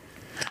 Yep.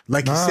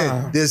 Like you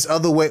said, there's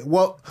other way.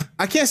 Well,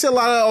 I can't say a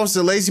lot of officers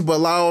are lazy, but a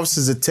lot of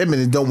officers are timid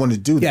and don't want to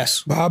do that.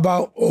 Yes. But how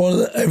about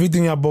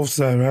everything y'all both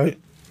said, right?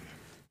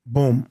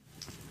 Boom.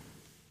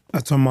 I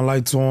turn my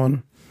lights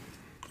on.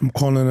 I'm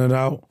calling it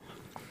out.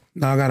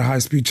 Now I got a high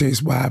speed chase.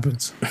 What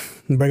happens?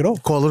 Break it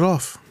off. Call it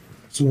off.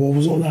 So what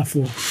was all that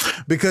for?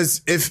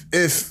 Because if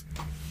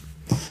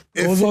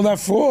What was all that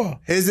for?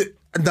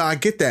 no, I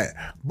get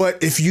that.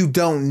 But if you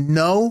don't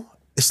know,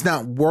 it's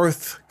not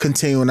worth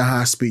continuing a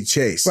high speed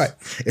chase. Right.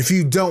 If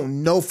you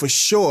don't know for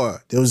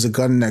sure there was a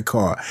gun in that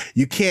car,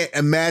 you can't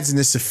imagine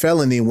it's a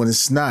felony when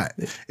it's not.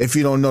 If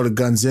you don't know the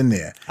gun's in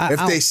there. If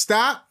they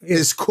stop,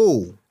 it's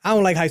cool. I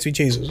don't like high speed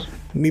chases.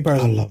 Me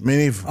personally. Me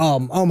neither.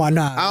 Oh my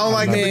God. I don't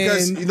like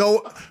it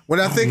because when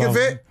I think of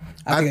it,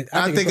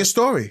 I think a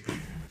story.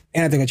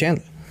 And I think of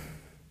Chandler.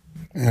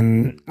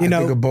 And I know-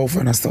 think of both,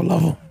 and I still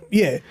love them.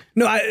 Yeah.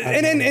 No,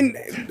 and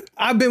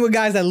I've been with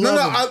guys that love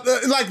No,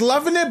 it. I like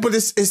loving it, but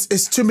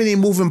it's too many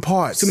moving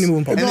parts. Too many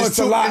moving parts. And No, it's it's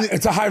a too- lot. and-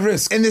 It's a high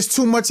risk. and there's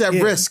too much at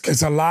risk.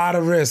 It's a lot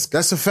of risk.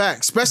 That's a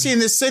fact, especially in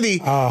this city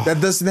that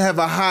doesn't have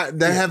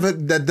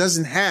that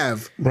doesn't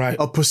have Right.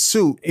 a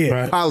pursuit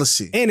Right.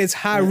 policy. And it's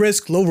high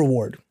risk, low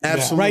reward.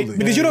 Absolutely. Right?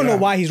 Because you don't know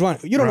why he's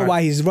running. You don't know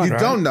why he's running. You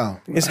don't know.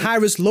 It's high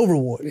risk, low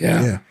reward.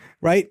 Yeah.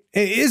 Right?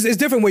 It's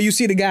different where you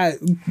see the guy,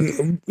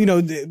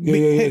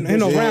 hitting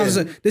those rounds,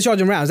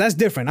 discharging rounds. That's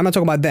different. I'm not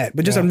talking about that.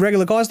 But just a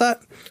regular car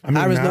stop,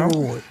 high risk, low now,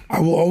 reward. I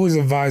will always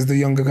advise the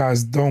younger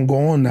guys, don't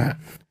go on that.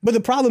 But the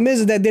problem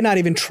is that they're not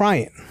even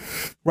trying.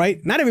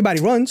 Right? Not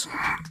everybody runs.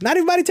 Not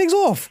everybody takes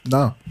off.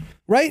 No.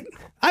 Right?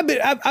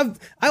 I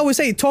always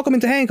say talk them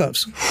into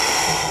handcuffs.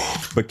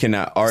 But can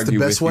I argue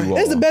with best you way. all?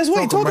 That's the best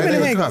way. Talk Talk them them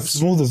into right in handcuffs.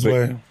 Smoothest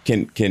way.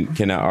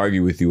 Can I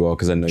argue with you all?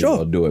 Because I know Sure. you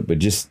all do it, but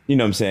just, you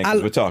know what I'm saying?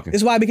 'Cause we're talking.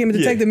 It's why I became a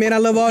detective, man. I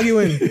love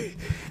arguing.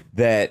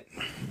 That,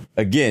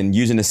 again,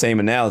 using the same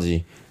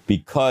analogy,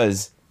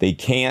 because they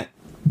can't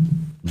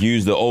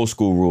use the old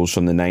school rules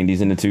from the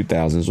 90s and the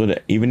 2000s or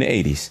even the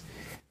 80s.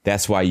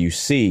 That's why you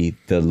see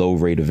the low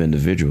rate of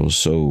individuals.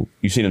 So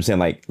you see what I'm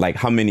saying? Like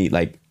how many,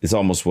 like it's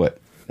almost what?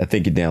 I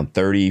think you're down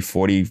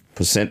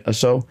 30-40% or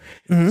so.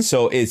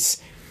 So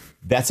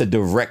that's a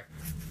direct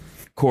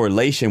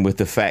correlation with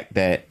the fact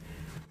that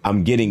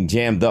I'm getting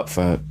jammed up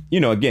for,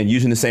 again,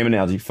 using the same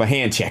analogy, for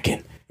hand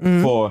checking.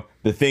 For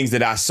the things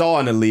that I saw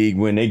in the league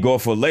when they go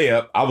for a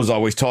layup, I was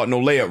always taught no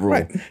layup rule.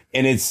 Right.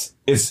 And it's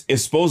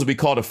supposed to be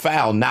called a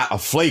foul, not a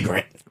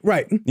flagrant.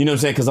 Right. You know what I'm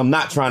saying? Because I'm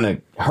not trying to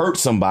hurt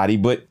somebody,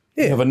 but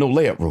you have a no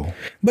layup rule.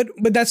 But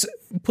that's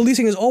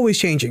policing is always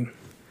changing.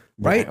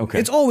 Right? Okay.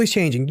 It's always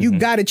changing. You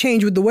gotta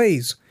change with the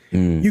ways.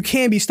 You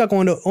can't be stuck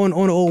on the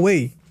old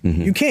way.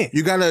 You can't.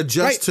 You gotta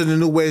adjust Right. to the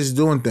new ways of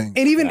doing things.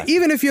 And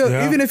even if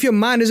your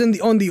mind is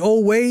on the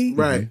old way,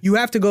 Right. you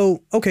have to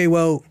go, okay,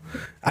 well,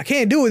 I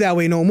can't do it that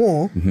way no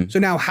more. So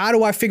now how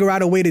do I figure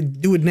out a way to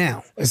do it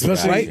now?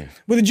 Especially right?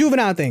 With the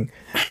juvenile thing.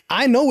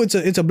 I know it's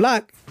a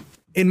block,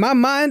 in my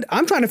mind,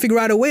 I'm trying to figure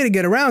out a way to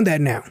get around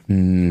that now.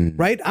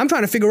 Right? I'm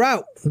trying to figure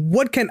out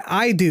what can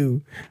I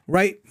do,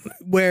 right?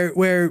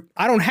 Where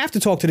I don't have to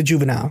talk to the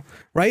juvenile,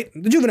 right?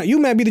 The juvenile, you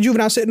might be the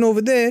juvenile sitting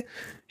over there.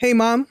 Hey,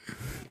 mom.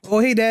 Oh,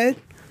 hey, dad.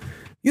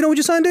 You know what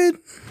your son did?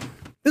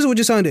 This is what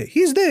your son did.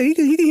 He's there. He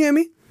can hear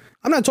me.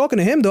 I'm not talking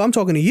to him though. I'm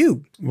talking to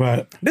you.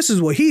 Right. This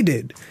is what he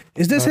did.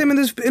 Is this him in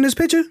this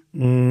picture?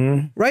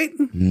 Right?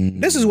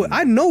 This is what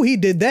I know he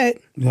did that.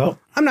 Yep.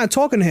 I'm not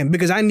talking to him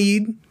because I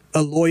need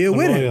a lawyer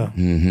with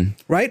him.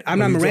 Right? I'm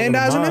not you talking to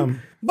Mirandizing him.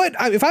 mom. But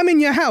if I'm in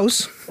your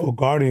house Or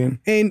guardian.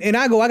 and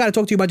I go, I got to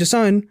talk to you about your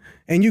son,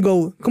 and you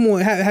go, come on,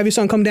 have your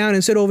son come down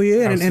and sit over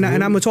here, and I'm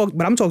gonna talk,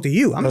 but I'm talking to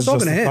you. I'm not That's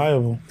talking to him.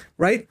 justifiable.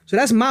 Right? So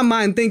that's my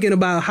mind thinking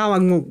about how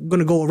I'm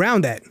gonna go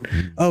around that.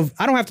 Of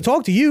I don't have to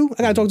talk to you,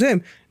 I gotta talk to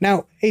him.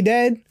 Now, hey,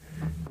 dad,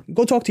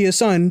 go talk to your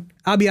son.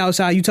 I'll be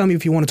outside. You tell me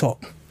if you want to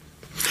talk.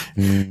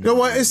 You know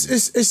what? It's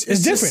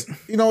different.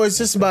 Just, you know, it's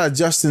just about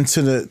adjusting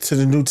to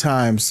the new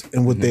times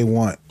and what they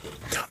want.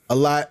 A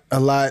lot.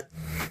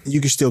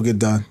 You can still get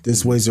done.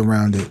 There's ways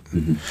around it.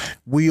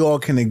 We all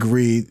can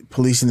agree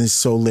policing is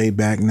so laid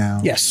back now.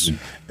 Yes.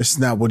 It's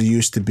not what it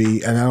used to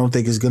be, and I don't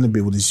think it's going to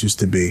be what it used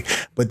to be.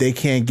 But they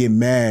can't get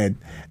mad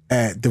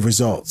at the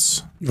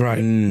results.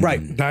 Right.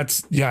 Right.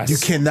 That's, yes. You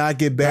cannot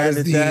get bad That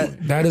at is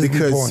that. that is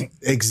because, the point.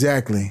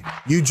 Exactly.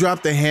 You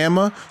dropped the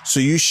hammer, so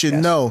you should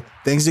know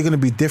things are going to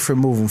be different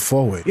moving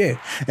forward. Yeah.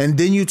 And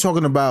then you're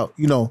talking about,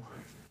 you know,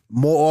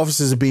 more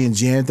officers are being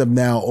jammed up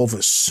now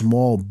over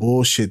small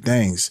bullshit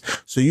things.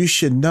 So you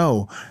should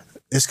know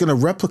it's going to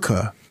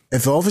replica.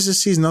 If an officer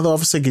sees another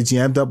officer get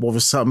jammed up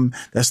over something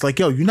that's like,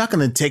 yo, you're not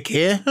going to take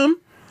care of him?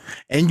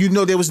 And you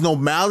know there was no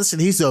malice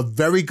and he's a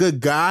very good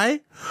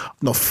guy?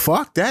 No,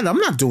 fuck that. I'm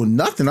not doing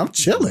nothing. I'm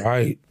chilling.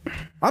 Right.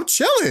 I'm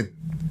chilling.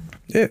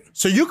 Yeah.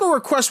 So you can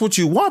request what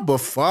you want, but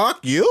fuck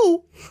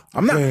you.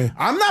 I'm not Yeah.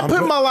 I'm not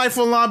putting my life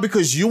on line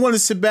because you want to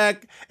sit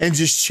back and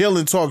just chill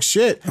and talk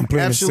shit. I'm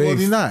playing it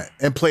Absolutely safe. not.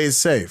 And play it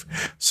safe.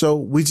 So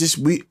we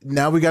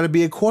now got to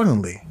be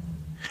accordingly.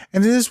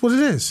 And it is what it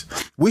is.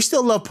 We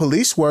still love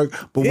police work,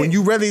 but when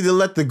you ready to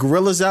let the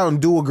gorillas out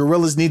and do what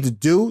gorillas need to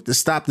do to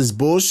stop this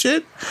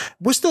bullshit,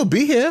 we'll still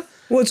be here.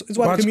 Well, it's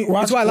why Watch, the community.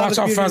 watch, It's why a lot watch of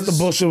how the fast the communities-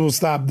 bullshit will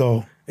stop,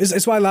 though.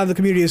 It's why a lot of the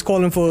community is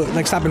calling for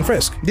like stop and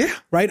frisk. Yeah.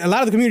 Right. A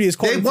lot of the community is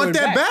calling. They for want it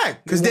that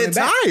back because They they're want it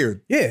back.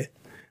 tired. Yeah.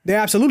 They're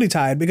absolutely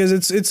tired because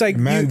it's like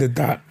Man you, did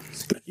that.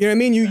 you know what I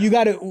mean. You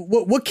got to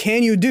what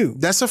can you do?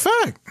 That's a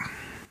fact.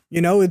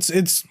 You know, it's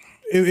if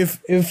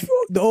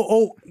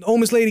the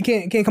homeless lady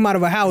can't come out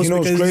of her house You know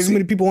what's because there's crazy? so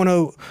many people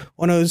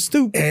on her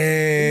stoop.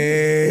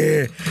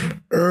 Hey,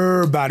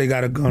 everybody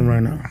got a gun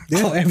right now.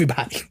 Oh,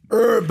 everybody.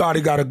 Everybody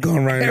got a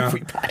gun right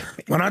Everybody. now.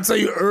 When I tell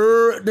you,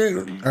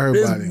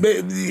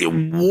 Everybody.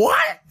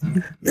 what?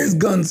 There's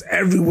guns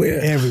everywhere.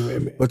 Everywhere,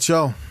 man. But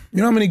yo, You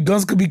know how many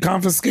guns could be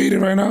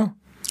confiscated right now?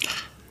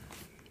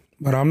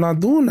 But I'm not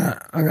doing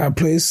that. I gotta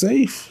play it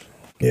safe.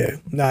 Yeah.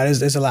 Nah,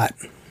 there's a lot.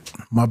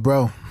 my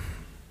bro,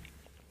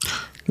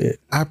 Yeah.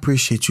 I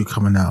appreciate you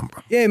coming out,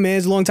 bro. Yeah, man.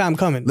 It's a long time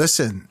coming.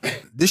 Listen,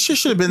 this shit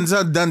should have been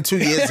done 2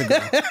 years ago.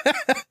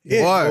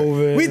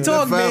 Boy. We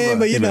talk, forever. man,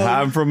 but you They've been know.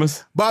 hiding from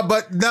us.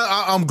 But no,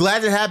 I'm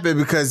glad it happened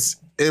because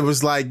it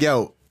was like,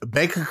 yo,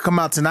 Baker could come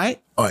out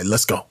tonight. All right,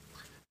 let's go.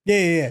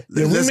 Yeah.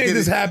 We Let's made get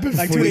this it. happen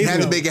Like for 2 you. We days had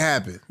to ago. make it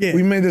happen. Yeah.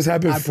 We made this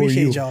happen I for you.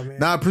 appreciate y'all, man.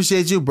 No, I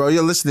appreciate you, bro.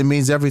 Your listening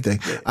means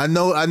everything. I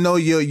know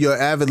you're an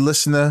avid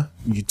listener.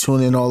 You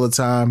tune in all the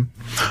time.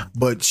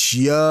 But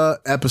your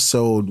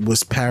episode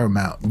was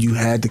paramount. You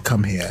had to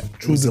come here.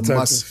 It was a detective.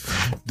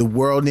 must. The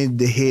world needed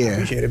to hear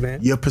Appreciate it,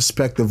 man. your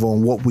perspective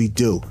on what we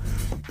do.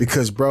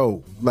 Because,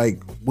 bro,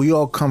 like, we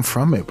all come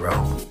from it, bro.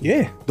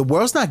 Yeah. The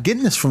world's not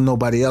getting this from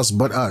nobody else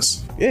but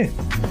us. Yeah.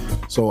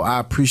 So I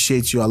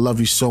appreciate you. I love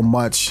you so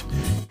much.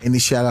 Any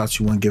shout outs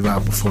you want to give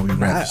out before we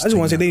wrap I this just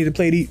want to say thing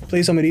they need to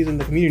play some of these in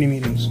the community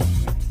meetings. up?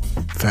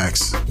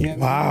 Facts. Yeah.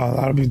 Wow,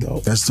 that'll be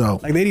dope. That's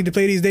dope. Like they need to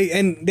play these.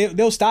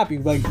 They'll stop you.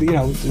 Like you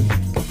know,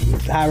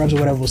 the higher ups or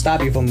whatever will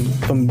stop you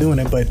from doing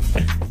it. But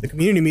the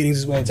community meetings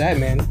is where it's at,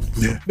 man.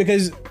 Yeah.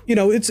 Because you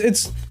know it's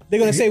they're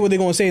gonna say what they're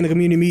gonna say in the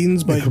community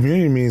meetings, but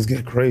Community meetings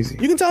get crazy.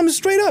 you can tell them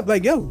straight up,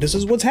 like, yo, this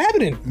is what's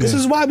happening. This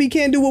is why we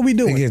can't do what we It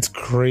doing. gets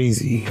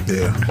crazy.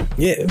 Yeah.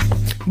 Yeah.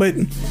 But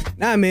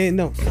nah, man,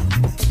 no.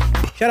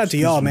 Shout out to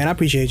y'all, man. I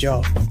appreciate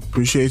y'all.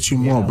 Appreciate you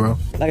more, bro.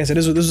 Like I said,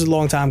 this was a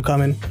long time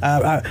coming.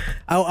 I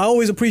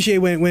always appreciate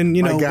when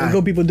you know guy. when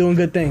good people doing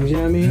good things. You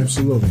know what I mean?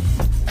 Absolutely.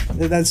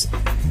 That's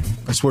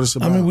That's what it's I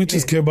about. mean, we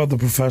just care about the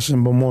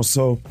profession, but more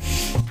so,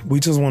 we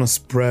just want to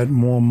spread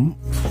more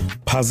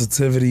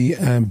positivity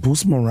and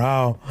boost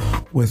morale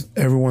with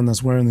everyone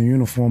that's wearing the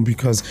uniform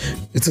because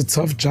it's a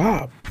tough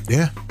job.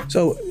 yeah.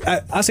 so.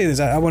 I'll say this.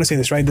 I want to say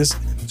this, right?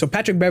 So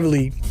Patrick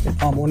Beverly,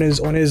 on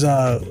his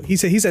he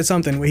said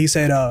something where he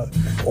said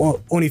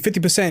only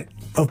 50%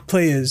 of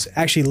players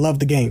actually love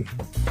the game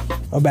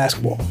of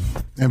basketball.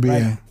 NBA.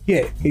 Right?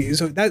 Yeah.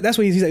 So that's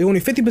what he said. Only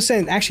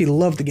 50% actually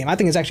love the game. I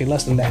think it's actually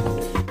less than that.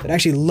 That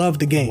actually love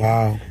the game.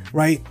 Wow.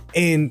 Right.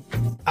 And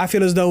I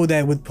feel as though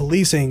that with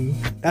policing,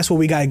 that's what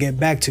we got to get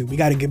back to. We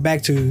got to get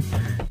back to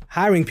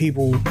hiring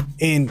people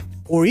and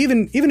or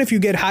even if you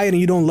get hired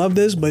and you don't love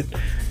this, but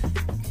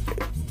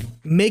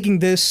making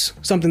this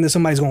something that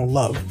somebody's gonna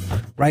love,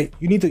 right?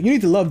 You need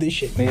to love this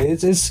shit, man.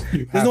 It's there's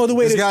no other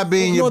way. It's gotta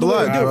be in your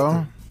blood, to do it.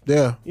 bro.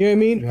 Yeah. You know what I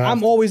mean?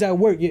 I'm always at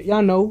work.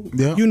 Y'all know.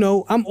 Yeah. You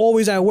know, I'm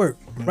always at work,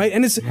 right?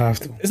 And it's not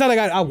like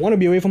I want to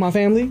be away from my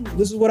family.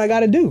 This is what I got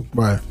to do,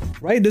 Right.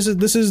 right? This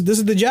is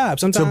the job.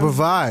 Sometimes To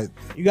provide.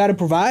 you got to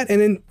provide,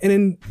 and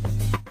then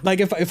like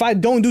if I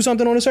don't do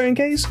something on a certain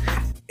case,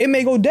 it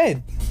may go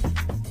dead,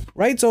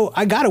 right? So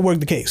I got to work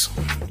the case.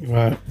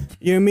 Right.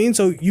 You know what I mean?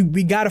 So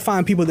we got to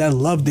find people that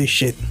love this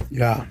shit,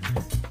 Yeah.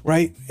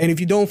 right? And if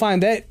you don't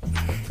find that,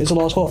 it's a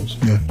lost cause.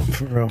 Yeah.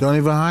 For real. Don't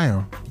even hire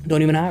them.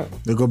 Don't even hire them.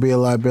 They're gonna be a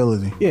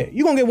liability. Yeah,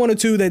 you gonna get one or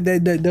two that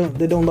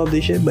don't love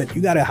this shit, but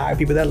you gotta hire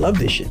people that love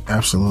this shit.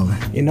 Absolutely.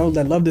 You know,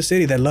 that love the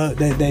city, that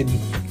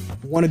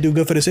want to do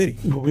good for the city.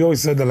 But we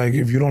always said that, like,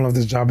 if you don't love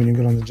this job and you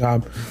get on the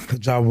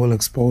job will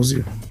expose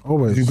you.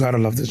 Always. You gotta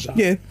love this job.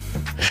 Yeah.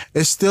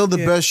 It's still the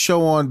best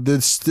show on.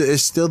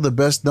 It's still the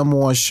best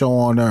 #1 show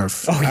on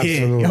earth. Oh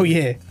Absolutely. yeah. Oh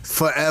yeah.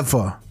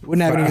 Forever. We're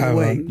not even Forever.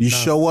 away. You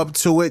show up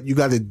to it, you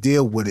got to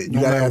deal with it. You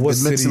No got to matter have what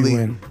the city mentally. you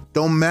in.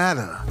 Don't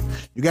matter.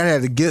 You got to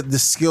have to get the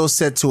skill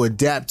set to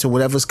adapt to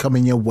whatever's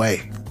coming your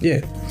way,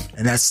 Yeah.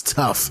 and that's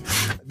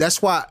tough.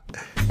 That's why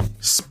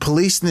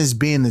policing is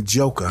being the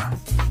Joker.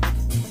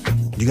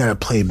 You got to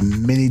play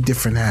many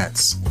different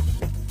hats.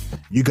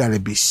 You got to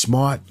be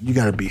smart. You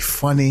got to be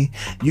funny.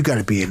 You got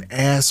to be an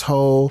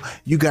asshole.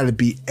 You got to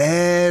be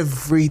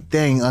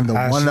everything under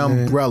one Passionate.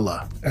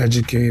 umbrella.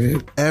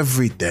 Educated.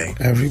 Everything.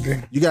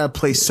 Everything. You gotta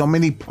play so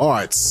many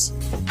parts.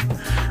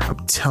 I'm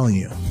telling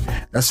you.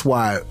 That's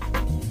why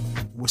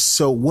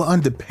we're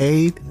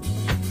underpaid.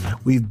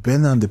 We've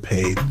been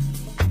underpaid.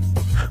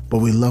 But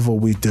we love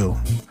what we do.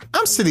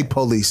 I'm city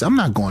police. I'm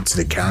not going to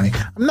the county.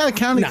 I'm not a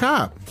county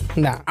cop.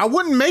 Nah. I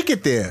wouldn't make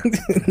it there.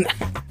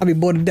 I'll be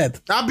bored to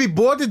death. I'll be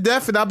bored to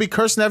death and I'll be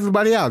cursing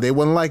everybody out. They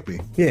wouldn't like me.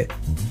 Yeah.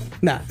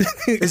 Nah.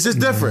 It's just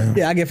different.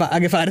 Yeah, I get fired. I'll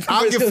get fired.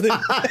 I'll get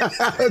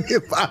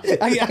fired.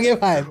 I get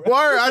fired. Bro.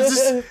 Word, I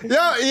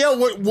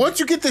just once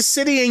you get the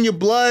city in your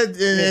blood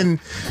and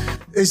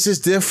it's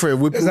just different.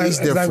 We It's like, police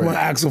it's like different. when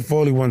Axel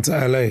Foley went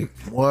to LA.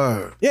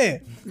 Word. Yeah.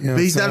 You know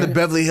But he's what I'm not a saying?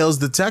 Beverly Hills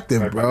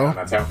detective, bro.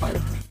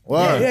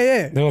 Word.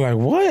 Yeah. They were like,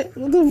 what?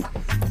 What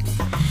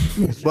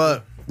the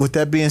But with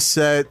that being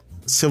said,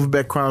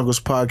 Silverback Chronicles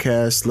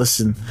podcast.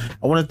 Listen,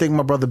 I want to thank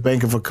my brother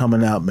Banker for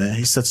coming out, man.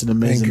 He's such an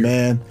amazing you.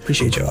 man.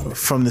 Appreciate y'all.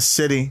 From the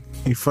city.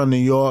 He from New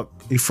York.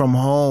 He from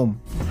home.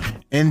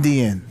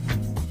 Indian.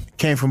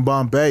 Came from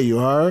Bombay, you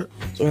heard?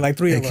 So like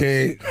 3 of us.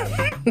 AKA,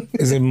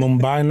 is it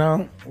Mumbai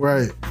now?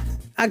 Right.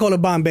 I call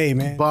it Bombay,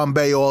 man.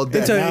 Bombay all day.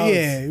 It took, now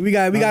yeah, we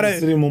got the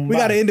city of Mumbai. we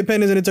got an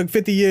independence, and it took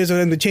 50 years for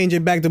them to change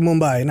it back to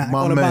Mumbai. Nah, I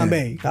call it man.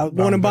 Bombay. I was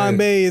born in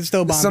Bombay. It's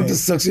still Bombay. Something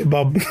sexy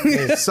about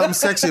Something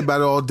sexy about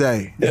it all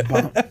day.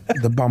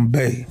 the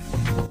Bombay.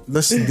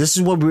 Listen, this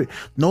is what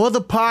no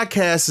other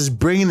podcast is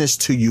bringing this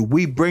to you.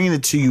 We bringing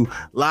it to you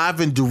live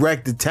and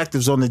direct.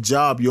 Detectives on the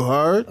job. You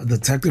heard? A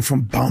detective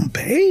from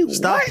Bombay?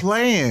 Stop What?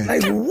 playing.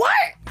 Like what?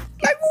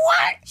 Like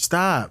what?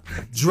 Stop.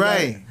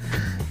 Dre.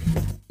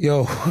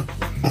 Yo, I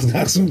was gonna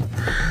ask him.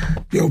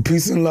 Yo,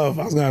 peace and love.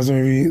 I was gonna ask him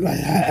if he like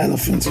had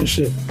elephants and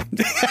shit.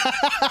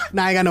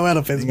 Nah, I ain't got no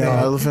elephants, You got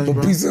man. elephants, But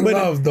bro? peace and But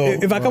love, though.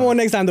 if I come on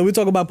next time, though, we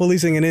talk about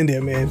policing in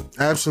India, man.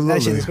 Absolutely.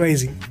 That shit is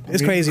crazy.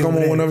 It's crazy. Come over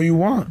on there. whenever you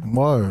want.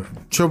 Word.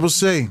 Triple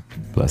C.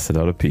 Blessed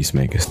are the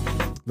peacemakers.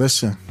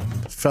 Listen,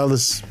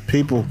 fellas,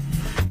 people,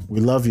 we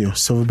love you.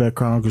 Silverback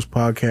Chronicles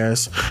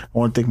podcast. I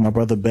want to thank my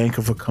brother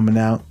Banker for coming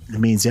out. It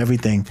means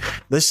everything.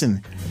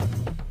 Listen,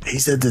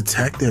 he's a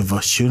detective,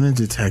 a shooting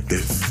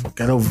detective.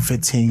 Got over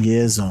 15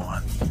 years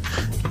on.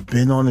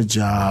 Been on the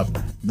job.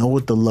 Know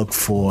what to look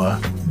for.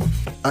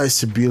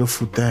 It's a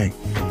beautiful thing.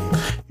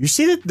 You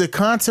see the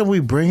content we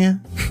bring in?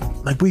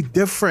 Like, we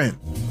different.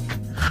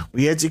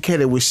 We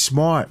educated. We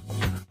smart.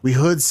 We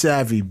hood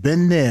savvy.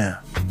 Been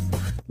there.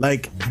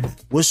 Like,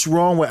 what's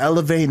wrong with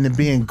elevating and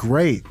being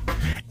great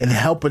and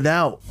helping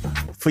out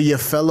for your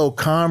fellow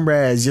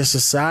comrades, your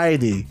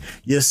society,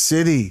 your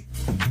city?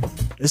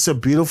 It's a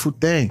beautiful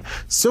thing.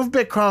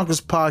 Silverback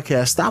Chronicles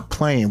podcast. Stop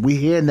playing. We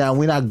here now.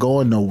 We're not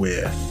going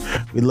nowhere.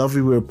 We love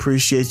you. We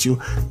appreciate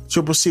you.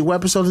 Triple C, what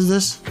episode is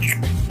this?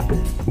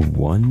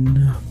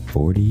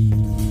 140.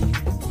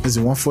 Is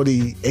it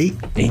 148?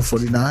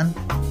 149?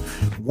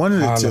 One of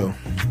the two.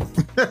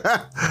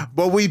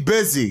 But we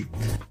busy.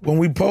 When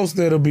we post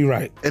it, it'll be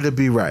right. It'll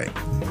be right.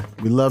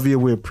 We love you.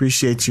 We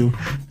appreciate you.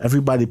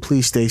 Everybody,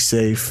 please stay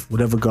safe.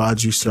 Whatever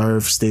God you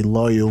serve, stay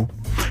loyal.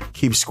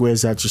 Keep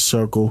squares out your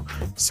circle.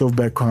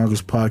 Silverback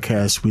Chronicles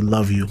podcast. We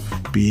love you.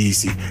 Be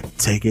easy.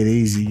 Take it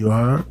easy. You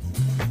heard?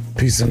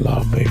 Peace and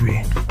love,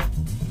 baby.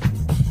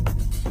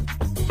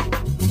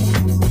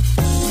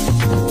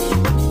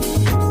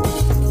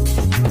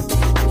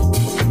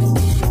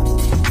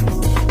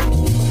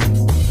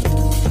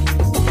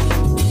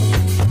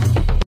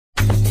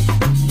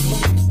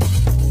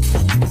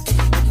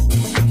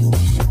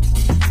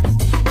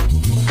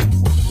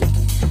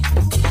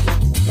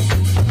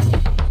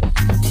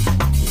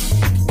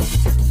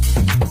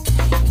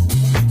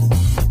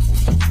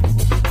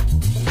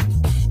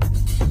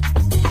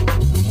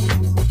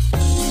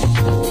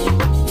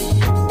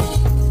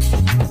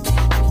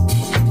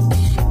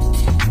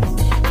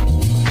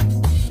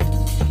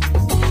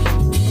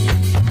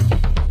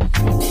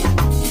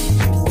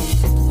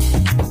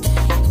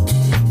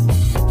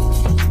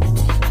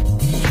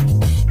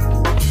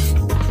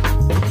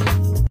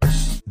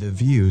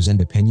 views and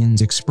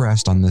opinions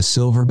expressed on the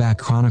Silverback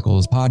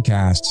Chronicles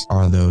podcasts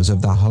are those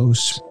of the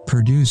hosts,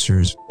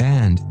 producers,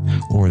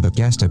 and/or the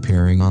guest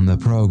appearing on the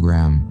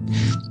program.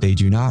 They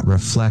do not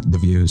reflect the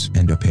views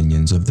and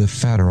opinions of the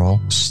federal,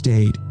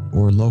 state,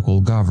 or local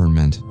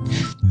government.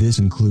 This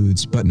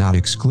includes but not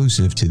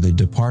exclusive to the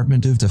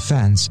Department of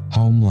Defense,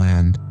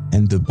 Homeland,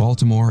 and the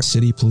Baltimore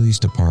City Police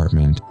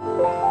Department.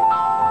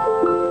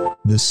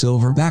 The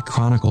Silverback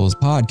Chronicles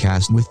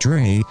podcast with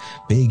Dre,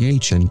 Big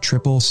H, and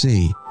Triple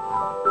C.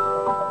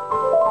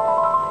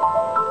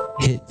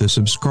 Hit the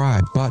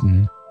subscribe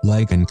button,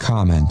 like and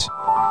comment.